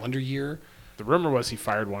like calendar year. The rumor was he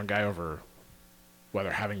fired one guy over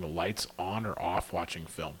whether having the lights on or off watching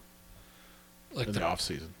film Like in the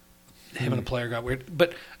offseason. him and a player got weird.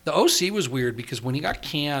 But the OC was weird because when he got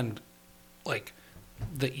canned, like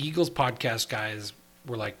the Eagles podcast guys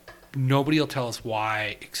were like, nobody will tell us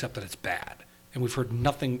why except that it's bad. And we've heard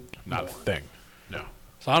nothing Not more. a thing. No.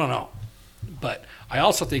 So I don't know. But I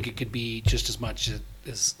also think it could be just as much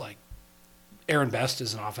as like Aaron Best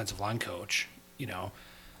is an offensive line coach,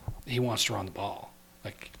 he wants to run the ball.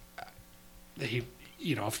 Like he,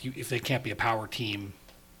 if they can't be a power team,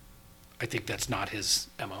 I think that's not his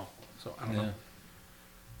MO. So I don't know.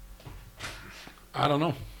 I don't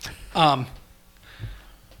know.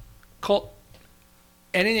 Colt,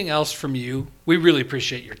 anything else from you? We really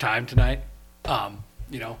appreciate your time tonight.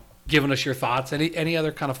 Giving us your thoughts. Any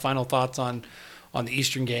other kind of final thoughts on the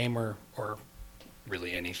Eastern game or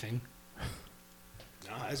really anything?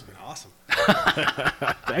 No, it's been awesome.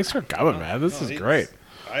 Thanks for coming, man. This is great.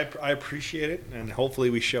 I appreciate it, and hopefully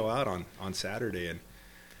we show out on Saturday, and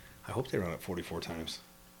I hope they run it 44 times.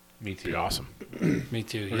 Me too. Be awesome. Me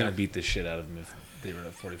too. We're gonna beat the shit out of them if they run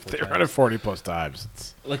it 44 They times. run it 40-plus times.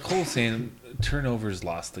 It's Like Cole's saying, turnovers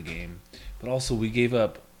lost the game, but also we gave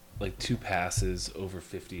up like 2 passes over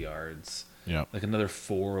 50 yards, like another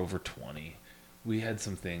 4 over 20. We had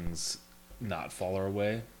some things not fall our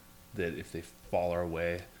way that if they fall our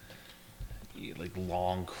way, like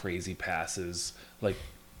long crazy passes, like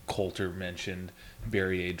Coulter mentioned,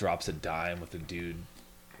 Barrier drops a dime with a dude,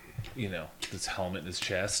 this helmet in his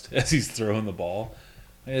chest as he's throwing the ball.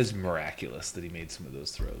 It is miraculous that he made some of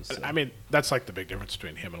those throws. So. I mean, that's like the big difference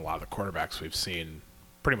between him and a lot of the quarterbacks we've seen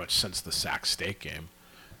pretty much since the Sac State game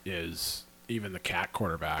is even the Cat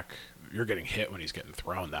quarterback, you're getting hit when he's getting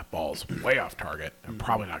thrown. That ball's way off target and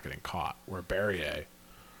probably not getting caught. Where Barrier,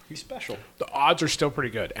 He's special. the odds are still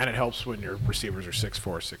pretty good. And it helps when your receivers are 6'4",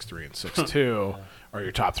 6'3", and 6'2", or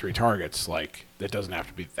your top 3 targets. Like, it doesn't have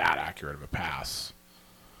to be that accurate of a pass.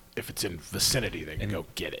 If it's in vicinity, they can go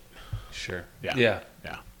get it. Sure. Yeah.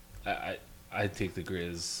 I take the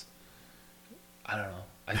Griz. I don't know.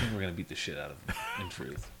 I think we're gonna beat the shit out of them. In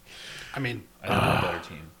truth, I mean, I think we're a better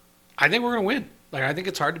team. I think we're going to win. Like, I think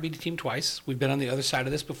it's hard to beat a team twice. We've been on the other side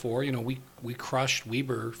of this before. We crushed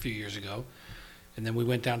Weber a few years ago, and then we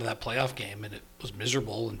went down to that playoff game, and it was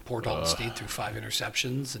miserable, and poor Dalton Steed threw 5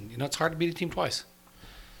 interceptions, and, it's hard to beat a team twice.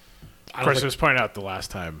 Of course, it was pointed out the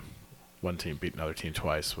last time one team beat another team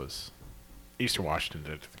twice was Eastern Washington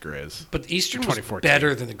did it to the Grizz. But Eastern was 2014.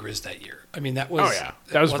 better than the Grizz that year. I mean, that was... Oh, yeah.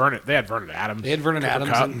 That was Vernon. They had Vernon Adams. They had Vernon Cooper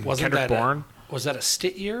Adams, Kupp, and wasn't Kendrick that Bourne. was that a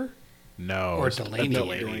Stitt year? No. Or it was Delaney.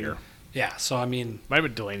 Delaney year. Yeah, so, I mean... Might have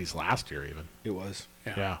been Delaney's last year even. It was.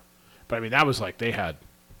 Yeah. But, I mean, that was like they had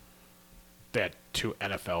 2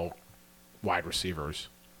 NFL wide receivers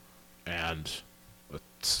and a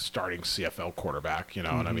starting CFL quarterback, and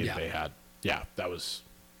I mean, they had... Yeah, that was...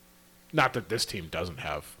 Not that this team doesn't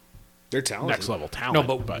have They're talented. next level talent.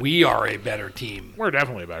 No, but we are a better team we're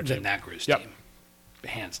definitely a better than team. that Grizz Yep. team.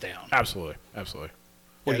 Hands down. Absolutely. Yeah,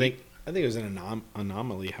 I think it was an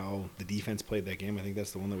anomaly how the defense played that game. I think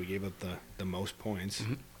that's the one that we gave up the most points.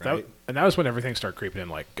 Right? That was when everything started creeping in,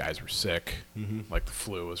 like guys were sick, like the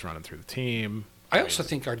flu was running through the team. I also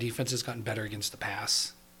think our defense has gotten better against the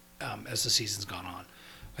pass as the season's gone on.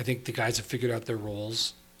 I think the guys have figured out their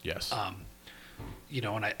roles. Yes.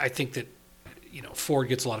 And I think that, Ford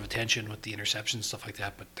gets a lot of attention with the interceptions, stuff like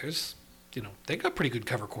that, but there's, they got pretty good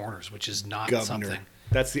cover corners, which is not something.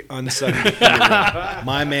 That's the unsung hero.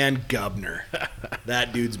 My man Gubner.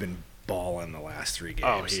 That dude's been balling the last 3 games.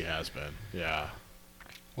 Oh, he has been. Yeah.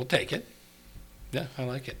 We'll take it. Yeah, I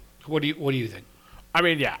like it. What do you think? I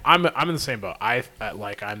mean, yeah, I'm in the same boat. I'm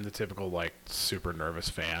the typical super nervous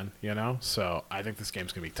fan, So I think this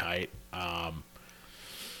game's gonna be tight. As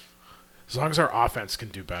long as our offense can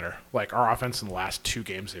do better. Our offense in the last 2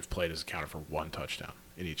 games they've played has accounted for 1 touchdown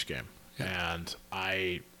in each game, and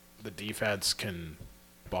the defense can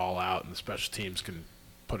ball out and the special teams can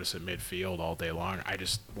put us at midfield all day long. I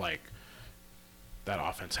just that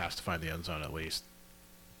offense has to find the end zone at least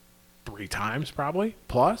 3 times probably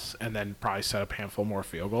plus, and then probably set up a handful more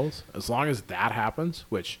field goals. As long as that happens,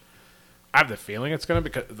 which I have the feeling it's going to,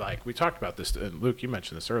 because we talked about this, and Luke, you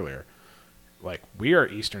mentioned this earlier, we are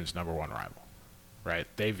Eastern's number 1 rival, right?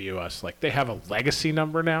 They view us they have a legacy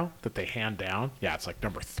number now that they hand down. Yeah, it's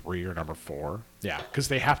number 3 or number 4. Yeah, because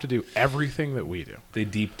they have to do everything that we do. They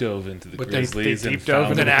deep dove into the But Grizzlies they deep dove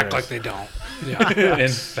and then act like they don't. Yeah.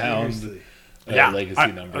 and found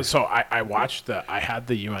legacy number. So I watched I had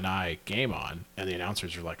the UNI game on, and the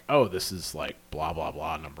announcers are like, "Oh, this is blah blah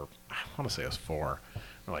blah number." I want to say it was 4.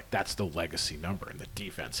 They're like, "That's the legacy number," and the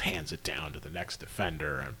defense hands it down to the next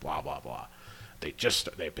defender, and blah blah blah.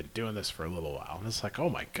 They've been doing this for a little while, and it's oh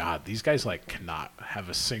my god, these guys cannot have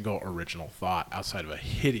a single original thought outside of a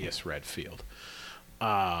hideous red field.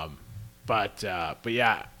 But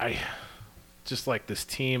yeah, I just this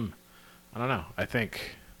team. I don't know. I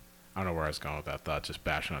don't know where I was going with that thought, just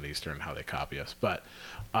bashing on Eastern and how they copy us. But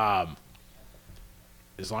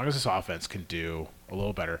as long as this offense can do a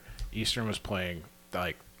little better, Eastern was playing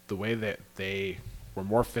the way that they were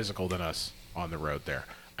more physical than us on the road there.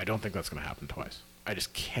 I don't think that's going to happen twice. I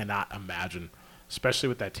just cannot imagine, especially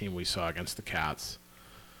with that team we saw against the Cats,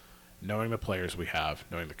 knowing the players we have,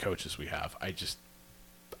 knowing the coaches we have. I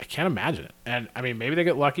can't imagine it. And, I mean, maybe they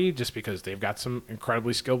get lucky just because they've got some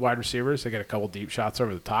incredibly skilled wide receivers. They get a couple deep shots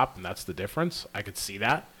over the top, and that's the difference. I could see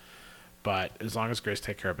that. But as long as Griz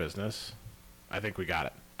take care of business, I think we got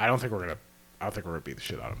it. I don't think we're going to beat the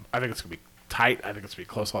shit out of them. I think it's going to be tight. I think it's going to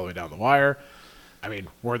be close all the way down the wire. I mean,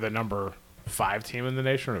 we're the number 5 team in the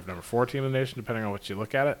nation, or number 4 team in the nation, depending on what you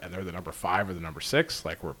look at it, and they're the number 5 or the number 6.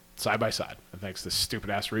 We're side by side. And thanks to this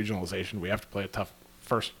stupid-ass regionalization, we have to play a tough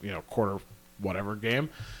first, quarter whatever game,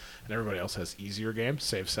 and everybody else has easier games,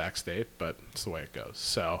 save Sac State, but it's the way it goes.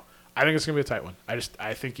 So I think it's going to be a tight one.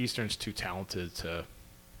 I think Eastern's too talented to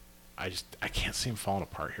 – I can't see him falling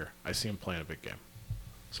apart here. I see him playing a big game.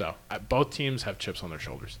 So both teams have chips on their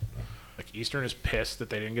shoulders. Eastern is pissed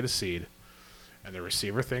that they didn't get a seed, and the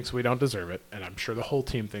receiver thinks we don't deserve it, and I'm sure the whole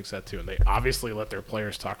team thinks that too. And they obviously let their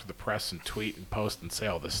players talk to the press and tweet and post and say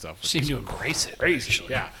all this stuff. Seem to embrace it. Crazy,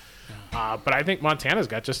 actually. yeah. But I think Montana's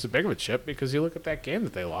got just as big of a chip, because you look at that game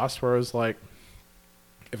that they lost, where it was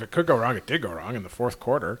if it could go wrong, it did go wrong in the 4th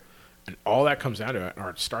quarter, and all that comes down to it.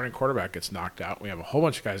 Our starting quarterback gets knocked out. We have a whole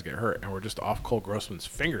bunch of guys get hurt, and we're just off Cole Grossman's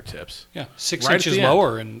fingertips. Yeah, 6 inches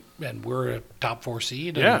lower, and we're a top 4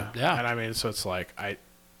 seed. And, yeah. And I mean, so it's the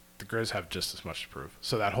Griz have just as much to prove.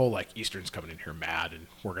 So that whole Eastern's coming in here mad, and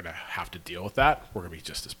we're gonna have to deal with that. We're gonna be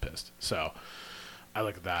just as pissed. So I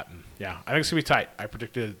look at that, and yeah, I think it's gonna be tight. I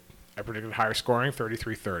predicted higher scoring,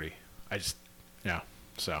 33-30.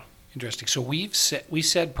 So interesting. So we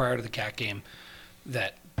said prior to the Cat game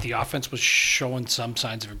that the offense was showing some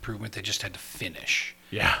signs of improvement. They just had to finish.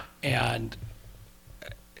 Yeah. And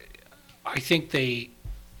I think they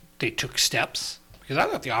took steps, because I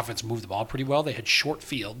thought the offense moved the ball pretty well. They had short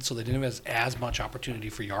field, so they didn't have as much opportunity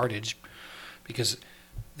for yardage, because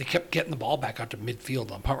they kept getting the ball back out to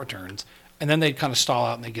midfield on punt returns, and then they'd kind of stall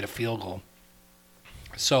out and they'd get a field goal.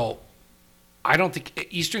 So I don't think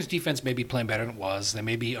Eastern's defense may be playing better than it was. They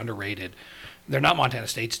may be underrated. They're not Montana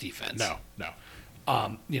State's defense. No.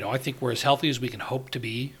 I think we're as healthy as we can hope to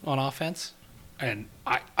be on offense. And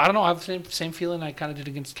I don't know, I have the same feeling I kind of did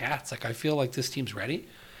against Cats. I feel like this team's ready.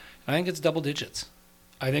 I think it's double digits.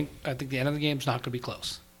 I think the end of the game's not going to be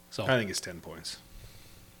close. So I think it's 10 points.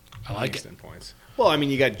 I like it. 10 points. Well, I mean,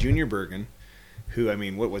 you got Junior Bergen, who, I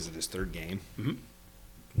mean, what was it, his 3rd game? Mm-hmm.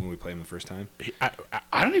 When we played him the first time?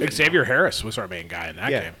 I don't even Xavier Harris was our main guy in that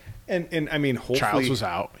game. And I mean, hopefully Childs was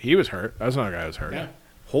out. He was hurt. That was another guy who was hurt. Yeah.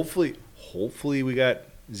 Hopefully we got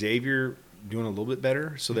Xavier doing a little bit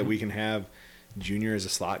better, so that we can have Junior as a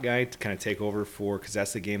slot guy to kind of take over because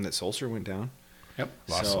that's the game that Sulcer went down. Yep.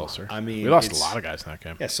 Lost Sulcer. I mean, we lost a lot of guys in that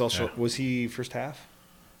game. Yeah, Sulcer, was he first half?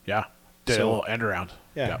 Yeah. Did a little end around.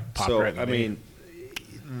 Yeah. Popped So, right in the knee.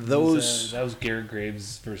 those... That was Garrett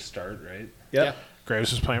Graves' first start, right? Yep.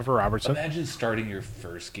 Graves was playing for Robertson. Imagine starting your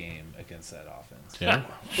first game against that offense. Yeah.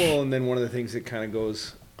 Well, and then one of the things that kind of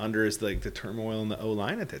goes under is like the turmoil in the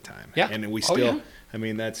O-line at that time. Yeah. And we Oh, still, yeah. I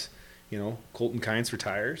mean, that's, Colton Kynes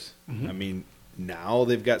retires. Mm-hmm. I mean, now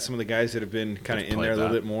they've got some of the guys that have been kind of They've in there a played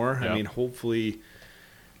little that. bit more. Yeah. I mean, hopefully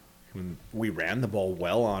when we ran the ball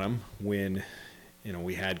well on them when,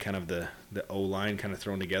 we had kind of the O-line kind of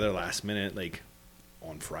thrown together last minute, like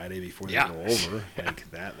on Friday before they Yeah. go over. Like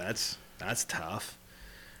that's tough.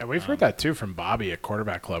 And we've heard that too from Bobby at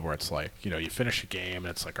Quarterback Club, where it's like, you finish a game and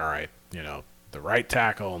it's like, all right, the right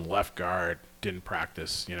tackle and left guard didn't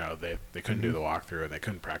practice. They couldn't do the walkthrough, and they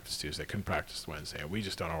couldn't practice Tuesday, couldn't practice Wednesday, and we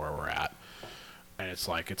just don't know where we're at. And it's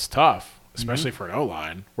like, it's tough, especially for an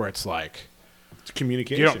O-line, where it's like, It's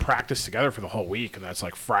communication. you don't practice together for the whole week, and that's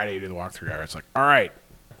like Friday you do the walkthrough. It's like, all right,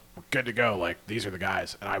 we're good to go. Like, these are the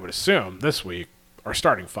guys. And I would assume this week our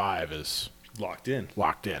starting five is locked in.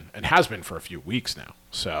 and has been for a few weeks now.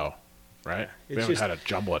 So, right? We It's haven't just- had a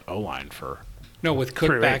jumble at O-line for No, with 3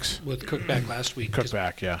 Cook back, weeks. with Cook back last week.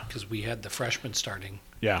 Cookback, yeah. Because we had the freshman starting.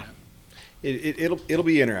 Yeah. It'll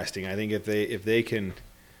be interesting. I think if they can,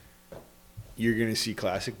 you're going to see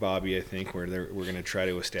classic Bobby. I think where we're going to try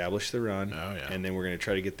to establish the run, Oh, yeah. and then we're going to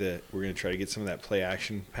try to get some of that play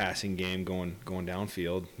action passing game going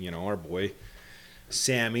downfield. Our boy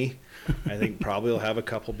Sammy, I think probably will have a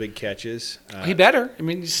couple big catches. He better. I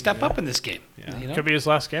mean, you step up in this game. Yeah. Could be his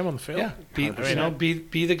last game on the field. Yeah, be 100%.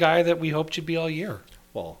 be the guy that we hoped you'd be all year.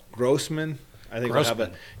 Well, Grossman, I think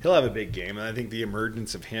Grossman. he'll have a big game, and I think the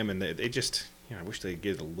emergence of him and they just, I wish they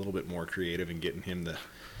get a little bit more creative in getting him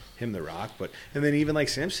the rock. But and then even like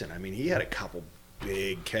Simpson, I mean, he had a couple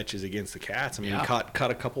big catches against the Cats. I mean, Yeah. he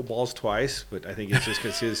caught a couple balls twice, but I think it's just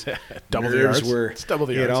because his Double the nerves yards. were, It's double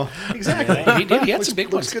the yards. exactly. He did. He had some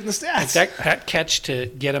big looks ones. good in the Like stats. that catch to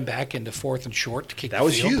get him back into 4th and short to kick That the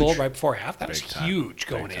was field goal huge. right before half. That was Big time. huge Big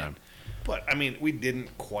going in. time. But I mean, we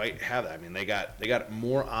didn't quite have that. I mean, they got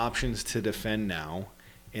more options to defend now,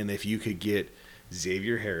 and if you could get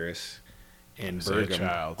Xavier Harris and Isaiah Bergam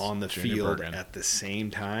Childs, on the Junior field Bergen. at the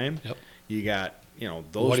same time, Yep. you got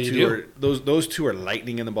What those do you two do? are those two are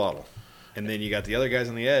lightning in the bottle, and then you got the other guys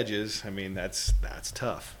on the edges. I mean, that's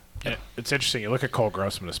tough. And it's interesting. You look at Cole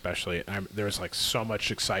Grossman especially, and there was like so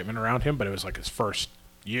much excitement around him, but it was like his first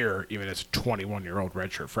year, even as a 21-year-old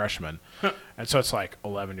redshirt freshman. And so it's like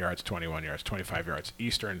 11 yards, 21 yards, 25 yards,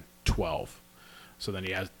 Eastern 12. So then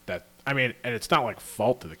he has that. I mean, and it's not like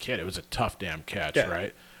fault to the kid. It was a tough damn catch, Yeah.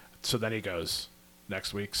 right? So then he goes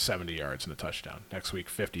next week 70 yards and a touchdown. Next week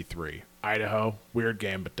 53. Idaho, weird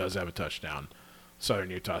game, but does have a touchdown.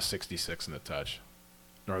 Southern Utah 66 and a touch.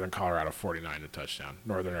 Northern Colorado 49 and a touchdown.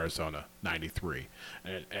 Northern Arizona 93.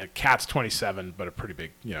 And Cats 27, but a pretty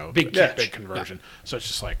big, Big catch. big conversion. So it's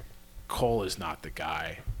just like Cole is not the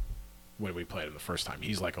guy when we played him the first time.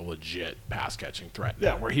 He's like a legit pass catching threat now,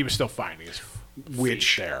 Yeah. where he was still finding his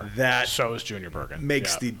Which feet there. that so is Junior Bergen.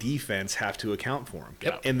 Makes Yeah. the defense have to account for him.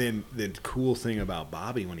 Yep. And then the cool thing about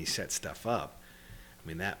Bobby when he sets stuff up, I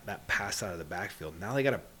mean that pass out of the backfield. Now they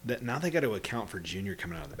got to account for Junior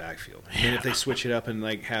coming out of the backfield. And then if they switch it up and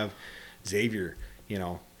like have Xavier,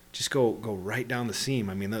 just go right down the seam.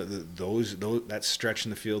 I mean those that stretch in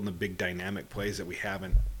the field and the big dynamic plays that we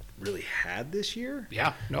haven't really had this year.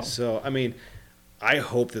 Yeah, no. So I mean, I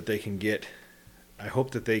hope that they can get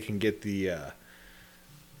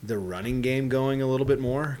the running game going a little bit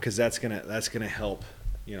more, because that's gonna help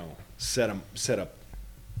set up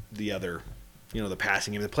the other the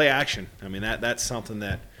passing game, the play action. I mean that's something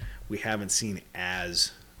that we haven't seen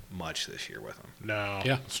as much this year with them. No.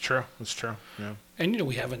 Yeah. It's true. It's true. Yeah. And,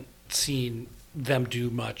 we haven't seen them do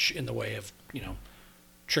much in the way of,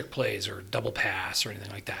 trick plays or double pass or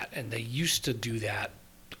anything like that. And they used to do that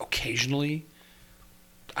occasionally.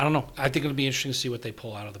 I don't know. I think it'll be interesting to see what they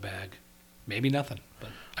pull out of the bag. Maybe nothing, but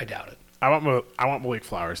I doubt it. I want Malik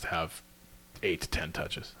Flowers to have 8 to 10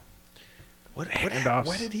 touches. Handoffs.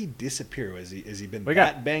 Why did he disappear? Has he been We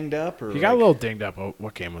got- banged up, or He got a little dinged up.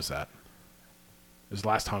 What game was that? His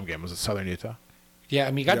last home game. Was it Southern Utah? Yeah,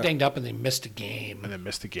 I mean, he got Yeah. dinged up and they missed a game. And then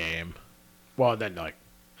missed a game. Well, then no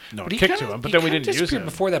one he kicked kinda- to him, but he then we kinda didn't use disappeared him.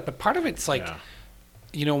 before that. But part of it's like,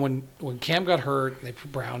 Yeah. when Cam got hurt, and they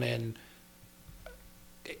put Brown in.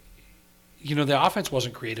 The offense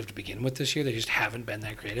wasn't creative to begin with this year. They just haven't been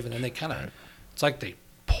that creative, and then they kind of, it's like they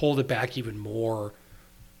pulled it back even more,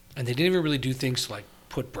 and they didn't even really do things to like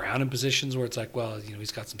put Brown in positions where it's like, well,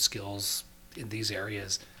 he's got some skills in these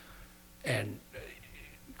areas, and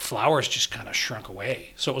Flowers just kind of shrunk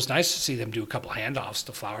away. So it was nice to see them do a couple handoffs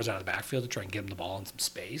to Flowers out of the backfield to try and give him the ball in some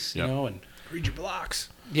space, Yep. and read your blocks.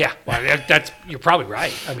 yeah, well, that's you're probably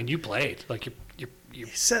right. I mean, you played like He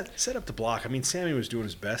set up the block. I mean, Sammy was doing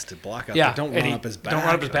his best to block out. Yeah, But don't run up his back. Don't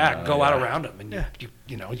run up his back. Go out around him, and you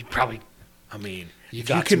probably. I mean, You if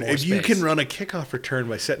got some more you space. can run a kickoff return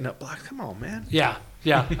by setting up blocks, come on, man. Yeah.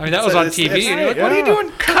 I mean, that was on TV. And you're like, what are you doing?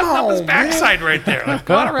 Cutting up his backside right there. Like,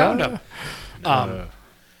 go out around him.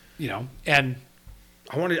 And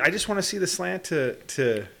I just want to see the slant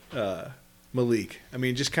to Malik. I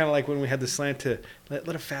mean, just kind of like when we had the slant to let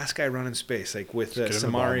a fast guy run in space, like with him the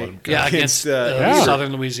ball, let Samari. him go. against Reber.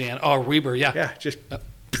 Southern Louisiana. Oh, Reber, yeah. Yeah, just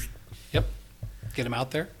Yep. Get him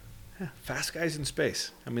out there. fast guys in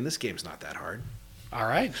space. I mean, this game's not that hard. All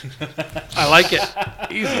right. I like it.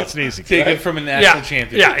 Easy. It's an easy. Take it from a national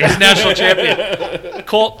champion. Yeah, he's national champion.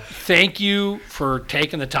 Colt, thank you for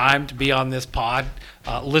taking the time to be on this pod.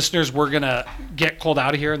 Listeners, we're going to get Colt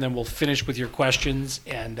out of here, and then we'll finish with your questions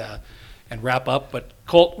and wrap up. But,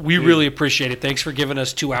 Colt, we really appreciate it. Thanks for giving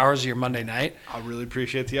us 2 hours of your Monday night. I really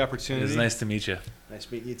appreciate the It opportunity. was nice to meet you. Nice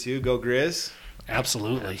meeting you, too. Go Griz.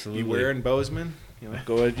 Absolutely. Beware in Bozeman.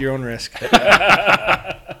 Go at your own risk.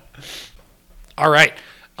 All right.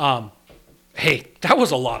 Hey, that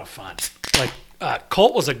was a lot of fun. Like,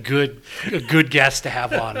 Colt was a good guest to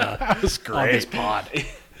have on, That was on this great. pod.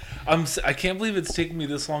 I can't believe it's taken me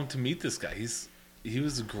this long to meet this guy. He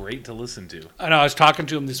was great to listen to. I know. I was talking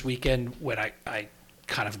to him this weekend when I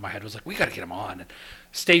kind of in my head was like, we got to get him on. And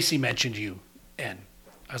Stacy mentioned you, and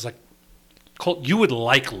I was like, Colt, you would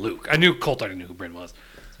like Luke. I knew Colt already knew who Bryn was.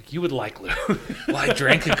 Like, you would like Luke. Well, I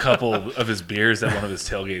drank a couple of his beers at one of his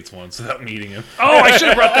tailgates once without meeting him. Oh, I should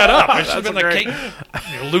have brought that up. I should have been like,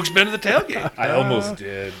 hey, Luke's been to the tailgate. I almost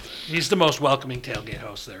did. He's the most welcoming tailgate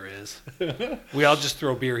host there is. We all just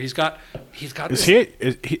throw beer. He's got. Is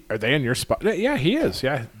he? Are they in your spot? Yeah, he is.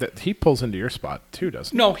 Yeah, he pulls into your spot too,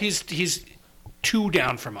 doesn't he? No, he's 2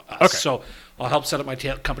 down from us. Okay. So I'll help set up my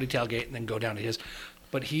company tailgate and then go down to his.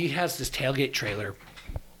 But he has this tailgate trailer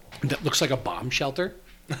that looks like a bomb shelter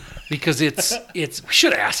because it's. We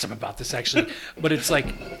should have asked him about this actually, but it's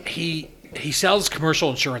like he sells commercial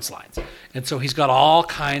insurance lines, and so he's got all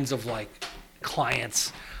kinds of like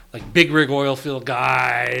clients, like big rig oil field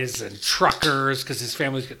guys and truckers because his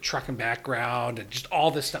family's got trucking background and just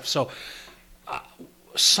all this stuff. So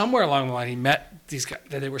somewhere along the line, he met these guys.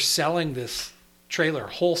 They were selling this trailer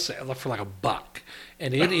wholesale for like $1,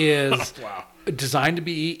 and it is designed to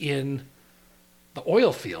be in the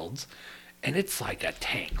oil fields, and it's like a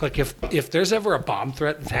tank. Like if there's ever a bomb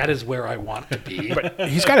threat, that is where I want to be. But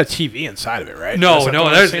he's got a TV inside of it, right? No, Is that no, the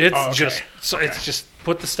one there's, I've seen? it's it's just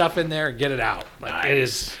put the stuff in there and get it out. Like it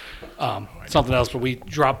is something else. But we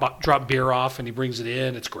drop beer off, and he brings it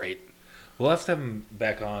in. It's great. We'll have to have him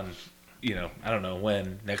back on. I don't know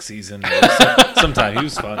when, next season, or sometime. He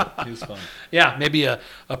was fun. Yeah, maybe a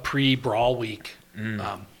pre-Brawl week.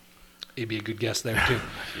 He'd be a good guest there too.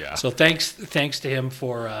 Yeah. So thanks to him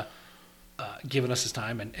for giving us his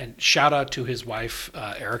time, and shout out to his wife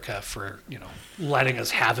Erica for letting us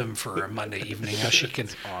have him for a Monday evening. How she can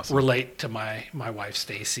relate to my wife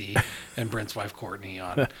Stacy and Brent's wife Courtney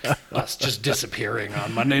on us just disappearing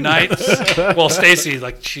on Monday nights. Well, Stacy,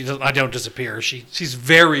 like I don't disappear. She's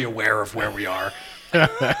very aware of where we are.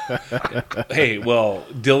 Hey, well,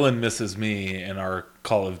 Dylan misses me and our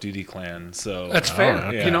Call of Duty clan, so That's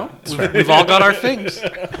fair. yeah, We've all got our things.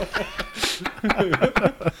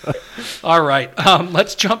 All right,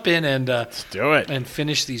 let's jump in and Let's do it. and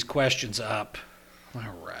finish these questions up. All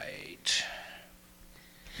right.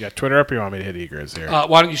 Yeah, Twitter up. Or you want me to hit Egriz here?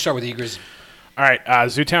 Why don't you start with Egriz? All right.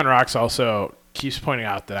 Zootown Rocks also keeps pointing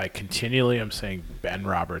out that I continually am saying Ben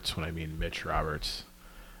Roberts when I mean Mitch Roberts,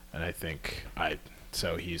 and I think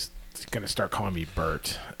so he's going to start calling me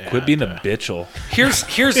Bert. quit being a bitchel. Here's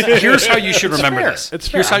how you should remember fair. this. It's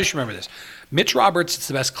Here's fair. how you should remember this. Mitch Roberts is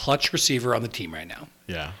the best clutch receiver on the team right now.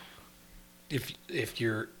 Yeah. If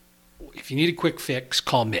you need a quick fix,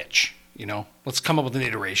 call Mitch. Let's come up with an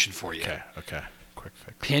iteration for you. Okay. Quick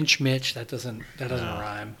fix. Pinch Mitch. That doesn't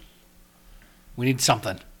rhyme. We need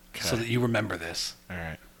something so that you remember this. All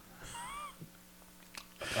right.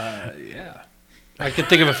 Yeah. I can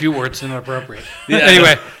think of a few words that are appropriate. Yeah.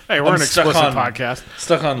 Anyway, Hey, we're I'm an stuck explicit on- podcast.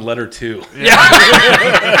 Stuck on letter 2.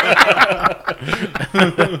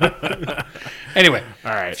 anyway.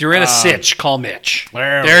 All right. If you're in a sitch, call Mitch.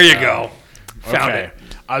 there There we you go. go. Found Okay. it.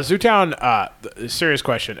 Zootown, serious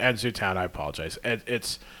question. And Zootown, I apologize.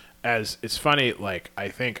 It's funny, like, I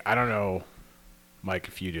don't know, Mike,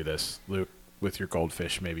 if you do this, Luke, with your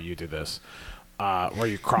goldfish, maybe you do this, where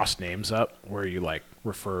you cross names up, where you, like,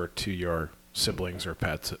 refer to your siblings or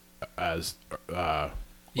pets as,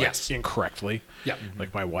 Yes. incorrectly. Yep.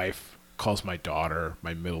 Like, my wife calls my daughter,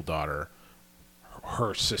 my middle daughter,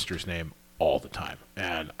 her sister's name all the time.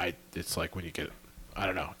 And it's like when you get, I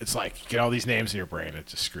don't know, it's like you get all these names in your brain, it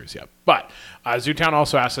just screws you up. But Zootown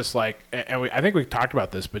also asked us, like, and I think we talked about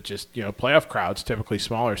this, but just, playoff crowds, typically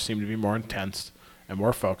smaller, seem to be more intense and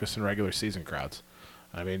more focused than regular season crowds.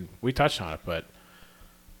 I mean, we touched on it, but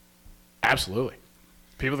absolutely.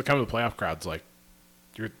 People that come to the playoff crowds, like,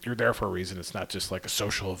 you're there for a reason. It's not just like a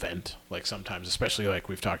social event. Like sometimes, especially like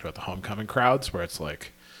we've talked about the homecoming crowds, where it's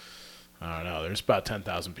like, I don't know, there's about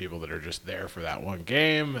 10,000 people that are just there for that one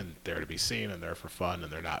game and there to be seen and there for fun,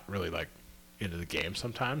 and they're not really like into the game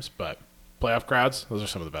sometimes. But playoff crowds, those are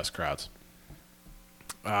some of the best crowds.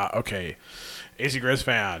 Okay, AZ Griz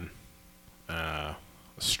Fan, a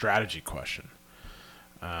strategy question.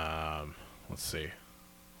 Let's see.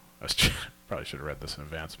 Probably should have read this in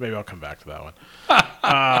advance. Maybe I'll come back to that one.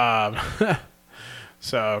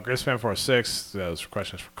 So, Griz Fan 46, those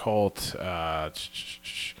questions for Colt.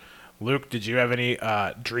 Luke, did you have any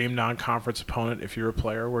dream non-conference opponent if you were a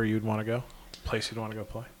player where you'd want to go? Place you'd want to go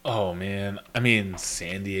play? Oh, man. I mean,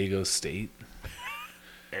 San Diego State.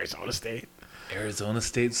 Arizona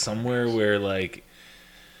State, somewhere where, like,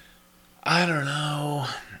 I don't know.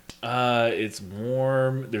 It's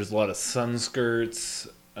warm. There's a lot of sun skirts.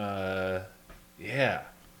 Yeah,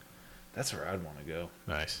 that's where I'd want to go.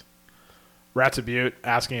 Nice. Rats of Butte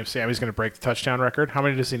asking if Sammy's going to break the touchdown record. How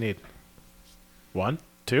many does he need? 1,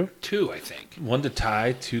 2? 2, I think. 1 to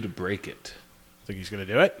tie, 2 to break it. Think he's going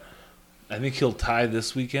to do it? I think he'll tie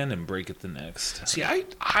this weekend and break it the next. See, I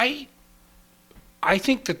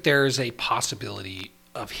think that there's a possibility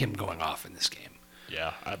of him going off in this game.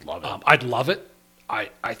 Yeah, I'd love it. I'd love it. I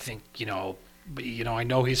think, I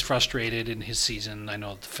know he's frustrated in his season. I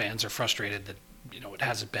know the fans are frustrated that, it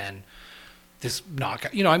hasn't been this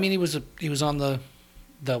knockout. He was on the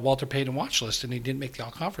Walter Payton watch list and he didn't make the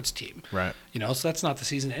all-conference team. Right. So that's not the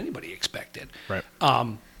season anybody expected. Right.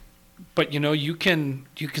 But, you can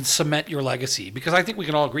cement your legacy because I think we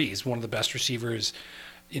can all agree he's one of the best receivers,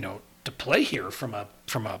 to play here from a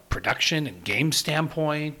production and game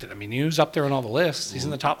standpoint. I mean, he was up there on all the lists. He's in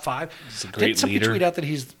the top 5. He's a great Didn't somebody leader. tweet out that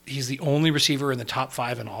he's the only receiver in the top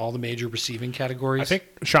 5 in all the major receiving categories? I think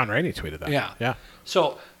Sean Rainey tweeted that. Yeah. Yeah.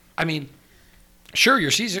 So, I mean, sure, your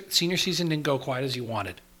senior season didn't go quite as you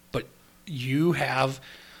wanted, but you have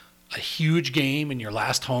a huge game in your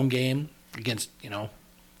last home game against, a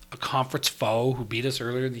conference foe who beat us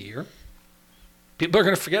earlier in the year. People are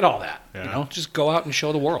going to forget all that. Yeah. Just go out and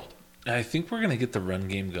show the world. I think we're going to get the run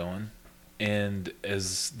game going. And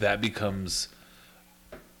as that becomes,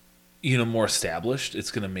 more established, it's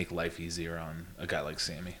going to make life easier on a guy like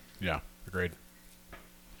Sammy. Yeah, agreed.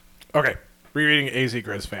 Okay, rereading AZ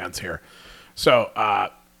Griz fans here. So,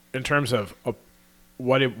 in terms of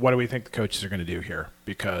what do we think the coaches are going to do here?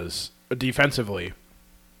 Because defensively,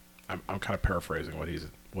 I'm kind of paraphrasing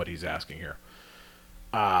what he's asking here.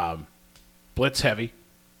 Blitz heavy,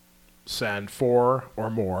 send 4 or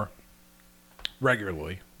more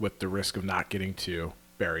regularly with the risk of not getting to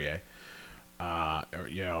Barrier.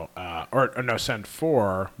 Send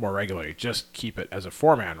 4 more regularly. Just keep it as a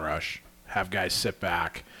 4-man rush. Have guys sit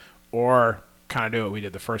back, or kind of do what we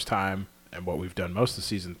did the first time and what we've done most of the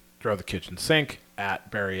season: throw the kitchen sink at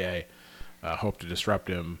Barrier, hope to disrupt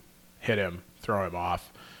him, hit him, throw him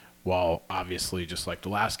off. Well, obviously, just like the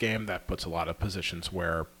last game, that puts a lot of positions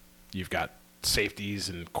where you've got safeties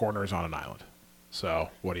and corners on an island. So,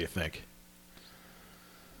 what do you think?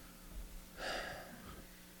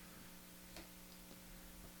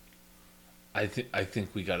 I think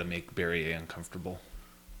we got to make Barrier uncomfortable.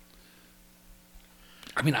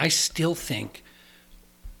 I mean, I still think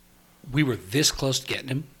we were this close to getting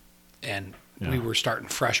him, and we were starting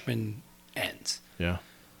freshman ends. Yeah.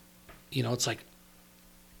 It's like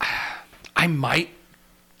I might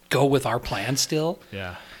go with our plan still.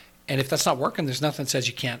 Yeah. And if that's not working, there's nothing that says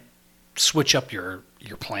you can't switch up your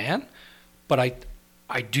plan. But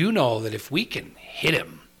I do know that if we can hit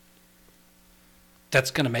him, that's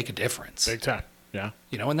going to make a difference. Big time. Yeah.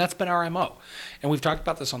 And that's been our MO. And we've talked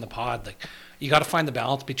about this on the pod. Like, you got to find the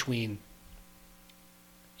balance between,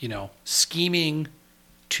 scheming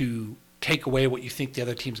to take away what you think the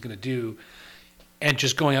other team's going to do and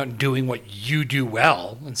just going out and doing what you do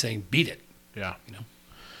well and saying, beat it. Yeah.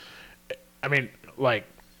 I mean, like,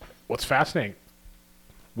 what's fascinating,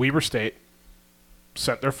 Weber State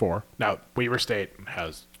sent their 4. Now, Weber State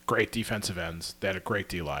has great defensive ends. They had a great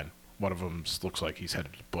D-line. One of them looks like he's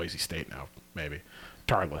headed to Boise State now, maybe.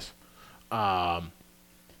 Regardless. MSU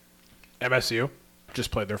just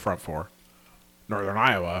played their front 4. Northern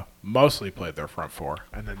Iowa mostly played their front 4.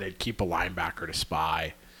 And then they'd keep a linebacker to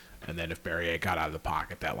spy. And then if Barrier got out of the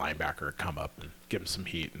pocket, that linebacker would come up and give him some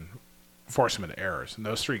heat and force them into errors. In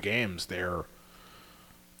those 3 games, they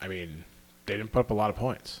didn't put up a lot of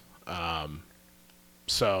points. But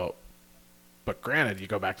granted, you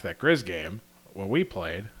go back to that Griz game when we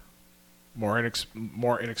played, more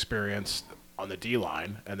inexperienced on the D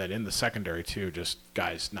line, and then in the secondary too, just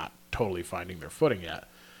guys not totally finding their footing yet.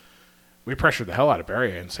 We pressured the hell out of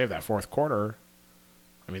Barrier and saved that fourth quarter.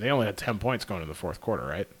 I mean, they only had 10 points going in the fourth quarter,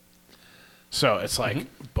 right? So it's like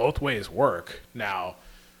both ways work. Now,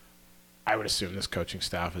 I would assume this coaching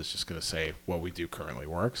staff is just going to say what we do currently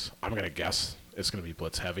works. I'm going to guess it's going to be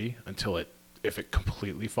blitz heavy until if it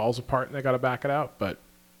completely falls apart and they got to back it out. But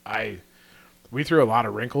we threw a lot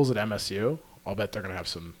of wrinkles at MSU. I'll bet they're going to have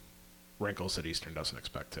some wrinkles that Eastern doesn't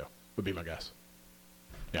expect to. Would be my guess.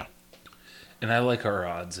 Yeah. And I like our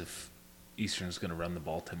odds if Eastern's going to run the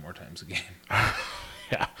ball 10 more times a game.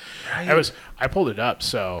 Yeah. Right. I pulled it up.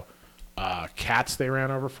 So Cats, they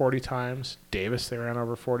ran over 40 times. Davis, they ran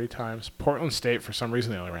over 40 times. Portland State, for some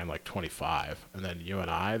reason, they only ran like 25. And then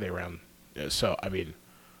UNI, they ran. So, I mean,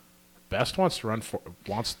 Best wants to run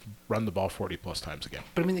the ball 40-plus times a game.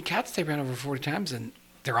 But, I mean, the Cats, they ran over 40 times, and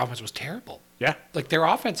their offense was terrible. Yeah. Like, their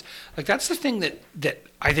offense, like, that's the thing that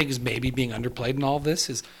I think is maybe being underplayed in all of this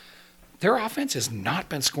is their offense has not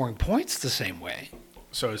been scoring points the same way.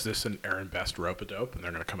 So is this an Aaron Best rope-a-dope, and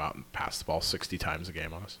they're going to come out and pass the ball 60 times a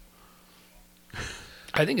game on us?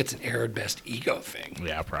 I think it's an Aaron Best ego thing.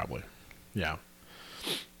 Yeah, probably. Yeah.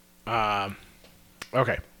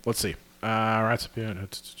 Okay, let's see.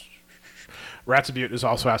 Ratsabute is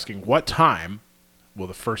also asking, what time will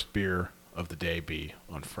the first beer of the day be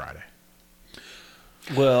on Friday?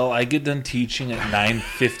 Well, I get done teaching at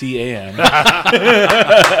 9:50 a.m.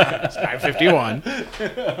 It's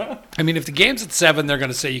 9:51. I mean, if the game's at 7, they're going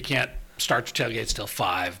to say you can't start your tailgates till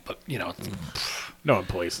 5, but, you know. No one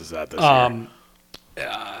polices that this year.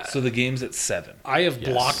 So the game's at 7. I have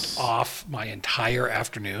blocked off my entire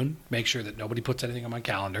afternoon, make sure that nobody puts anything on my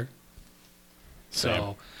calendar. Same.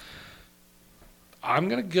 So I'm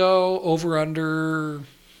going to go over under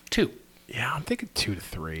 2. Yeah, I'm thinking 2 to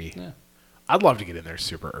 3. Yeah. I'd love to get in there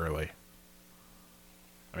super early.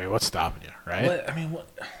 I mean, what's stopping you, right? What?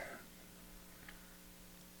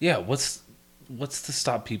 Yeah, what's to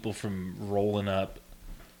stop people from rolling up?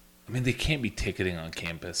 I mean, they can't be ticketing on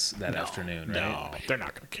campus that afternoon, right? No, they're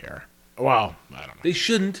not going to care. Well, I don't know. They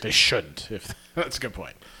shouldn't. They shouldn't. That's a good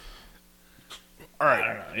point. All right. I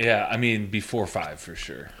don't know. Yeah, I mean, before 5 for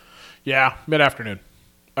sure. Yeah, mid-afternoon.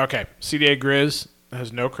 Okay, CDA Griz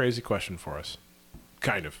has no crazy question for us.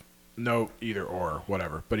 Kind of. No either or,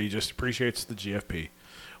 whatever. But he just appreciates the GFP.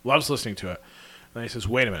 Loves listening to it. And he says,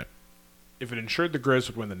 wait a minute. If it ensured the Griz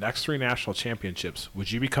would win the next 3 national championships,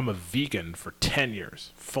 would you become a vegan for 10 years?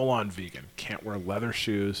 Full-on vegan. Can't wear leather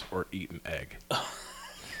shoes or eat an egg.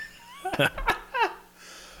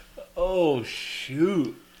 Oh,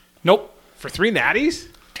 shoot. Nope. For 3 natties?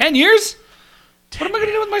 10 years? What am I going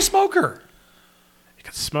to do with my smoker? You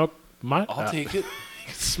can smoke I'll take it. You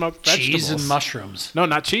can smoke vegetables. Cheese and mushrooms. No,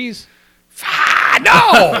 not cheese.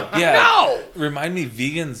 No! Yeah. No! Remind me,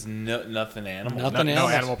 vegans, nothing animal. Nothing. No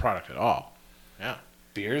animals. animal product at all. Yeah.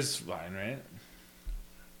 Beer's fine, right?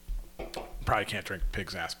 Probably can't drink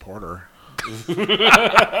pig's ass porter. From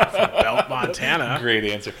Belt, Montana. Great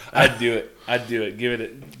answer. I'd do it. Give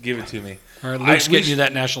it to me. All right, Luke's getting you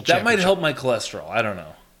that national That might championship. help my cholesterol. I don't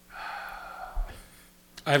know.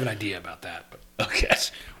 I have an idea about that, but Okay.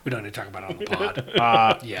 we don't need to talk about it on the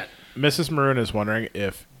pod yet. Mrs. Maroon is wondering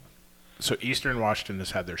if Eastern Washington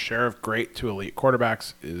has had their share of great to elite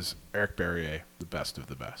quarterbacks. Is Eric Barrier the best of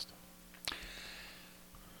the best?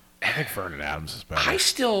 I think Vernon Adams is better.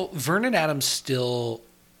 Vernon Adams still,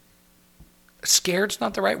 scared's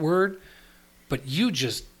not the right word, but you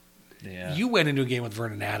went into a game with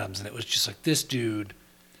Vernon Adams and it was just like, this dude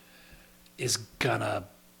is gonna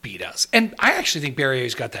beat us. And I actually think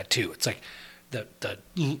Barrier's got that too. It's like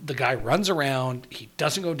the guy runs around, he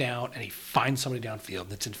doesn't go down, and he finds somebody downfield,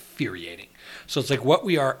 and it's infuriating. So it's like what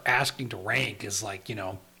we are asking to rank is like, you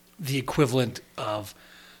know, the equivalent of,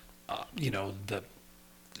 you know, the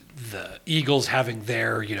Eagles having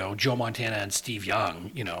their, you know, Joe Montana and Steve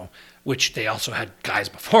Young, you know, which they also had guys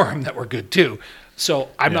before him that were good too. So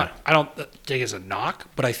I don't take it as a knock,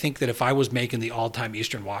 but I think that if I was making the all-time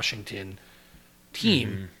Eastern Washington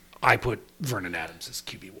team, I put Vernon Adams as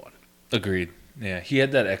QB1. Agreed. Yeah, he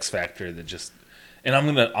had that X factor that just, and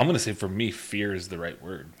I'm gonna say for me, fear is the right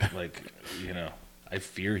word. Like, you know, I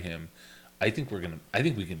fear him. I think we can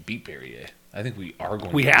beat Barrier. I think we are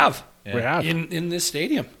going. We have. Yeah. We have. In this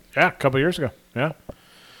stadium. Yeah, a couple years ago. Yeah.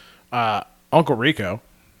 Uncle Rico,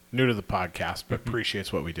 new to the podcast, but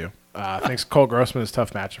appreciates what we do. Thinks Cole Grossman is a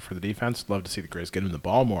tough matchup for the defense. Love to see the Griz get him the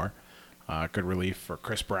ball more. Good relief for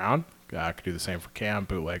Chris Brown. Could do the same for Cam,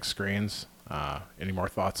 bootleg screens. Any more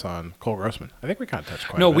thoughts on Cole Grossman? I think we kind of touched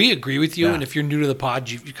quite a bit. No, we agree with you. Yeah. And if you're new to the pod,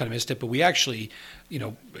 you kind of missed it. But we actually,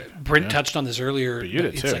 Brent touched on this earlier. But you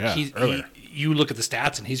did It's too, like earlier. you look at the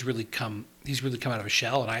stats, and he's really come out of a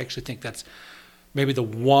shell. And I actually think that's maybe the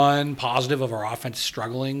one positive of our offense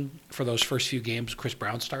struggling for those first few games Chris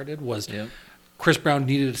Brown started was Chris Brown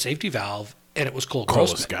needed a safety valve, and it was Cole Grossman.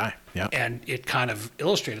 Coolest guy. Yeah. And it kind of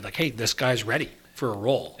illustrated like, hey, this guy's ready for a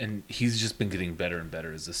role. And he's just been getting better and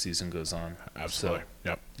better as the season goes on. Absolutely.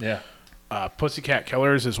 So, Yep. yeah. Pussycat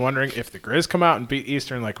Killers is wondering if the Grizz come out and beat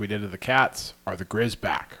Eastern like we did to the Cats. Are the Grizz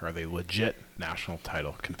back? Are they legit national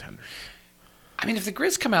title contenders? I mean, if the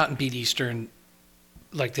Grizz come out and beat Eastern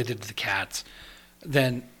like they did to the Cats,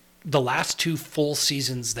 then the last 2 full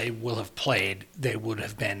seasons they will have played, they would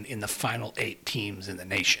have been in the final 8 teams in the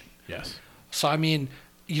nation. Yes. So, I mean,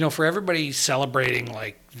 for everybody celebrating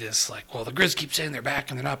like this, like, well, the Grizz keep saying they're back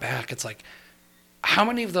and they're not back. It's like, how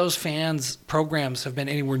many of those programs have been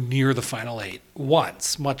anywhere near the final 8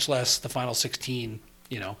 once, much less the final 16,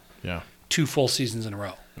 Yeah. 2 full seasons in a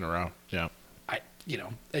row? In a row. Yeah. Are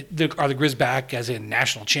the Grizz back as in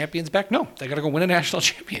national champions back? No, they got to go win a national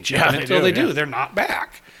championship. Yeah, And they until do, they yeah. do, they're not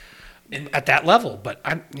back at that level. But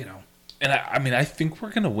And I mean, I think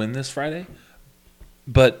we're going to win this Friday,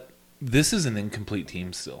 but this is an incomplete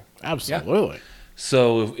team still. Absolutely.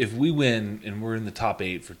 So if we win and we're in the top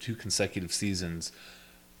 8 for 2 consecutive seasons,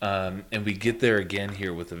 and we get there again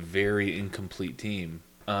here with a very incomplete team,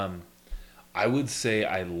 I would say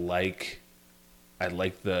I like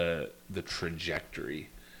the trajectory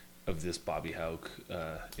of this Bobby Houck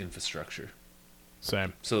infrastructure.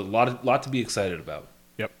 Same. So a lot to be excited about.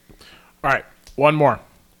 Yep. All right. One more.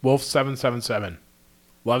 Wolf777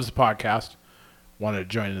 loves the podcast. Wanted to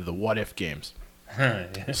join into the what if games.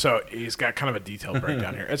 So he's got kind of a detailed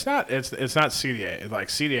breakdown here. It's not CDA. Like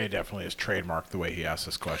CDA definitely is trademarked the way he asks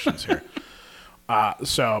us questions here.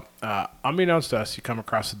 So unbeknownst to us, you come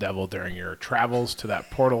across the devil during your travels to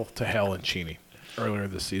that portal to hell in Cheney earlier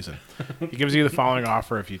this season. He gives you the following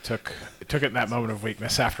offer if you took it in that moment of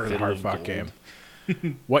weakness after the hard-fought game.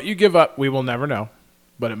 What you give up, we will never know,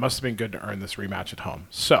 but it must have been good to earn this rematch at home.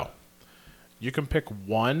 So you can pick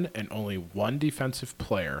one and only one defensive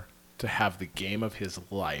player to have the game of his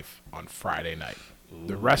life on Friday night. Ooh.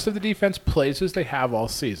 The rest of the defense plays as they have all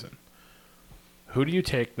season. Who do you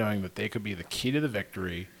take knowing that they could be the key to the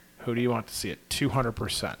victory? Who do you want to see at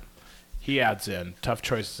 200%? He adds in tough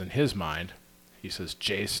choices in his mind. He says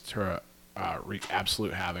Jace to wreak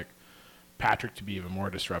absolute havoc, Patrick to be even more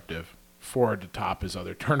disruptive, Ford to top his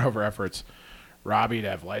other turnover efforts, Robbie to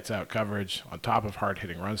have lights-out coverage on top of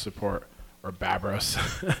hard-hitting run support, or Babros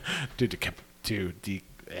to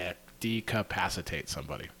decapacitate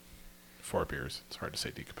somebody. 4 beers. It's hard to say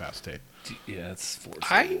decapacitate. Yeah, it's 4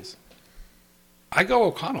 I seconds. I go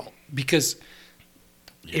O'Connell because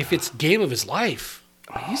if it's game of his life,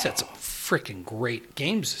 he's had some freaking great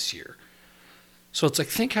games this year. So it's like,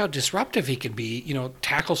 think how disruptive he can be,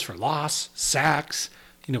 tackles for loss, sacks,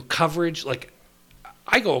 coverage. Like,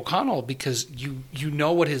 I go O'Connell because you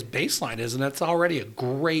know what his baseline is, and that's already a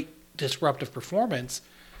great disruptive performance.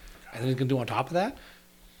 And then he can do on top of that.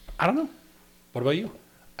 I don't know. What about you?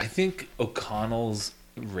 I think O'Connell's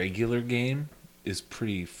regular game is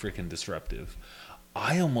pretty freaking disruptive.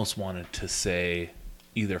 I almost wanted to say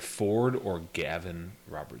either Ford or Gavin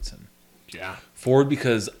Robertson. Yeah. Ford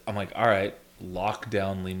because I'm like, all right, lock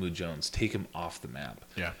down Limu Jones, take him off the map.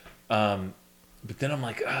 Yeah. But then I'm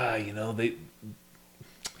like, they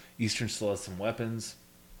Eastern still has some weapons.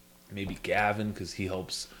 Maybe Gavin because he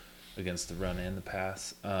helps against the run and the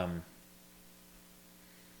pass. I'm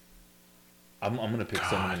going to pick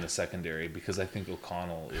someone in the secondary because I think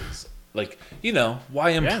O'Connell is like,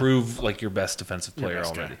 why improve like your best defensive player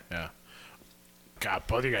already? Guy. Yeah. God,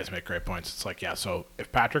 both of you guys make great points. It's like, yeah, so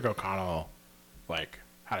if Patrick O'Connell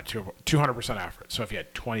had a 200% effort, so if he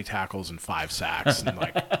had 20 tackles and 5 sacks and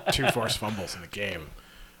 2 forced fumbles in the game,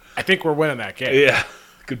 I think we're winning that game. Yeah,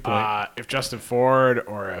 good point. If Justin Ford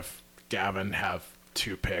or if Gavin have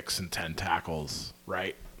 2 picks and 10 tackles,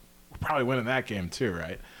 right, we're probably winning that game too,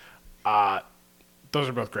 right? Those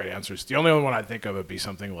are both great answers. The only other one I'd think of would be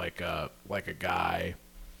something like a guy,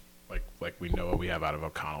 like we know what we have out of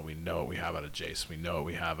O'Connell, we know what we have out of Jace, we know what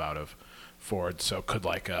we have out of Ford. So could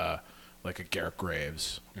like a Garrett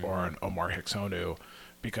Graves or an Omar Hicksonu,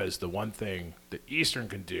 because the one thing that Eastern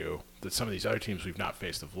can do that some of these other teams we've not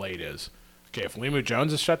faced of late is, okay, if Limu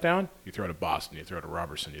Jones is shut down, you throw to Boston, you throw to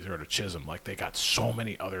Robertson, you throw to Chisholm. Like, they got so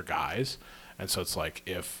many other guys. And so it's like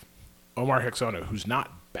if Omar Hicksonu, who's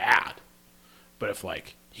not bad, But if,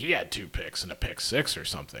 like, he had 2 picks and a pick 6 or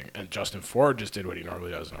something, and Justin Ford just did what he normally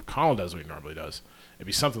does, and O'Connell does what he normally does, it'd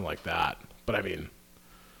be something like that. But, I mean,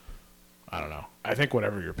 I don't know. I think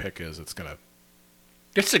whatever your pick is, it's going to...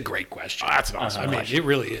 It's a great question. Oh, that's an awesome question. It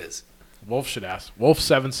really is. Wolf should ask.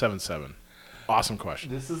 Wolf777. Awesome question.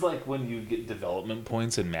 This is like when you get development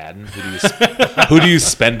points in Madden. Who do you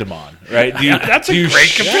spend them on, right? That's a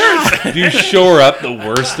great comparison. Do you shore up the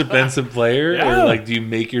worst defensive player, or like do you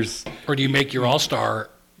make your all-star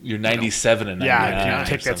your 97 and 99? Yeah, you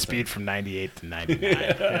take that speed from 98 to 99.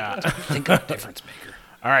 Yeah. Think of a difference maker.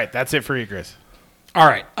 All right, that's it for you, Griz. All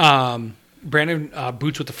right. Brandon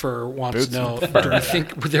Boots with the Fur wants to know, do you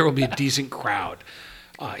think there will be a decent crowd?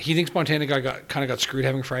 He thinks Montana kind of got screwed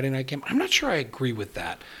having a Friday night game. I'm not sure I agree with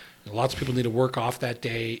that. Lots of people need to work off that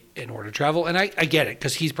day in order to travel, and I get it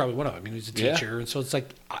because he's probably one of them. I mean, he's a teacher, and so it's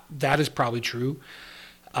like that is probably true.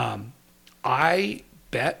 I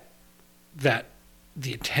bet that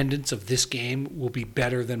the attendance of this game will be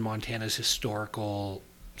better than Montana's historical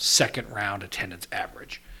second-round attendance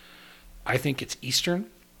average. I think it's Eastern.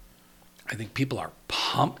 I think people are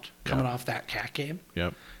pumped coming off that Cat game.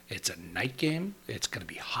 Yep. It's a night game. It's going to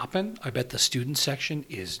be hopping. I bet the student section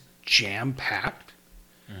is jam-packed.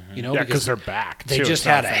 Mm-hmm. You know, because they're back. They just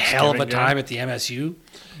had a hell of a time at the MSU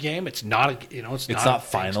game. It's not, it's not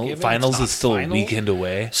final. Finals is still a weekend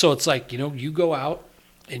away. So it's like, you go out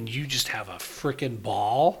and you just have a freaking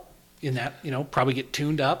ball in that, probably get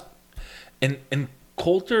tuned up. And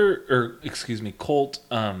Colt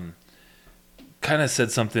kind of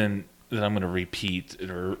said something that I'm going to repeat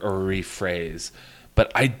or rephrase. But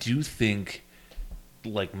I do think,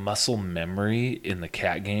 like, muscle memory in the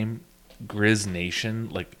Cat game, Griz Nation,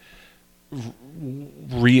 like,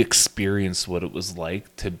 re-experienced what it was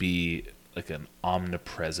like to be, like, an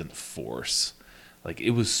omnipresent force. Like,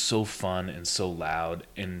 it was so fun and so loud,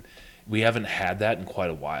 and we haven't had that in quite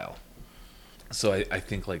a while. So I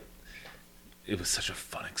think, like, it was such a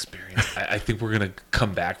fun experience. I think we're going to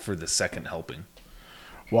come back for the second helping.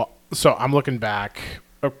 Well, so I'm looking back.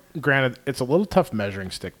 Granted, it's a little tough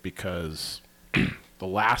measuring stick because the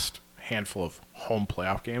last handful of home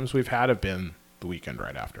playoff games we've had have been the weekend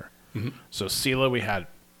right after. Mm-hmm. So Sela we had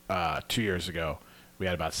 2 years ago. We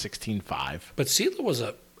had about 16-5. But Sela was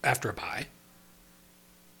after a bye.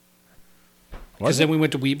 Because then we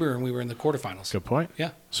went to Weber and we were in the quarterfinals. Good point.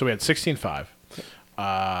 Yeah. So we had 16-5.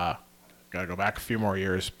 Got to go back a few more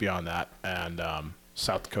years beyond that. And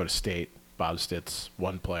South Dakota State, Bob Stitt's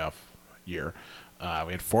one playoff year.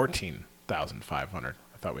 We had 14,500.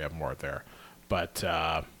 I thought we had more there. But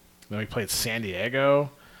then we played San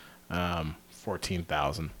Diego,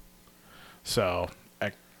 14,000. So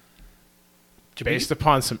based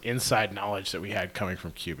upon some inside knowledge that we had coming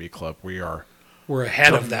from QB Club, we're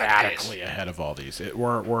ahead of that pace. Dramatically ahead of all these.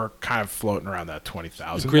 We're kind of floating around that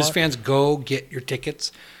 20,000 Griz fans, go get your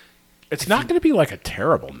tickets. It's not going to be like a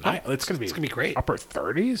terrible night. It's going to be great. Upper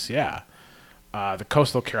 30s, yeah. The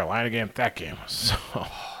Coastal Carolina game, that game was so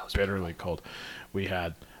bitterly cold. We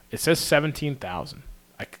had, it says 17,000.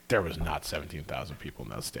 There was not 17,000 people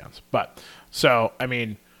in those stands. But, so, I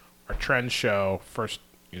mean, our trends show first,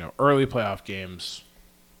 early playoff games,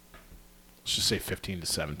 let's just say 15 to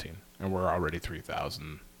 17. And we're already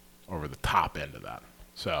 3,000 over the top end of that.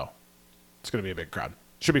 So, it's going to be a big crowd.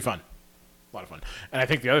 Should be fun. A lot of fun. And I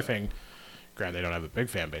think the other thing, granted they don't have a big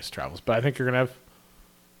fan base travels, but I think you're going to have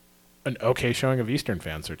an okay showing of Eastern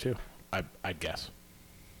fans there too. I'd guess.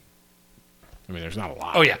 I mean, there's not a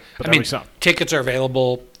lot. Oh yeah, but I mean, some. Tickets are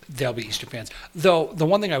available. There'll be Eastern fans. Though the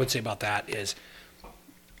one thing I would say about that is,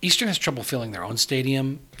 Eastern has trouble filling their own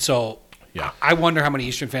stadium. So yeah, I wonder how many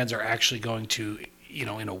Eastern fans are actually going to,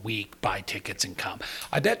 in a week, buy tickets and come.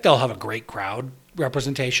 I bet they'll have a great crowd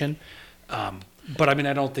representation. But I mean,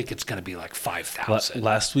 I don't think it's going to be like 5,000.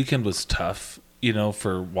 Last weekend was tough.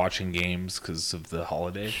 For watching games because of the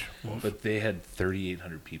holiday. But they had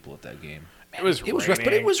 3,800 people at that game. It was rough,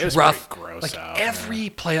 but it was rough. Gross out, every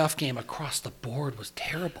playoff game across the board was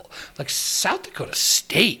terrible. Like South Dakota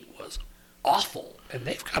State was awful, and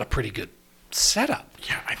they've got a pretty good setup.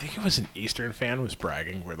 Yeah, I think it was an Eastern fan was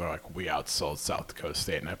bragging where they're like, we outsold South Dakota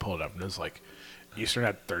State, and I pulled it up and it was like, Eastern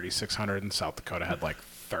had 3,600 and South Dakota had like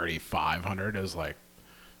 3,500. It was like,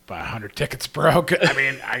 by 100 tickets broke. I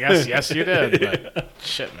mean, I guess, yes, you did. But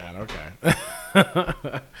shit, man,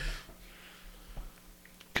 okay.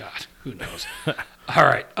 God, who knows? All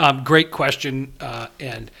right. Great question.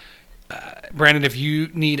 And Brandon, if you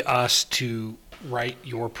need us to write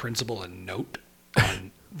your principal a note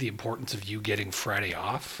on the importance of you getting Friday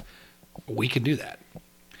off, we can do that.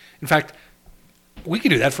 In fact, we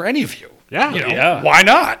can do that for any of you. Yeah. Yeah. Why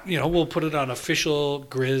not? We'll put it on official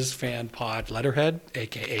Griz Fan Pod letterhead,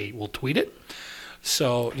 a.k.a. we'll tweet it.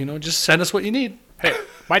 So, just send us what you need. Hey,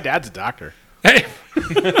 my dad's a doctor. Hey.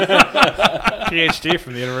 PhD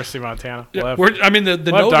from the University of Montana. Yeah, We'll have the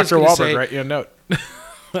note is Dr. going to Wahlberg say, write you a note.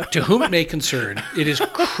 to whom it may concern, it is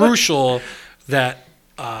crucial that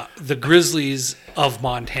the Grizzlies of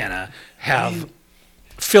Montana have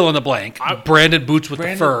fill in the blank. Brandon Boots with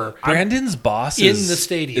the fur. Brandon's boss in the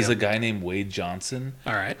stadium is a guy named Wade Johnson.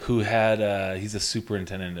 All right. Who had he's a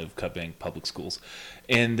superintendent of Cut Bank Public Schools,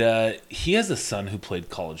 and he has a son who played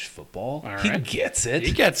college football. All He right. gets it.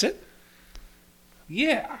 He gets it.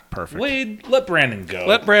 Yeah, Perfect. Wade, let Brandon go.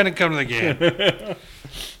 Let Brandon come to the game.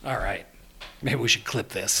 All right. Maybe we should clip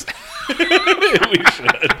this. we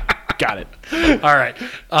should. Got it. All right.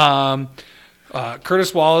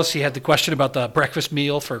 Curtis Wallace, he had the question about the breakfast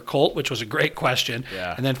meal for Colt, which was a great question.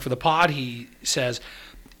 Yeah. And then for the pod, he says,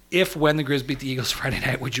 when the Grizz beat the Eagles Friday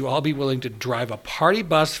night, would you all be willing to drive a party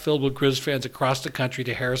bus filled with Grizz fans across the country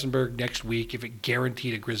to Harrisonburg next week if it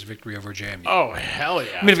guaranteed a Grizz victory over JMU? Oh, hell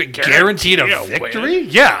yeah. I mean, if it guaranteed a victory? Win.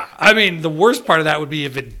 Yeah. I mean, the worst part of that would be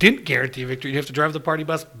if it didn't guarantee a victory, you'd have to drive the party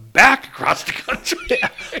bus back across the country.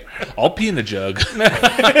 I'll pee in a jug.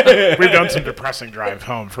 We've done some depressing drive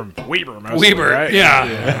home from Weber, mostly, right?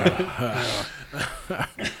 Yeah.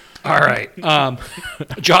 All right.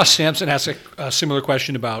 Josh Sampson asked a similar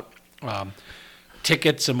question about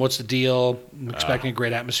tickets and what's the deal. I'm expecting a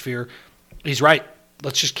great atmosphere. He's right.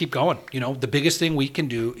 Let's just keep going. The biggest thing we can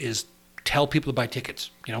do is tell people to buy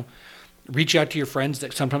tickets. Reach out to your friends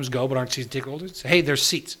that sometimes go but aren't season ticket holders. Say, hey, there's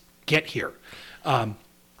seats. Get here. And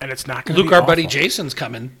it's not going to Luke, be our awful. buddy Jason's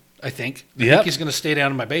coming, I think. I Yep. think he's going to stay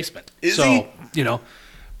down in my basement. Is so, he?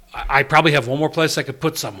 I probably have one more place I could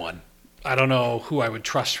put someone. I don't know who I would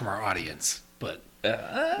trust from our audience, but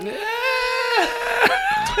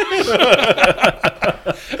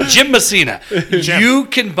Jim Messina. You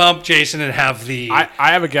can bump Jason and have the. I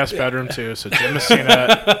have a guest bedroom, too, so Jim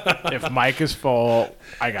Messina, if Mike is full,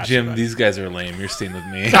 I got you. Jim, buddy. these guys are lame. You're staying with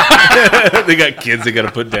me. They got kids they got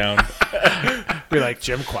to put down. Be like,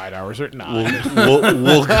 Jim, quiet hours are 9.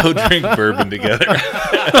 We'll go drink bourbon together.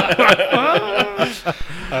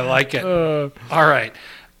 I like it. All right.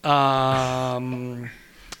 I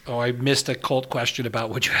missed a Colt question about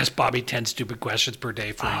would you ask Bobby 10 stupid questions per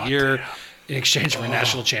day for a year in exchange for a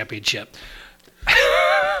national championship?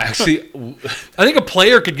 Actually, I think a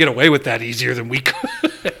player could get away with that easier than we could.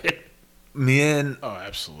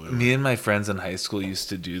 Absolutely. Me and my friends in high school used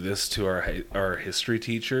to do this to our history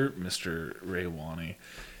teacher, Mr. Ray Wani.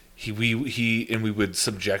 We would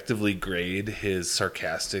subjectively grade his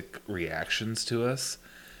sarcastic reactions to us,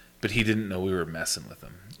 but he didn't know we were messing with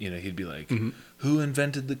him. He'd be like, "Who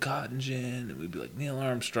invented the cotton gin?" And we'd be like, "Neil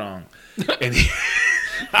Armstrong." And he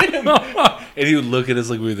would look at us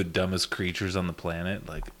like we were the dumbest creatures on the planet.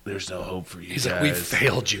 Like, there's no hope for you. He's guys. like, "We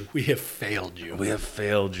failed you. We have failed you. We have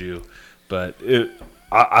failed you." But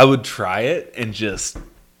I would try it and just,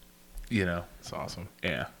 It's awesome.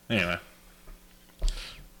 yeah. Anyway.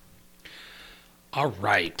 All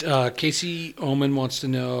right. Casey Oman wants to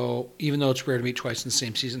know, even though it's rare to meet twice in the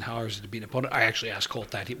same season, how is it to beat an opponent? I actually asked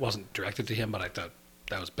Colt that. He wasn't directed to him, but I thought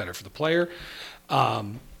that was better for the player.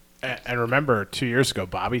 And remember, 2 years ago,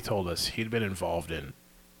 Bobby told us he'd been involved in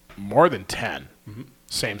more than 10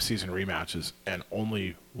 same season rematches, and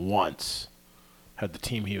only once had the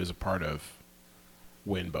team he was a part of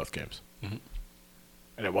win both games. And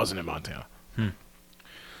it wasn't in Montana.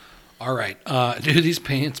 All right. Do these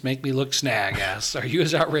pants make me look snag? Asks. Are you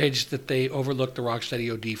as outraged that they overlooked the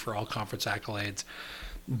Rocksteady OD for all conference accolades?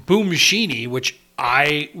 Boom Sheeny, which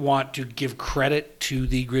I want to give credit to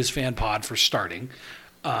the Griz Fan Pod for starting.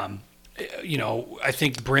 I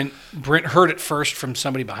think Brent heard it first from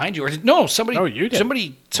somebody behind you. Or no, somebody. No, you did.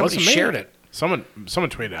 Somebody Wasn't me. shared it. Someone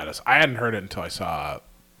tweeted at us. I hadn't heard it until I saw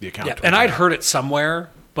the account. Yeah, tweet and I'd out. heard it somewhere,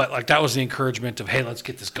 but that was the encouragement of, hey, let's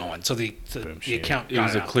get this going. So the account It got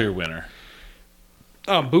was a out. clear winner.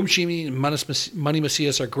 Boom Shimi and Money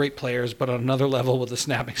Macias are great players, but on another level with the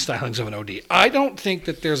snapping stylings of an OD. I don't think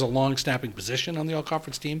that there's a long snapping position on the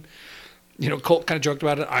all-conference team. Colt kind of joked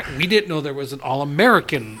about it. We didn't know there was an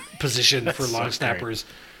all-American position for long so snappers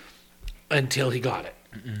until he got it.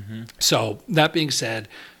 So that being said,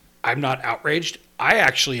 I'm not outraged. I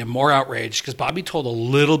actually am more outraged because Bobby told a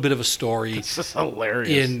little bit of a story This is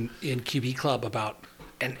hilarious. in QB Club about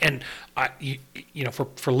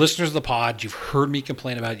for listeners of the pod, you've heard me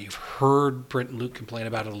complain about it. You've heard Brent and Luke complain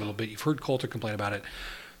about it a little bit. You've heard Coulter complain about it.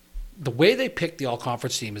 The way they pick the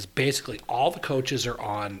all-conference team is basically all the coaches are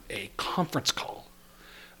on a conference call,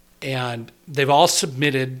 and they've all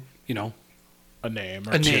submitted, a name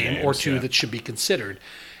or two that should be considered.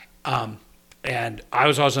 And I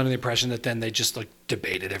was always under the impression that then they just like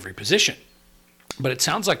debated every position. But it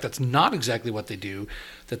sounds like that's not exactly what they do,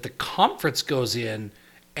 that the conference goes in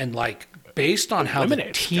and like based on how the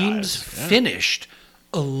teams finished,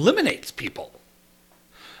 eliminates people.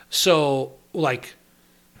 So like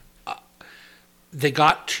they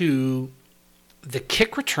got to the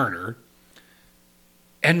kick returner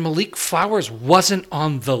and Malik Flowers wasn't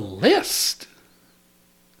on the list.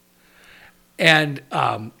 And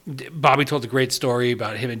Bobby told a great story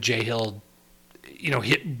about him and Jay Hill,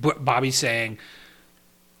 Bobby saying,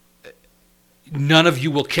 none of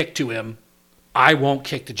you will kick to him. I won't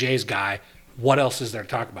kick to Jay's guy. What else is there to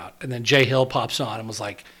talk about? And then Jay Hill pops on and was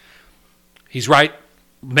like, he's right.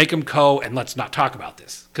 Make him go and let's not talk about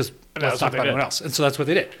this because let's talk about anyone else. And so that's what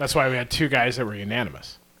they did. That's why we had two guys that were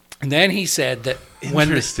unanimous. And then he said that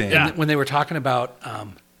when they were talking about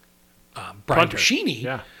Brian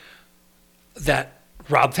Buschini, that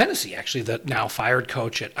Rob Tennessee, actually the now fired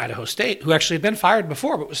coach at Idaho State, who actually had been fired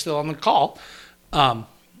before but was still on the call, when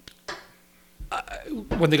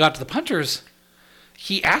they got to the punters,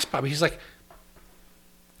 he asked Bobby, he's like,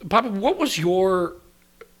 Bobby, what was your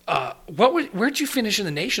where'd you finish in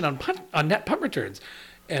the nation on net punt returns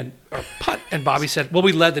and punt? And Bobby said, well,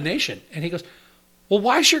 we led the nation. And he goes, well,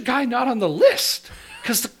 why is your guy not on the list?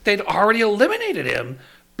 Because they'd already eliminated him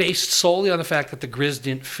based solely on the fact that the Griz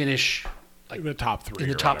didn't finish like in the top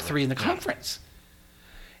three in the conference.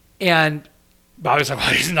 And Bobby's like, well,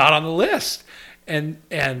 he's not on the list. And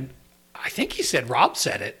I think he said, Rob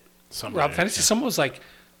said it. Rob Tennessee, someone was like,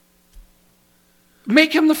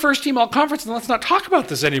 make him the first team all conference and let's not talk about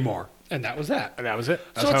this anymore. And that was that. And that was it.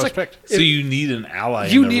 That's how it was picked. So you need an ally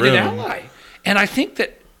you in the need room. an ally. And I think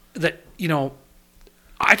that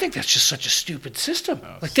I think that's just such a stupid system.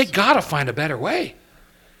 Like they got to find a better way.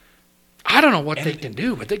 I don't know what they can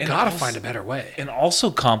do, but they got to find a better way. And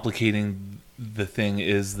also complicating the thing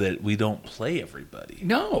is that we don't play everybody.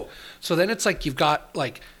 No. So then it's like you've got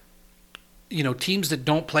like, teams that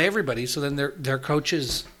don't play everybody. So then their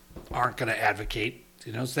coaches aren't going to advocate,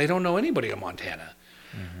 so they don't know anybody in Montana.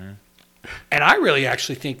 Mm-hmm. And I really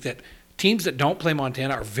actually think that teams that don't play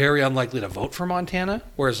Montana are very unlikely to vote for Montana.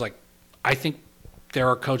 Whereas like, I think there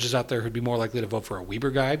are coaches out there who'd be more likely to vote for a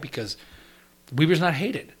Weber guy because Weber's not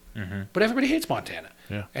hated. Mm-hmm. But everybody hates Montana.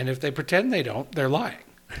 Yeah. And if they pretend they don't, they're lying.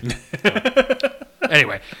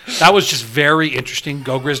 Anyway, that was just very interesting.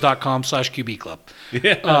 GoGriz.com/QB Club.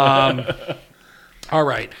 Yeah. All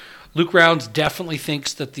right. Luke Rounds definitely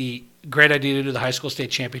thinks that the great idea to do the high school state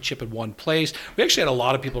championship in one place. We actually had a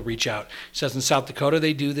lot of people reach out. He says in South Dakota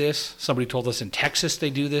they do this. Somebody told us in Texas they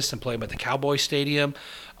do this and play them at the Cowboy Stadium.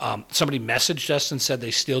 Somebody messaged us and said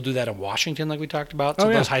they still do that in Washington, like we talked about. So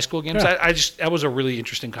those high school games. Yeah. That was a really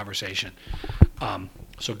interesting conversation.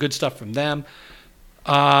 So good stuff from them.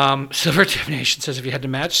 Silver Tip Nation says if you had to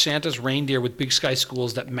match Santa's reindeer with Big Sky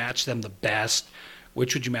schools that match them the best,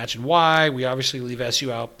 which would you match and why? We obviously leave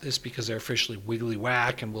SU out this because they're officially wiggly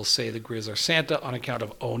whack, and we'll say the Grizz are Santa on account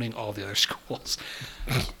of owning all the other schools.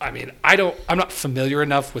 I mean, I'm not familiar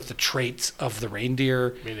enough with the traits of the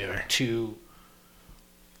reindeer. Me neither. To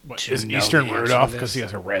is Eastern Rudolph because he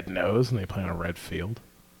has a red nose and they play on a red field?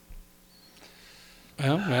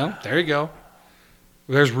 Well, there you go.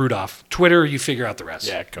 There's Rudolph. Twitter, you figure out the rest.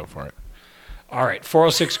 Yeah, go for it. All right,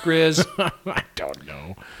 406 Grizz. I don't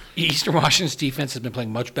know. Eastern Washington's defense has been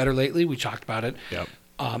playing much better lately. We talked about it. Yep.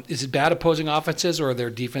 Is it bad opposing offenses, or their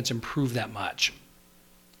defense improved that much?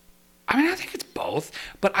 I mean, I think it's both.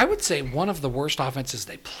 But I would say one of the worst offenses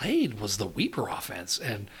they played was the Weber offense,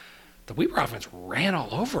 and the Weber offense ran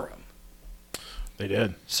all over them. They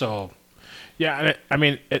did. So, yeah,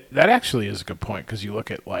 that actually is a good point because you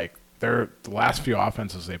look at like the last few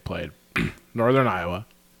offenses they played. Northern Iowa,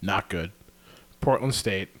 not good. Portland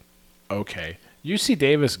State, okay. UC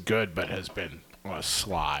Davis, good, but has been on a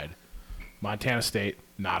slide. Montana State,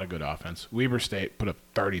 not a good offense. Weber State put up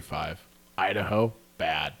 35. Idaho,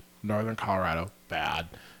 bad. Northern Colorado, bad.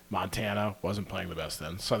 Montana wasn't playing the best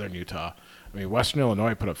then. Southern Utah. I mean, Western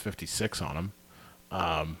Illinois put up 56 on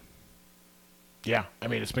them. Yeah, I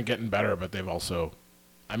mean, it's been getting better, but they've also...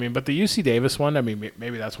 I mean, but the UC Davis one, I mean,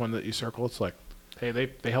 maybe that's one that you circle. It's like, hey,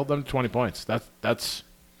 they held them to 20 points. That's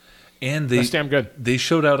damn good. They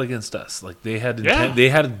showed out against us. Like they had they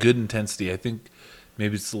had good intensity. I think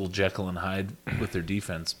maybe it's a little Jekyll and Hyde with their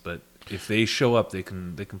defense, but if they show up, they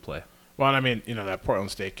can play. Well, I mean, that Portland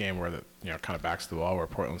State game where kind of backs to the wall, where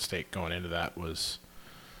Portland State going into that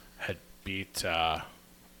had beat.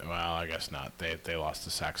 Well, I guess not. They lost to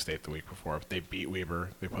Sac State the week before. They beat Weber.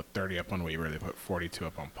 They put 30 up on Weber. They put 42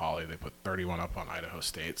 up on Poly. They put 31 up on Idaho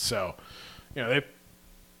State. So,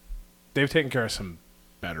 they've taken care of some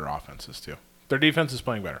better offenses too. Their defense is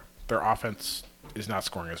playing better. Their offense is not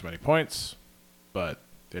scoring as many points, but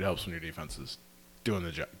it helps when your defense is doing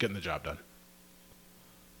the job, getting the job done.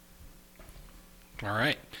 All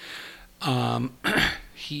right.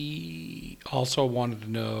 He also wanted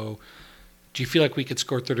to know, do you feel like we could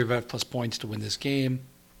score 35 plus points to win this game?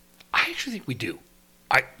 I actually think we do.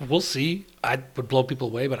 We'll see. I would blow people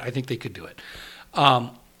away, but I think they could do it.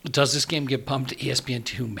 Does this game get bumped to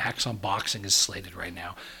ESPN2? Max on Boxing is slated right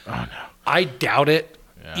now. Oh, no. I doubt it,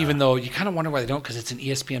 Yeah. even though you kind of wonder why they don't, because it's an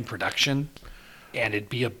ESPN production, and it'd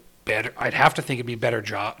be a better. I'd have to think it'd be a better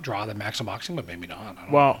draw than Max on Boxing, but maybe not. I don't know.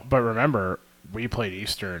 Well, but remember, we played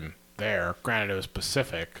Eastern there. Granted, it was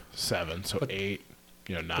Pacific 7, so 8,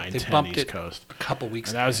 9, they 10 bumped East it Coast. a couple weeks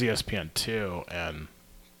And that was ESPN2, and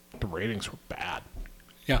the ratings were bad.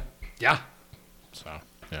 Yeah. So,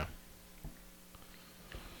 yeah.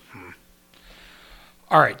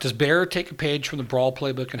 All right. Does Bear take a page from the Brawl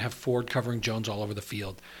playbook and have Ford covering Jones all over the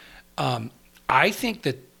field? I think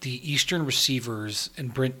that the Eastern receivers,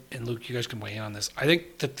 and Brent and Luke, you guys can weigh in on this. I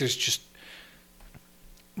think that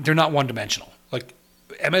they're not one-dimensional. Like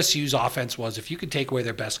MSU's offense was, if you could take away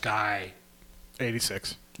their best guy,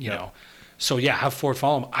 86. you know. So, yeah, have Ford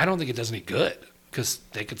follow him. I don't think it does any good because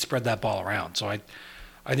they could spread that ball around. So I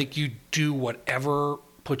think you do whatever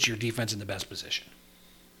puts your defense in the best position.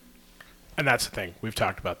 And that's the thing. We've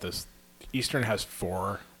talked about this. Eastern has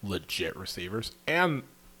 4 legit receivers, and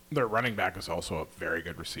their running back is also a very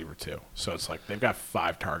good receiver, too. So it's like they've got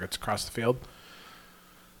 5 targets across the field.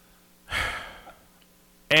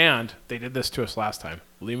 And they did this to us last time.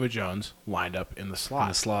 Lima Jones lined up in the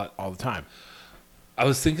slot all the time. I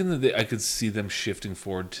was thinking that I could see them shifting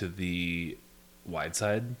forward to the wide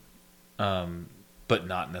side, but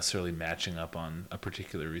not necessarily matching up on a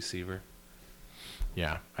particular receiver.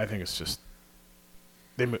 Yeah, I think it's just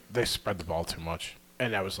they spread the ball too much.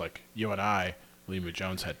 And that was like you and I, Lima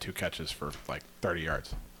Jones had 2 catches for like 30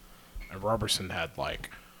 yards. And Robertson had like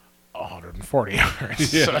 140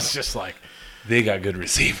 yards. Yeah. So it's just like They got good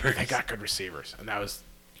receivers. they got good receivers. And that was,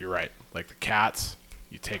 you're right. Like the Cats,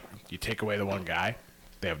 you take away the one guy,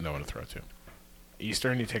 they have no one to throw to.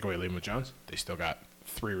 Eastern, you take away Lima Jones, they still got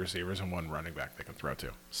 3 receivers and 1 running back they can throw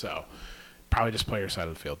to. So probably just play your side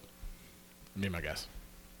of the field. Me, my guess.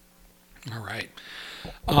 All right.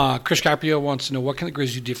 Chris Carpio wants to know, what can the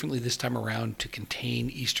Grizzlies do differently this time around to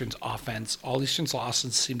contain Eastern's offense? All Eastern's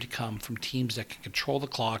losses seem to come from teams that can control the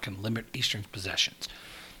clock and limit Eastern's possessions.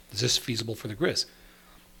 Is this feasible for the Grizz?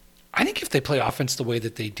 I think if they play offense the way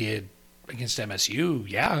that they did against MSU,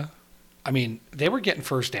 yeah. I mean, they were getting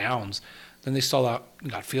first downs. Then they stalled out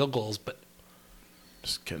and got field goals, but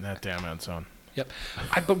Just getting that damn end zone. Yep.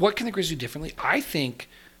 But what can the Grizzlies do differently? I think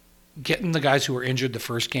getting the guys who were injured the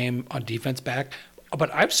first game on defense back. But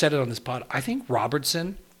I've said it on this pod. I think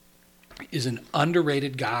Robertson is an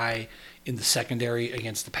underrated guy in the secondary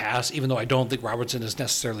against the pass, even though I don't think Robertson is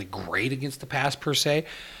necessarily great against the pass per se.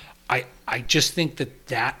 I just think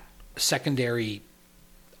that secondary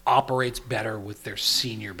operates better with their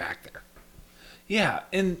senior back there. Yeah,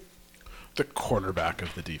 and The quarterback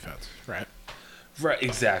of the defense, right? right,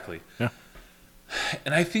 exactly. Yeah.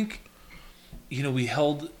 And I think, we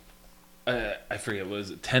held, I forget, what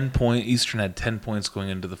was it, 10 point? Eastern had 10 points going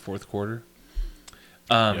into the fourth quarter.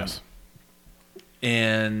 Yes.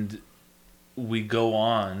 And we go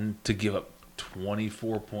on to give up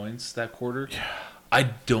 24 points that quarter. Yeah. I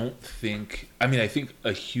think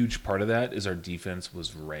a huge part of that is our defense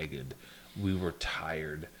was ragged. We were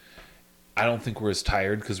tired. I don't think we're as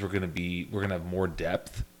tired because we're going to have more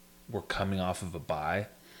depth. We're coming off of a bye.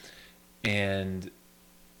 And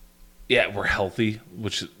yeah, we're healthy,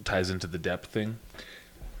 which ties into the depth thing.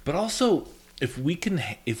 But also, if we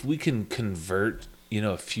can convert,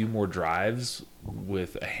 a few more drives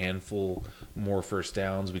with a handful more first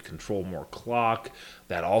downs, we control more clock.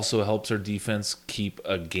 That also helps our defense keep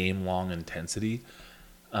a game-long intensity.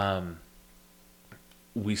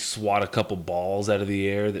 We swat a couple balls out of the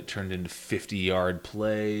air that turned into 50-yard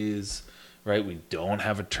plays, right? We don't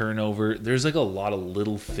have a turnover. There's like a lot of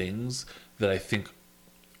little things that I think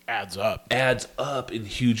Adds up in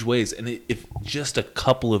huge ways. And if just a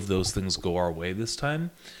couple of those things go our way this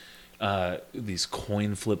time, these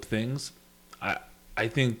coin flip things, I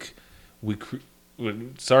think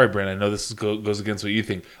sorry, Brent, I know this goes against what you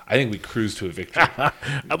think. I think we cruise to a victory.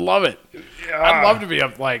 I'd love it. I'd love to be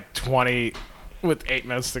up like 20 with 8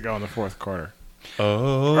 minutes to go in the fourth quarter.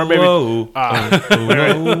 Or maybe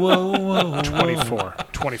 24.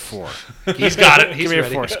 24. He's got it. He's Give me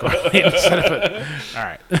ready. a 4 score instead of it. All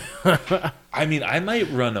right. I mean, I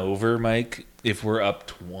might run over, Mike, if we're up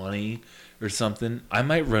 20, or something, I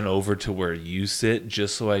might run over to where you sit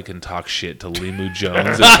just so I can talk shit to Limu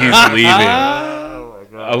Jones if he's leaving.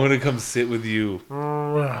 I want to come sit with you.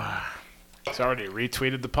 He's already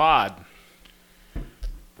retweeted the pod.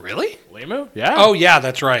 Really? Limu? Yeah. Oh, yeah,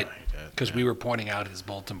 that's right. Because we were pointing out his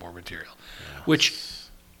bulletin board material, which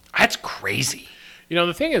that's crazy. You know,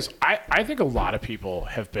 the thing is, I think a lot of people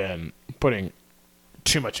have been putting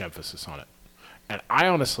too much emphasis on it. And I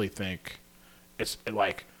honestly think it's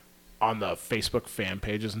like on the Facebook fan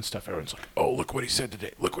pages and stuff, everyone's like, oh, look what he said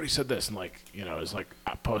today. Look what he said this. And like, you know, it's like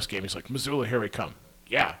post-game, he's like, Missoula, here we come.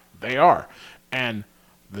 Yeah, they are. And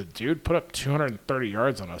the dude put up 230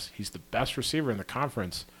 yards on us. He's the best receiver in the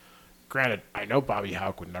conference. Granted, I know Bobby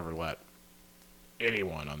Houck would never let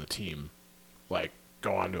anyone on the team, like,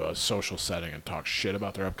 go onto a social setting and talk shit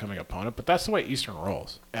about their upcoming opponent, but that's the way Eastern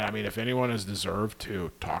rolls. And, I mean, if anyone has deserved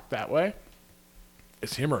to talk that way,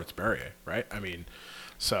 it's him or it's Barrier, right? I mean,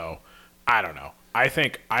 so, I don't know. I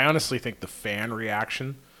honestly think the fan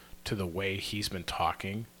reaction to the way he's been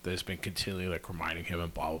talking, that has been continually, like, reminding him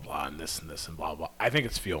and blah, blah, blah, and this and blah, blah, I think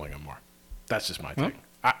it's fueling him more. That's just my thing.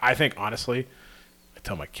 I think, honestly, I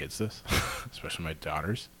tell my kids this, especially my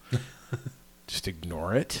daughters, just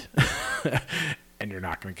ignore it, and you're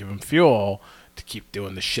not going to give them fuel to keep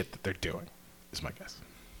doing the shit that they're doing, is my guess.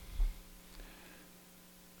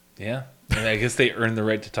 Yeah, and I guess they earn the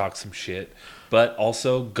right to talk some shit, but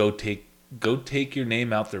also go take your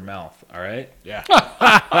name out their mouth, all right?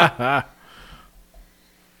 Yeah.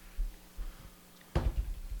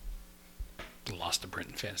 Lost to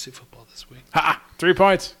Britain fantasy football this week. Ha! 3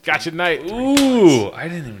 points. Got you tonight. Ooh, I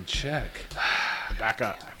didn't even check. Back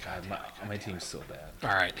up. God, my team's so bad.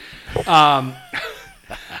 All right.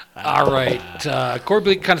 All right. Corey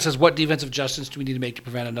Bleak kind of says, what defensive adjustments do we need to make to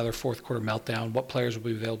prevent another fourth quarter meltdown? What players will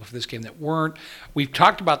be available for this game that weren't? We've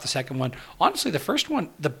talked about the second one. Honestly, the first one,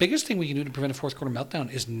 the biggest thing we can do to prevent a fourth quarter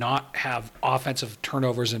meltdown is not have offensive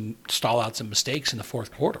turnovers and stallouts and mistakes in the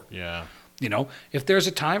fourth quarter. Yeah. You know, if there's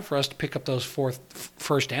a time for us to pick up those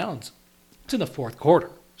first downs, it's in the fourth quarter.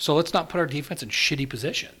 So let's not put our defense in shitty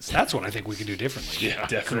positions. That's what I think we can do differently. Yeah,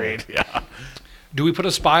 definitely. Yeah. Do we put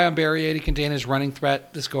a spy on Barrier to contain his running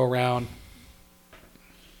threat this go around?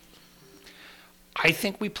 I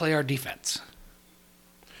think we play our defense.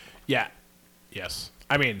 Yeah. Yes.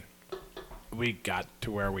 I mean, we got to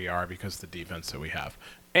where we are because of the defense that we have.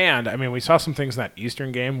 And, I mean, we saw some things in that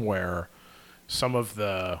Eastern game where some of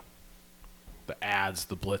the ads,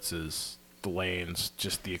 the blitzes, the lanes,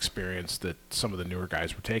 just the experience that some of the newer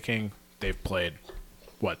guys were taking. They've played,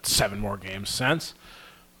 7 more games since.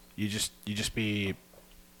 You just be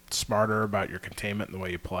smarter about your containment and the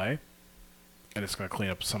way you play, and it's going to clean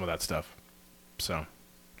up some of that stuff. So,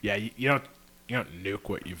 yeah, you don't nuke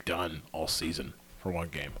what you've done all season for one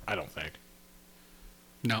game. I don't think.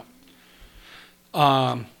 No.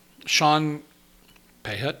 Sean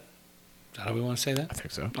Payhut. Is that how we want to say that? I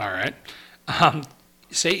think so. All right.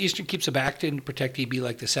 Say Eastern keeps a back to protect EB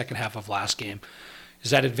like the second half of last game.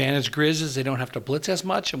 Is that advantage Griz is they don't have to blitz as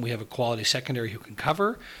much and we have a quality secondary who can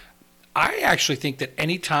cover? I actually think that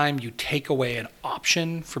any time you take away an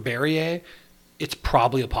option for Barrier, it's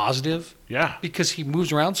probably a positive. Yeah. Because he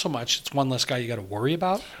moves around so much, it's one less guy you got to worry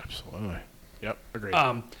about. Absolutely. Yep. Agreed.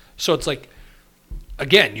 So it's like,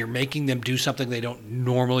 again, you're making them do something they don't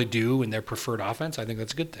normally do in their preferred offense. I think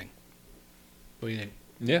that's a good thing. What do you think?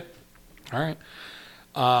 Yeah. All right.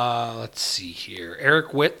 Let's see here. Eric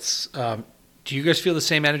Witz, do you guys feel the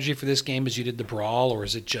same energy for this game as you did the Brawl, or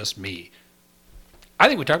is it just me? I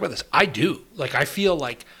think we talked about this. I do. Like, I feel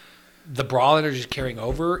like the Brawl energy is carrying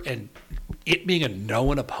over, and it being a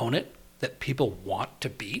known opponent that people want to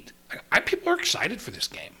beat, people are excited for this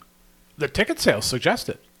game. The ticket sales suggest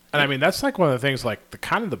it. And I mean, that's like one of the things, like the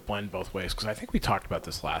kind of the blend both ways. Because I think we talked about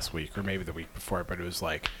this last week or maybe the week before, but it was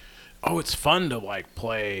like, oh, it's fun to like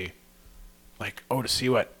play, like, oh, to see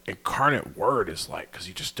what Incarnate Word is like, because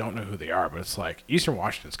you just don't know who they are. But it's like Eastern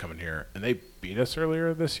Washington's coming here, and they beat us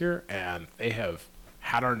earlier this year, and they have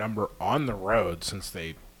had our number on the road since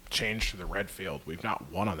they changed to the red field. We've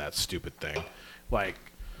not won on that stupid thing. Like,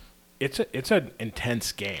 it's an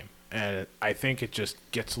intense game, and I think it just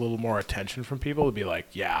gets a little more attention from people to be like,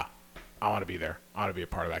 yeah, I want to be there. I want to be a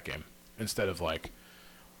part of that game. Instead of like,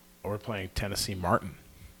 oh, we're playing Tennessee Martin,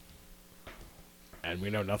 and we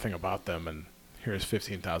know nothing about them, and here's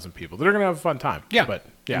 15,000 people that are going to have a fun time. Yeah. But,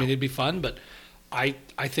 yeah. I mean, it'd be fun, but I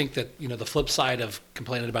think that, you know, the flip side of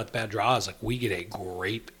complaining about the bad draw is like we get a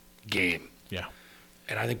great game. Yeah.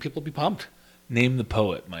 And I think people will be pumped. Name the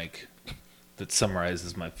poet, Mike, that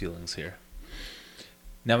summarizes my feelings here.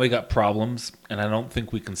 Now we got problems, and I don't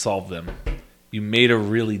think we can solve them. You made a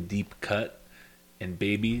really deep cut, And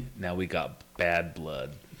baby, now we got bad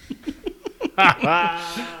blood.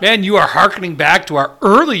 Man, you are hearkening back to our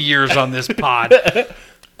early years on this pod.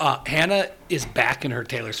 Hannah is back in her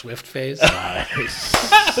Taylor Swift phase.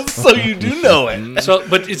 So you do know it. So,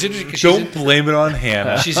 but it's interesting because Don't blame it on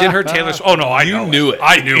Hannah. she's in her Taylor. Oh no, I You knew it.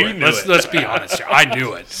 I knew You it. knew it. Let's be honest here. I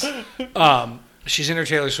knew it. She's in her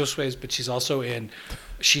Taylor Swift phase, but she's also in.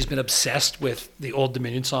 She's been obsessed with the Old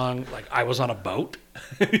Dominion song, like "I Was on a Boat,"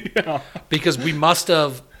 because we must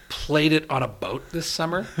have played it on a boat this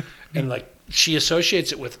summer, and like she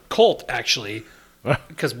associates it with Colt actually,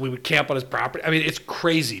 because we would camp on his property. I mean, it's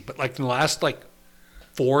crazy, but like in the last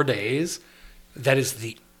 4 days, that is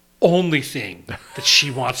the only thing that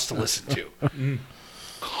she wants to listen to.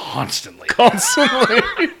 Constantly. But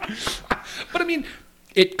I mean,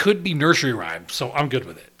 it could be nursery rhyme, so I'm good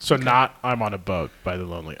with it. So not I'm on a boat by the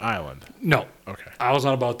Lonely Island. No. Okay. I was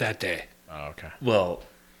on a boat that day. Oh, okay. Well,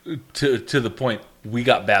 to the point, we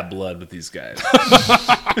got bad blood with these guys.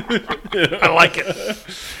 I like it.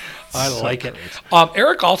 I like it.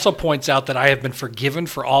 Eric also points out that I have been forgiven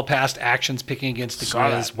for all past actions picking against the Saw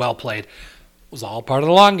Griz. that. Well played. It was all part of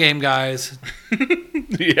the long game, guys.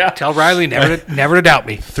 Yeah. Tell Riley never to doubt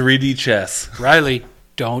me. 3D chess. Riley,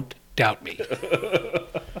 don't doubt me.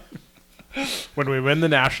 When we win the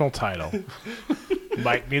national title,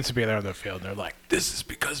 Mike needs to be there on the field. They're like, "This is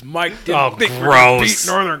because Mike didn't think we were gonna gross. beat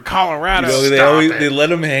Northern Colorado." You know, Stop it. they let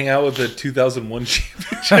him hang out with the 2001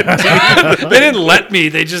 championship. They didn't let me.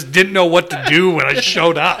 They just didn't know what to do when I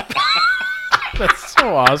showed up. That's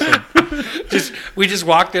so awesome. We just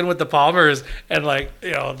walked in with the Palmers, and I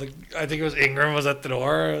think it was Ingram was at the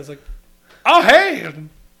door. I was like, "Oh hey," and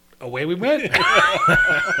away we went.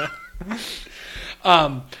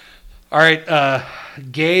 All right,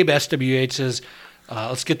 Gabe SWH says,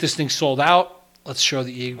 "Let's get this thing sold out. Let's show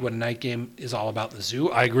the EAG what a night game is all about." The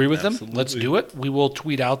zoo. I agree with them. Let's do it. We will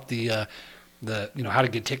tweet out the how to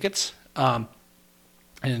get tickets.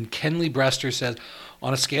 And Kenley Brester says,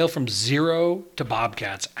 on a scale from 0 to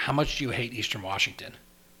Bobcats, how much do you hate Eastern Washington?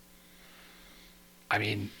 I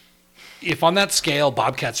mean, if on that scale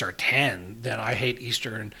Bobcats are a 10, then I hate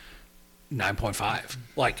Eastern 9.5.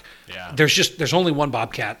 Yeah. There's only one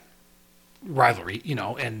Bobcat rivalry,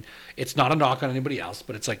 and it's not a knock on anybody else,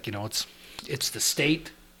 but it's it's the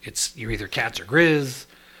state. You're either Cats or Griz.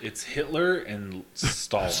 It's Hitler and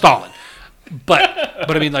Stalin. Stalin. But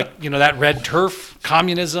I mean, that red turf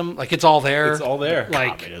communism, it's all there. It's all there.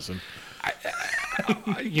 Communism.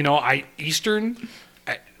 Eastern,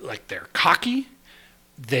 they're cocky.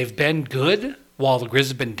 They've been good while the Griz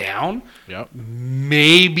have been down. Yep.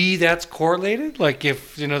 Maybe that's correlated.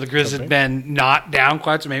 If the Griz had been not down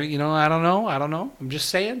quite, so maybe I don't know. I'm just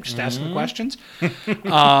saying, just asking questions.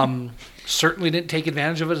 Certainly didn't take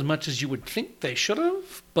advantage of it as much as you would think they should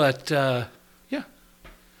have. But yeah,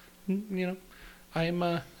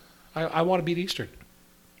 I want to beat Eastern.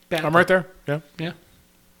 I'm right there. Yeah. Yeah.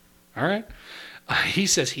 All right. He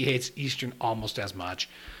says he hates Eastern almost as much.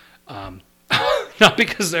 Not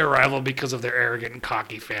because they're a rival, because of their arrogant and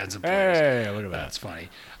cocky fans and players. Hey, look at that. That's funny.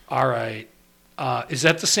 All right. Is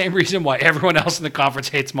that the same reason why everyone else in the conference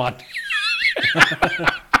hates Montana?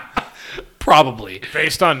 Probably.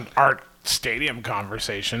 Based on our stadium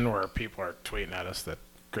conversation where people are tweeting at us that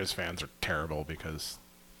Griz fans are terrible because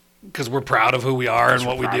Because we're proud of who we are and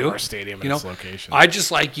what we do. Our stadium and its location. I'd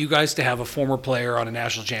just like you guys to have a former player on a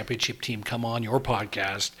national championship team come on your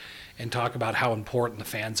podcast and talk about how important the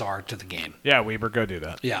fans are to the game. Yeah, Weber, go do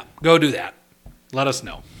that. Yeah, go do that. Let us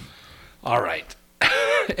know. All right.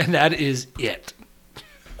 And that is it.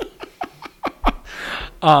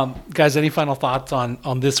 Guys, any final thoughts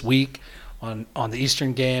on this week, on the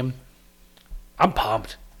Eastern game? I'm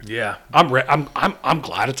pumped. Yeah. I'm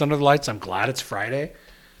glad it's under the lights. I'm glad it's Friday.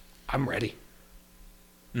 I'm ready.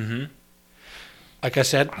 Mm-hmm. Like I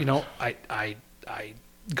said, I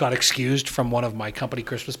got excused from one of my company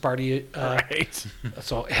Christmas party. Right.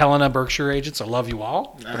 So Helena, Berkshire agents, I love you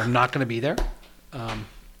all, but I'm not going to be there.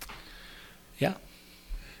 Yeah.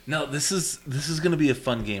 No, this is going to be a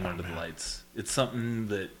fun game under the lights. It's something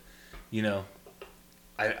that,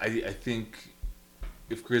 I think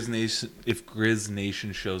if Griz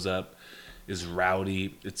Nation shows up, is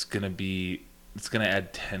rowdy, it's going to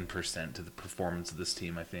add 10% to the performance of this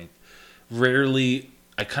team, I think. Rarely,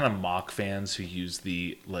 I kind of mock fans who use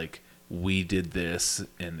the, we did this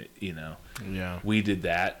and, Yeah. we did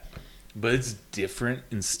that. But it's different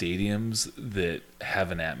in stadiums that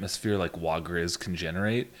have an atmosphere like Griz can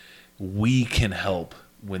generate. We can help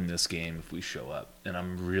win this game if we show up. And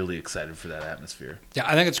I'm really excited for that atmosphere. Yeah,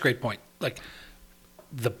 I think it's a great point.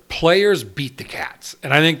 The players beat the Cats,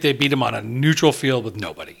 and I think they beat them on a neutral field with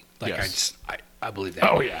nobody. Yes. I believe that.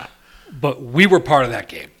 Oh yeah. But we were part of that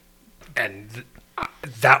game, and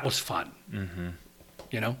that was fun. Mm-hmm.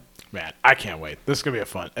 You know, Man, I can't wait. This is gonna be a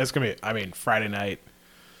fun. It's gonna be. I mean, Friday night.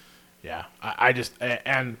 Yeah, I just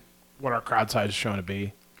and what our crowd size is showing to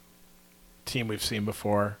be. Team we've seen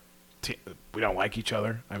before. We don't like each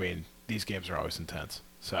other. I mean, these games are always intense.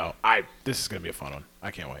 So this is gonna be a fun one. I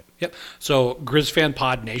can't wait. Yep. So Griz Fan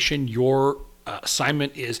Pod Nation, your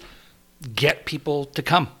assignment is get people to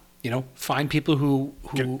come. You know, find people who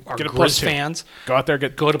are get a plus Griz two. fans. Go out there,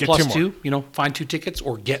 Go to get plus 2 more. two. You know, find 2 tickets,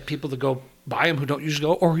 or get people to go buy them who don't usually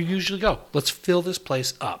go, or who usually go. Let's fill this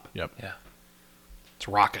place up. Yep. Yeah. It's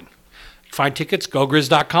rocking. Find tickets.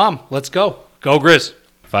 GoGriz.com. Let's go. Go Griz.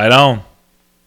 Fight on.